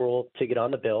Noah's Ark rule to get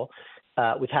on the bill.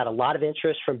 We've had a lot of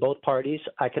interest from both parties.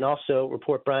 I can also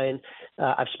report, Brian,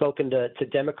 I've spoken to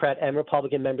Democrat and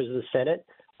Republican members of the Senate,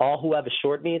 all who have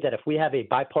assured me that if we have a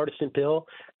bipartisan bill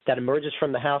that emerges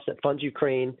from the House that funds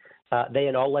Ukraine, they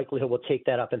in all likelihood will take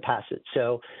that up and pass it.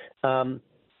 So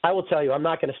I will tell you, I'm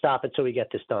not going to stop until we get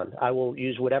this done. I will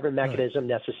use whatever mechanism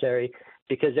necessary,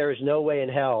 because there is no way in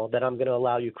hell that I'm going to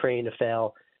allow Ukraine to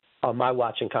fail on my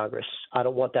watch in Congress. I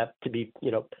don't want that to be,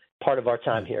 part of our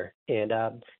time here. And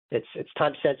it's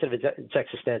time sensitive, it's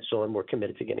existential, and we're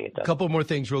committed to getting it done. A couple more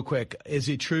things real quick. Is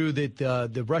it true that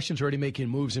the Russians are already making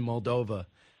moves in Moldova?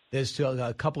 There's still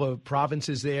a couple of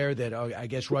provinces there that are, I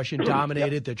guess,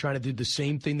 Russian-dominated. Yep. They're trying to do the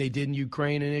same thing they did in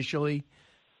Ukraine initially.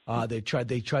 They tried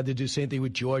to do the same thing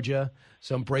with Georgia,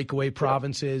 some breakaway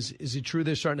provinces. Is it true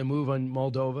they're starting to move on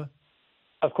Moldova?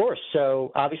 Of course.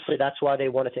 So obviously that's why they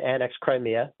wanted to annex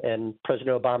Crimea, and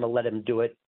President Obama let him do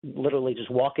it, literally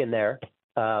just walk in there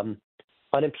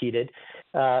unimpeded.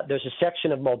 There's a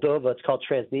section of Moldova, it's called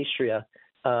Transnistria.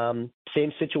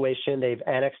 Same situation. They've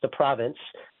annexed the province.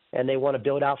 and they want to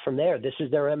build out from there. This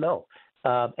is their MO.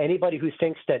 Anybody who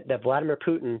thinks that Vladimir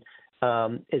Putin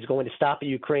is going to stop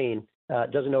Ukraine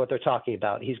doesn't know what they're talking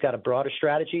about. He's got a broader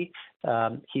strategy.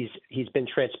 He's been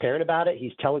transparent about it.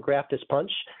 He's telegraphed his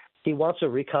punch. He wants to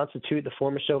reconstitute the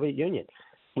former Soviet Union.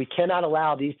 We cannot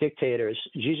allow these dictators,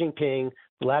 Xi Jinping,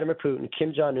 Vladimir Putin,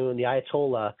 Kim Jong-un, the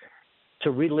Ayatollah, to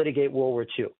relitigate World War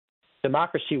II.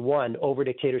 Democracy won over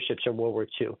dictatorships in World War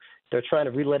II. They're trying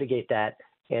to relitigate that,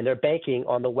 and they're banking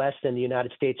on the West and the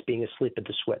United States being asleep at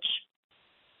the switch.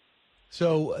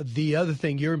 So the other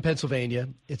thing, you're in Pennsylvania.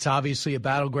 It's obviously a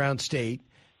battleground state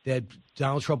that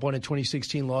Donald Trump won in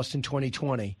 2016, lost in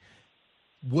 2020.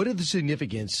 What are the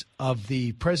significance of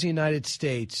the President of the United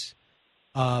States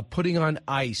putting on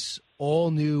ice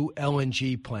all new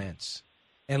LNG plants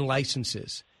and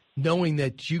licenses, knowing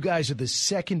that you guys are the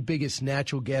second biggest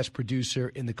natural gas producer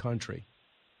in the country?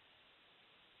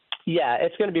 Yeah,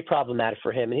 it's going to be problematic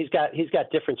for him, and he's got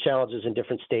different challenges in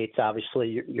different states.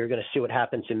 Obviously, you're going to see what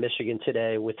happens in Michigan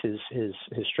today with his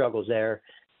struggles there.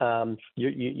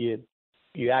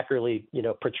 You accurately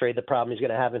portrayed the problem he's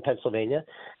going to have in Pennsylvania,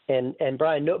 and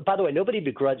Brian. By the way, nobody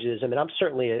begrudges. I mean, I'm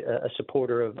certainly a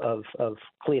supporter of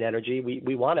clean energy.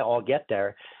 We want to all get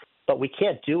there, but we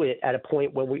can't do it at a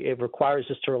point when it requires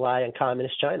us to rely on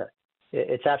communist China.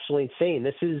 It's absolutely insane.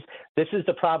 This is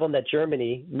the problem that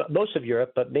Germany, most of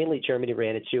Europe, but mainly Germany,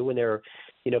 ran into when they were,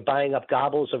 buying up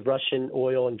gobbles of Russian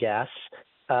oil and gas,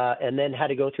 and then had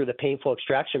to go through the painful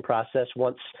extraction process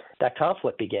once that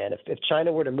conflict began. If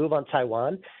China were to move on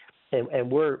Taiwan, and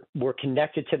we're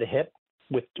connected to the hip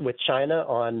with China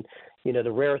on the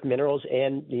rare earth minerals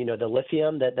and the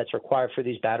lithium that's required for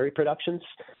these battery productions.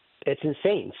 It's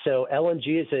insane. So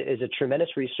LNG is a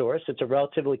tremendous resource. It's a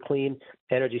relatively clean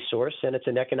energy source, and it's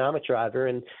an economic driver,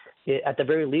 and it, at the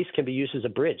very least, can be used as a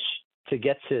bridge to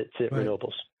get to right.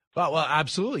 renewables. Well,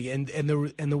 absolutely, and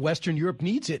the Western Europe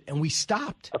needs it, and we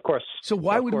stopped. Of course. So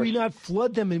why would we not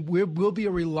flood them? And we'll be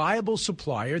a reliable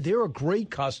supplier. They're a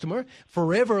great customer.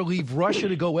 Forever leave Russia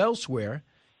to go elsewhere,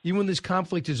 even when this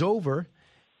conflict is over.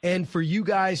 And for you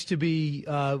guys to be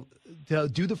to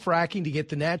do the fracking to get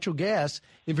the natural gas,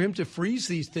 and for him to freeze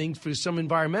these things for some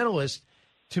environmentalists,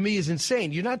 to me is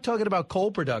insane. You're not talking about coal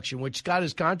production, which got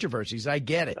its controversies. I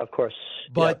get it, of course,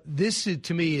 but this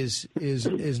to me is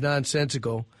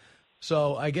nonsensical.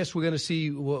 So I guess we're going to see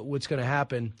what's going to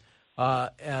happen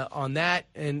on that,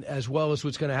 and as well as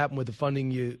what's going to happen with the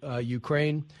funding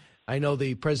Ukraine. I know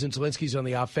the President Zelensky's on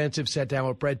the offensive. Sat down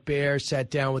with Bret Baier. Sat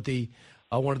down with the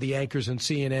one of the anchors on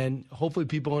CNN. Hopefully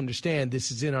people understand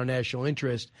this is in our national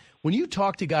interest. When you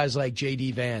talk to guys like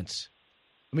J.D. Vance,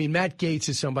 I mean, Matt Gaetz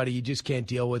is somebody you just can't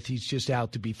deal with. He's just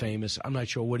out to be famous. I'm not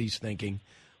sure what he's thinking.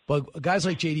 But guys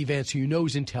like J.D. Vance, who you know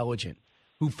is intelligent,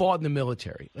 who fought in the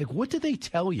military, like, what do they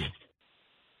tell you?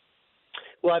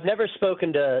 Well, I've never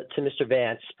spoken to Mr.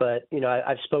 Vance, but,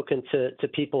 I've spoken to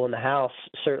people in the House,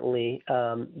 certainly,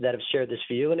 that have shared this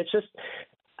view. And it's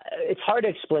hard to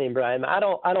explain, Brian.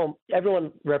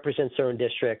 Everyone represents their own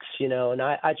districts, and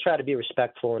I try to be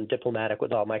respectful and diplomatic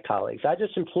with all my colleagues. I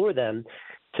just implore them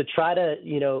to try to,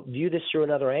 view this through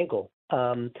another angle.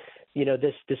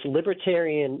 This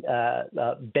libertarian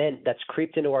bent that's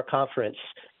creeped into our conference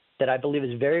that I believe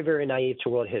is very, very naive to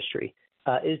world history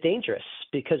is dangerous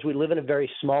because we live in a very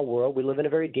small world. We live in a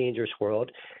very dangerous world.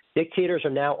 Dictators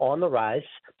are now on the rise,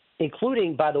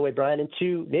 including, by the way, Brian, in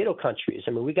 2 NATO countries.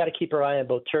 I mean, we got to keep our eye on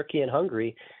both Turkey and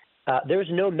Hungary. There's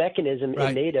no mechanism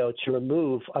in NATO to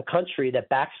remove a country that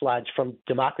backslides from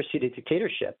democracy to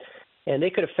dictatorship. And they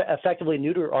could effectively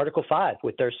neuter Article 5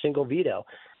 with their single veto.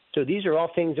 So these are all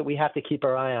things that we have to keep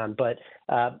our eye on. But,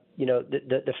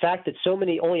 the fact that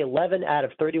only 11 out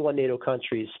of 31 NATO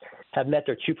countries have met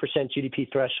their 2% GDP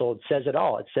threshold says it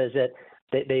all. It says that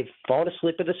they've fallen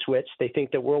asleep at the switch. They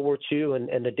think that World War II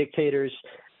and the dictators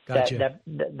Gotcha.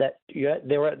 they're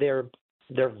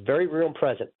very real and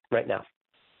present right now.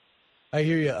 I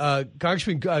hear you,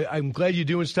 Congressman. I'm glad you're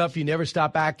doing stuff. You never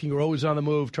stop acting. You're always on the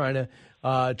move, trying to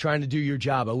do your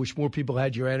job. I wish more people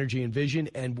had your energy and vision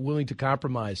and willing to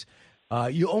compromise.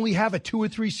 You only have a 2 or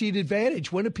 3 seat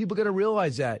advantage. When are people going to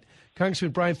realize that?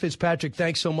 Congressman Brian Fitzpatrick,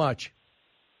 thanks so much.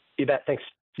 You bet. Thanks.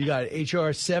 You got it.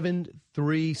 HR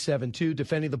 7372,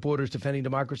 Defending the Borders, Defending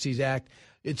Democracies Act.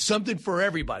 It's something for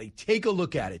everybody. Take a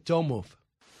look at it. Don't move.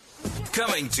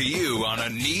 Coming to you on a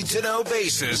need-to-know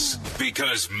basis,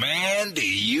 because, man, do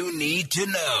you need to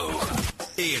know.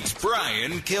 It's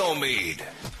Brian Kilmeade.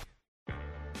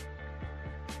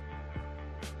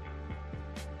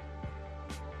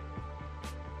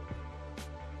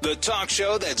 The talk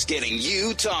show that's getting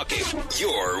you talking.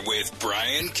 You're with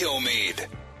Brian Kilmeade.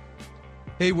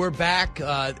 Hey, we're back.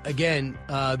 Again,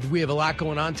 we have a lot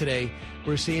going on today.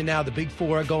 We're seeing now the Big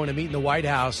Four are going to meet in the White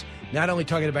House, not only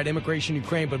talking about immigration in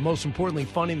Ukraine, but most importantly,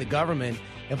 funding the government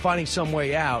and finding some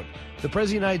way out. The President of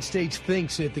the United States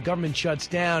thinks if the government shuts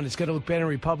down, it's going to look better on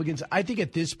Republicans. I think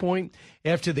at this point,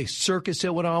 after the circus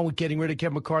that went on with getting rid of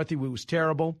Kevin McCarthy, which was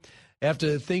terrible,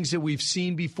 after the things that we've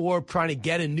seen before, trying to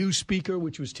get a new speaker,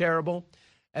 which was terrible,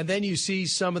 and then you see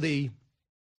some of the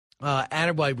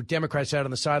Democrats out on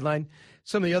the sideline,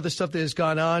 some of the other stuff that has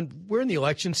gone on. We're in the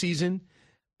election season.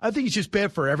 I think it's just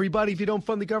bad for everybody if you don't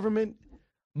fund the government.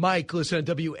 Mike, listen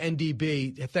to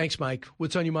WNDB. Thanks, Mike.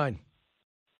 What's on your mind?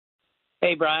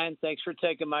 Hey, Brian. Thanks for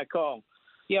taking my call.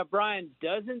 Yeah, Brian,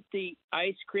 doesn't the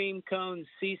ice cream cone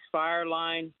ceasefire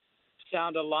line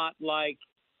sound a lot like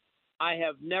I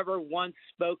have never once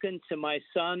spoken to my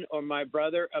son or my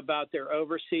brother about their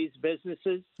overseas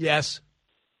businesses? Yes.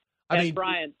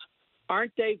 Brian,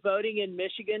 aren't they voting in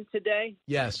Michigan today?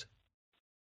 Yes.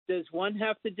 Does one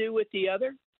have to do with the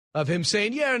other? Of him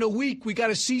saying, yeah, in a week we got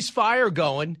a ceasefire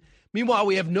going. Meanwhile,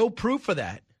 we have no proof of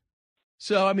that.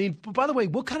 So, I mean, by the way,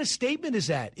 what kind of statement is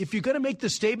that? If you're going to make the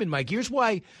statement, Mike, here's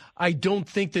why I don't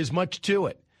think there's much to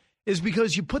it. Is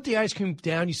because you put the ice cream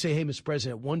down, you say, hey, Mr.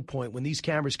 President, at one point when these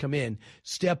cameras come in,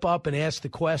 step up and ask the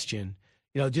question,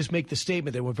 just make the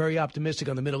statement that we're very optimistic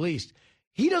on the Middle East.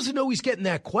 He doesn't know he's getting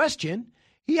that question.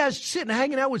 He has sitting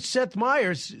hanging out with Seth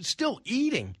Meyers, still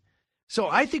eating. So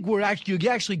I think you're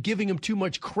actually giving him too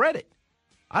much credit.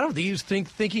 I don't think he was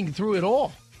thinking through it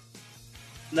all.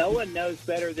 No one knows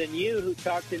better than you who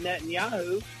talked to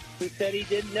Netanyahu, who said he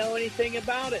didn't know anything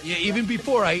about it. Yeah, even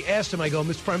before I asked him, I go,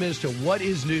 Mr. Prime Minister, what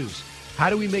is news? How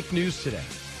do we make news today?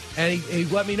 And he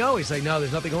let me know. He's like, no,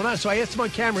 there's nothing going on. So I asked him on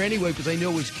camera anyway because I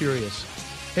knew he was curious.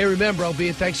 Hey, remember,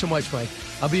 thanks so much, Mike.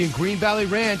 I'll be in Green Valley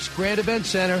Ranch, Grand Event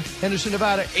Center, Henderson,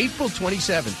 Nevada, April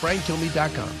 27th.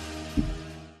 BrianKilmeade.com.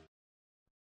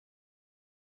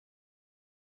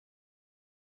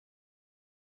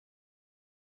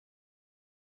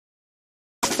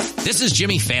 This is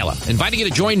Jimmy Fallon, inviting you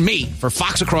to join me for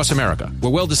Fox Across America,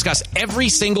 where we'll discuss every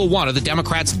single one of the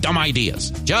Democrats' dumb ideas.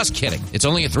 Just kidding. It's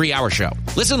only a 3-hour show.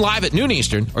 Listen live at noon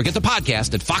Eastern or get the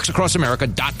podcast at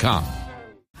foxacrossamerica.com.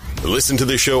 Listen to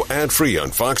the show ad-free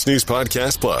on Fox News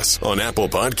Podcast Plus, on Apple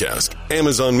Podcast,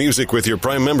 Amazon Music with your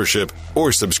Prime membership,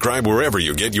 or subscribe wherever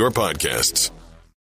you get your podcasts.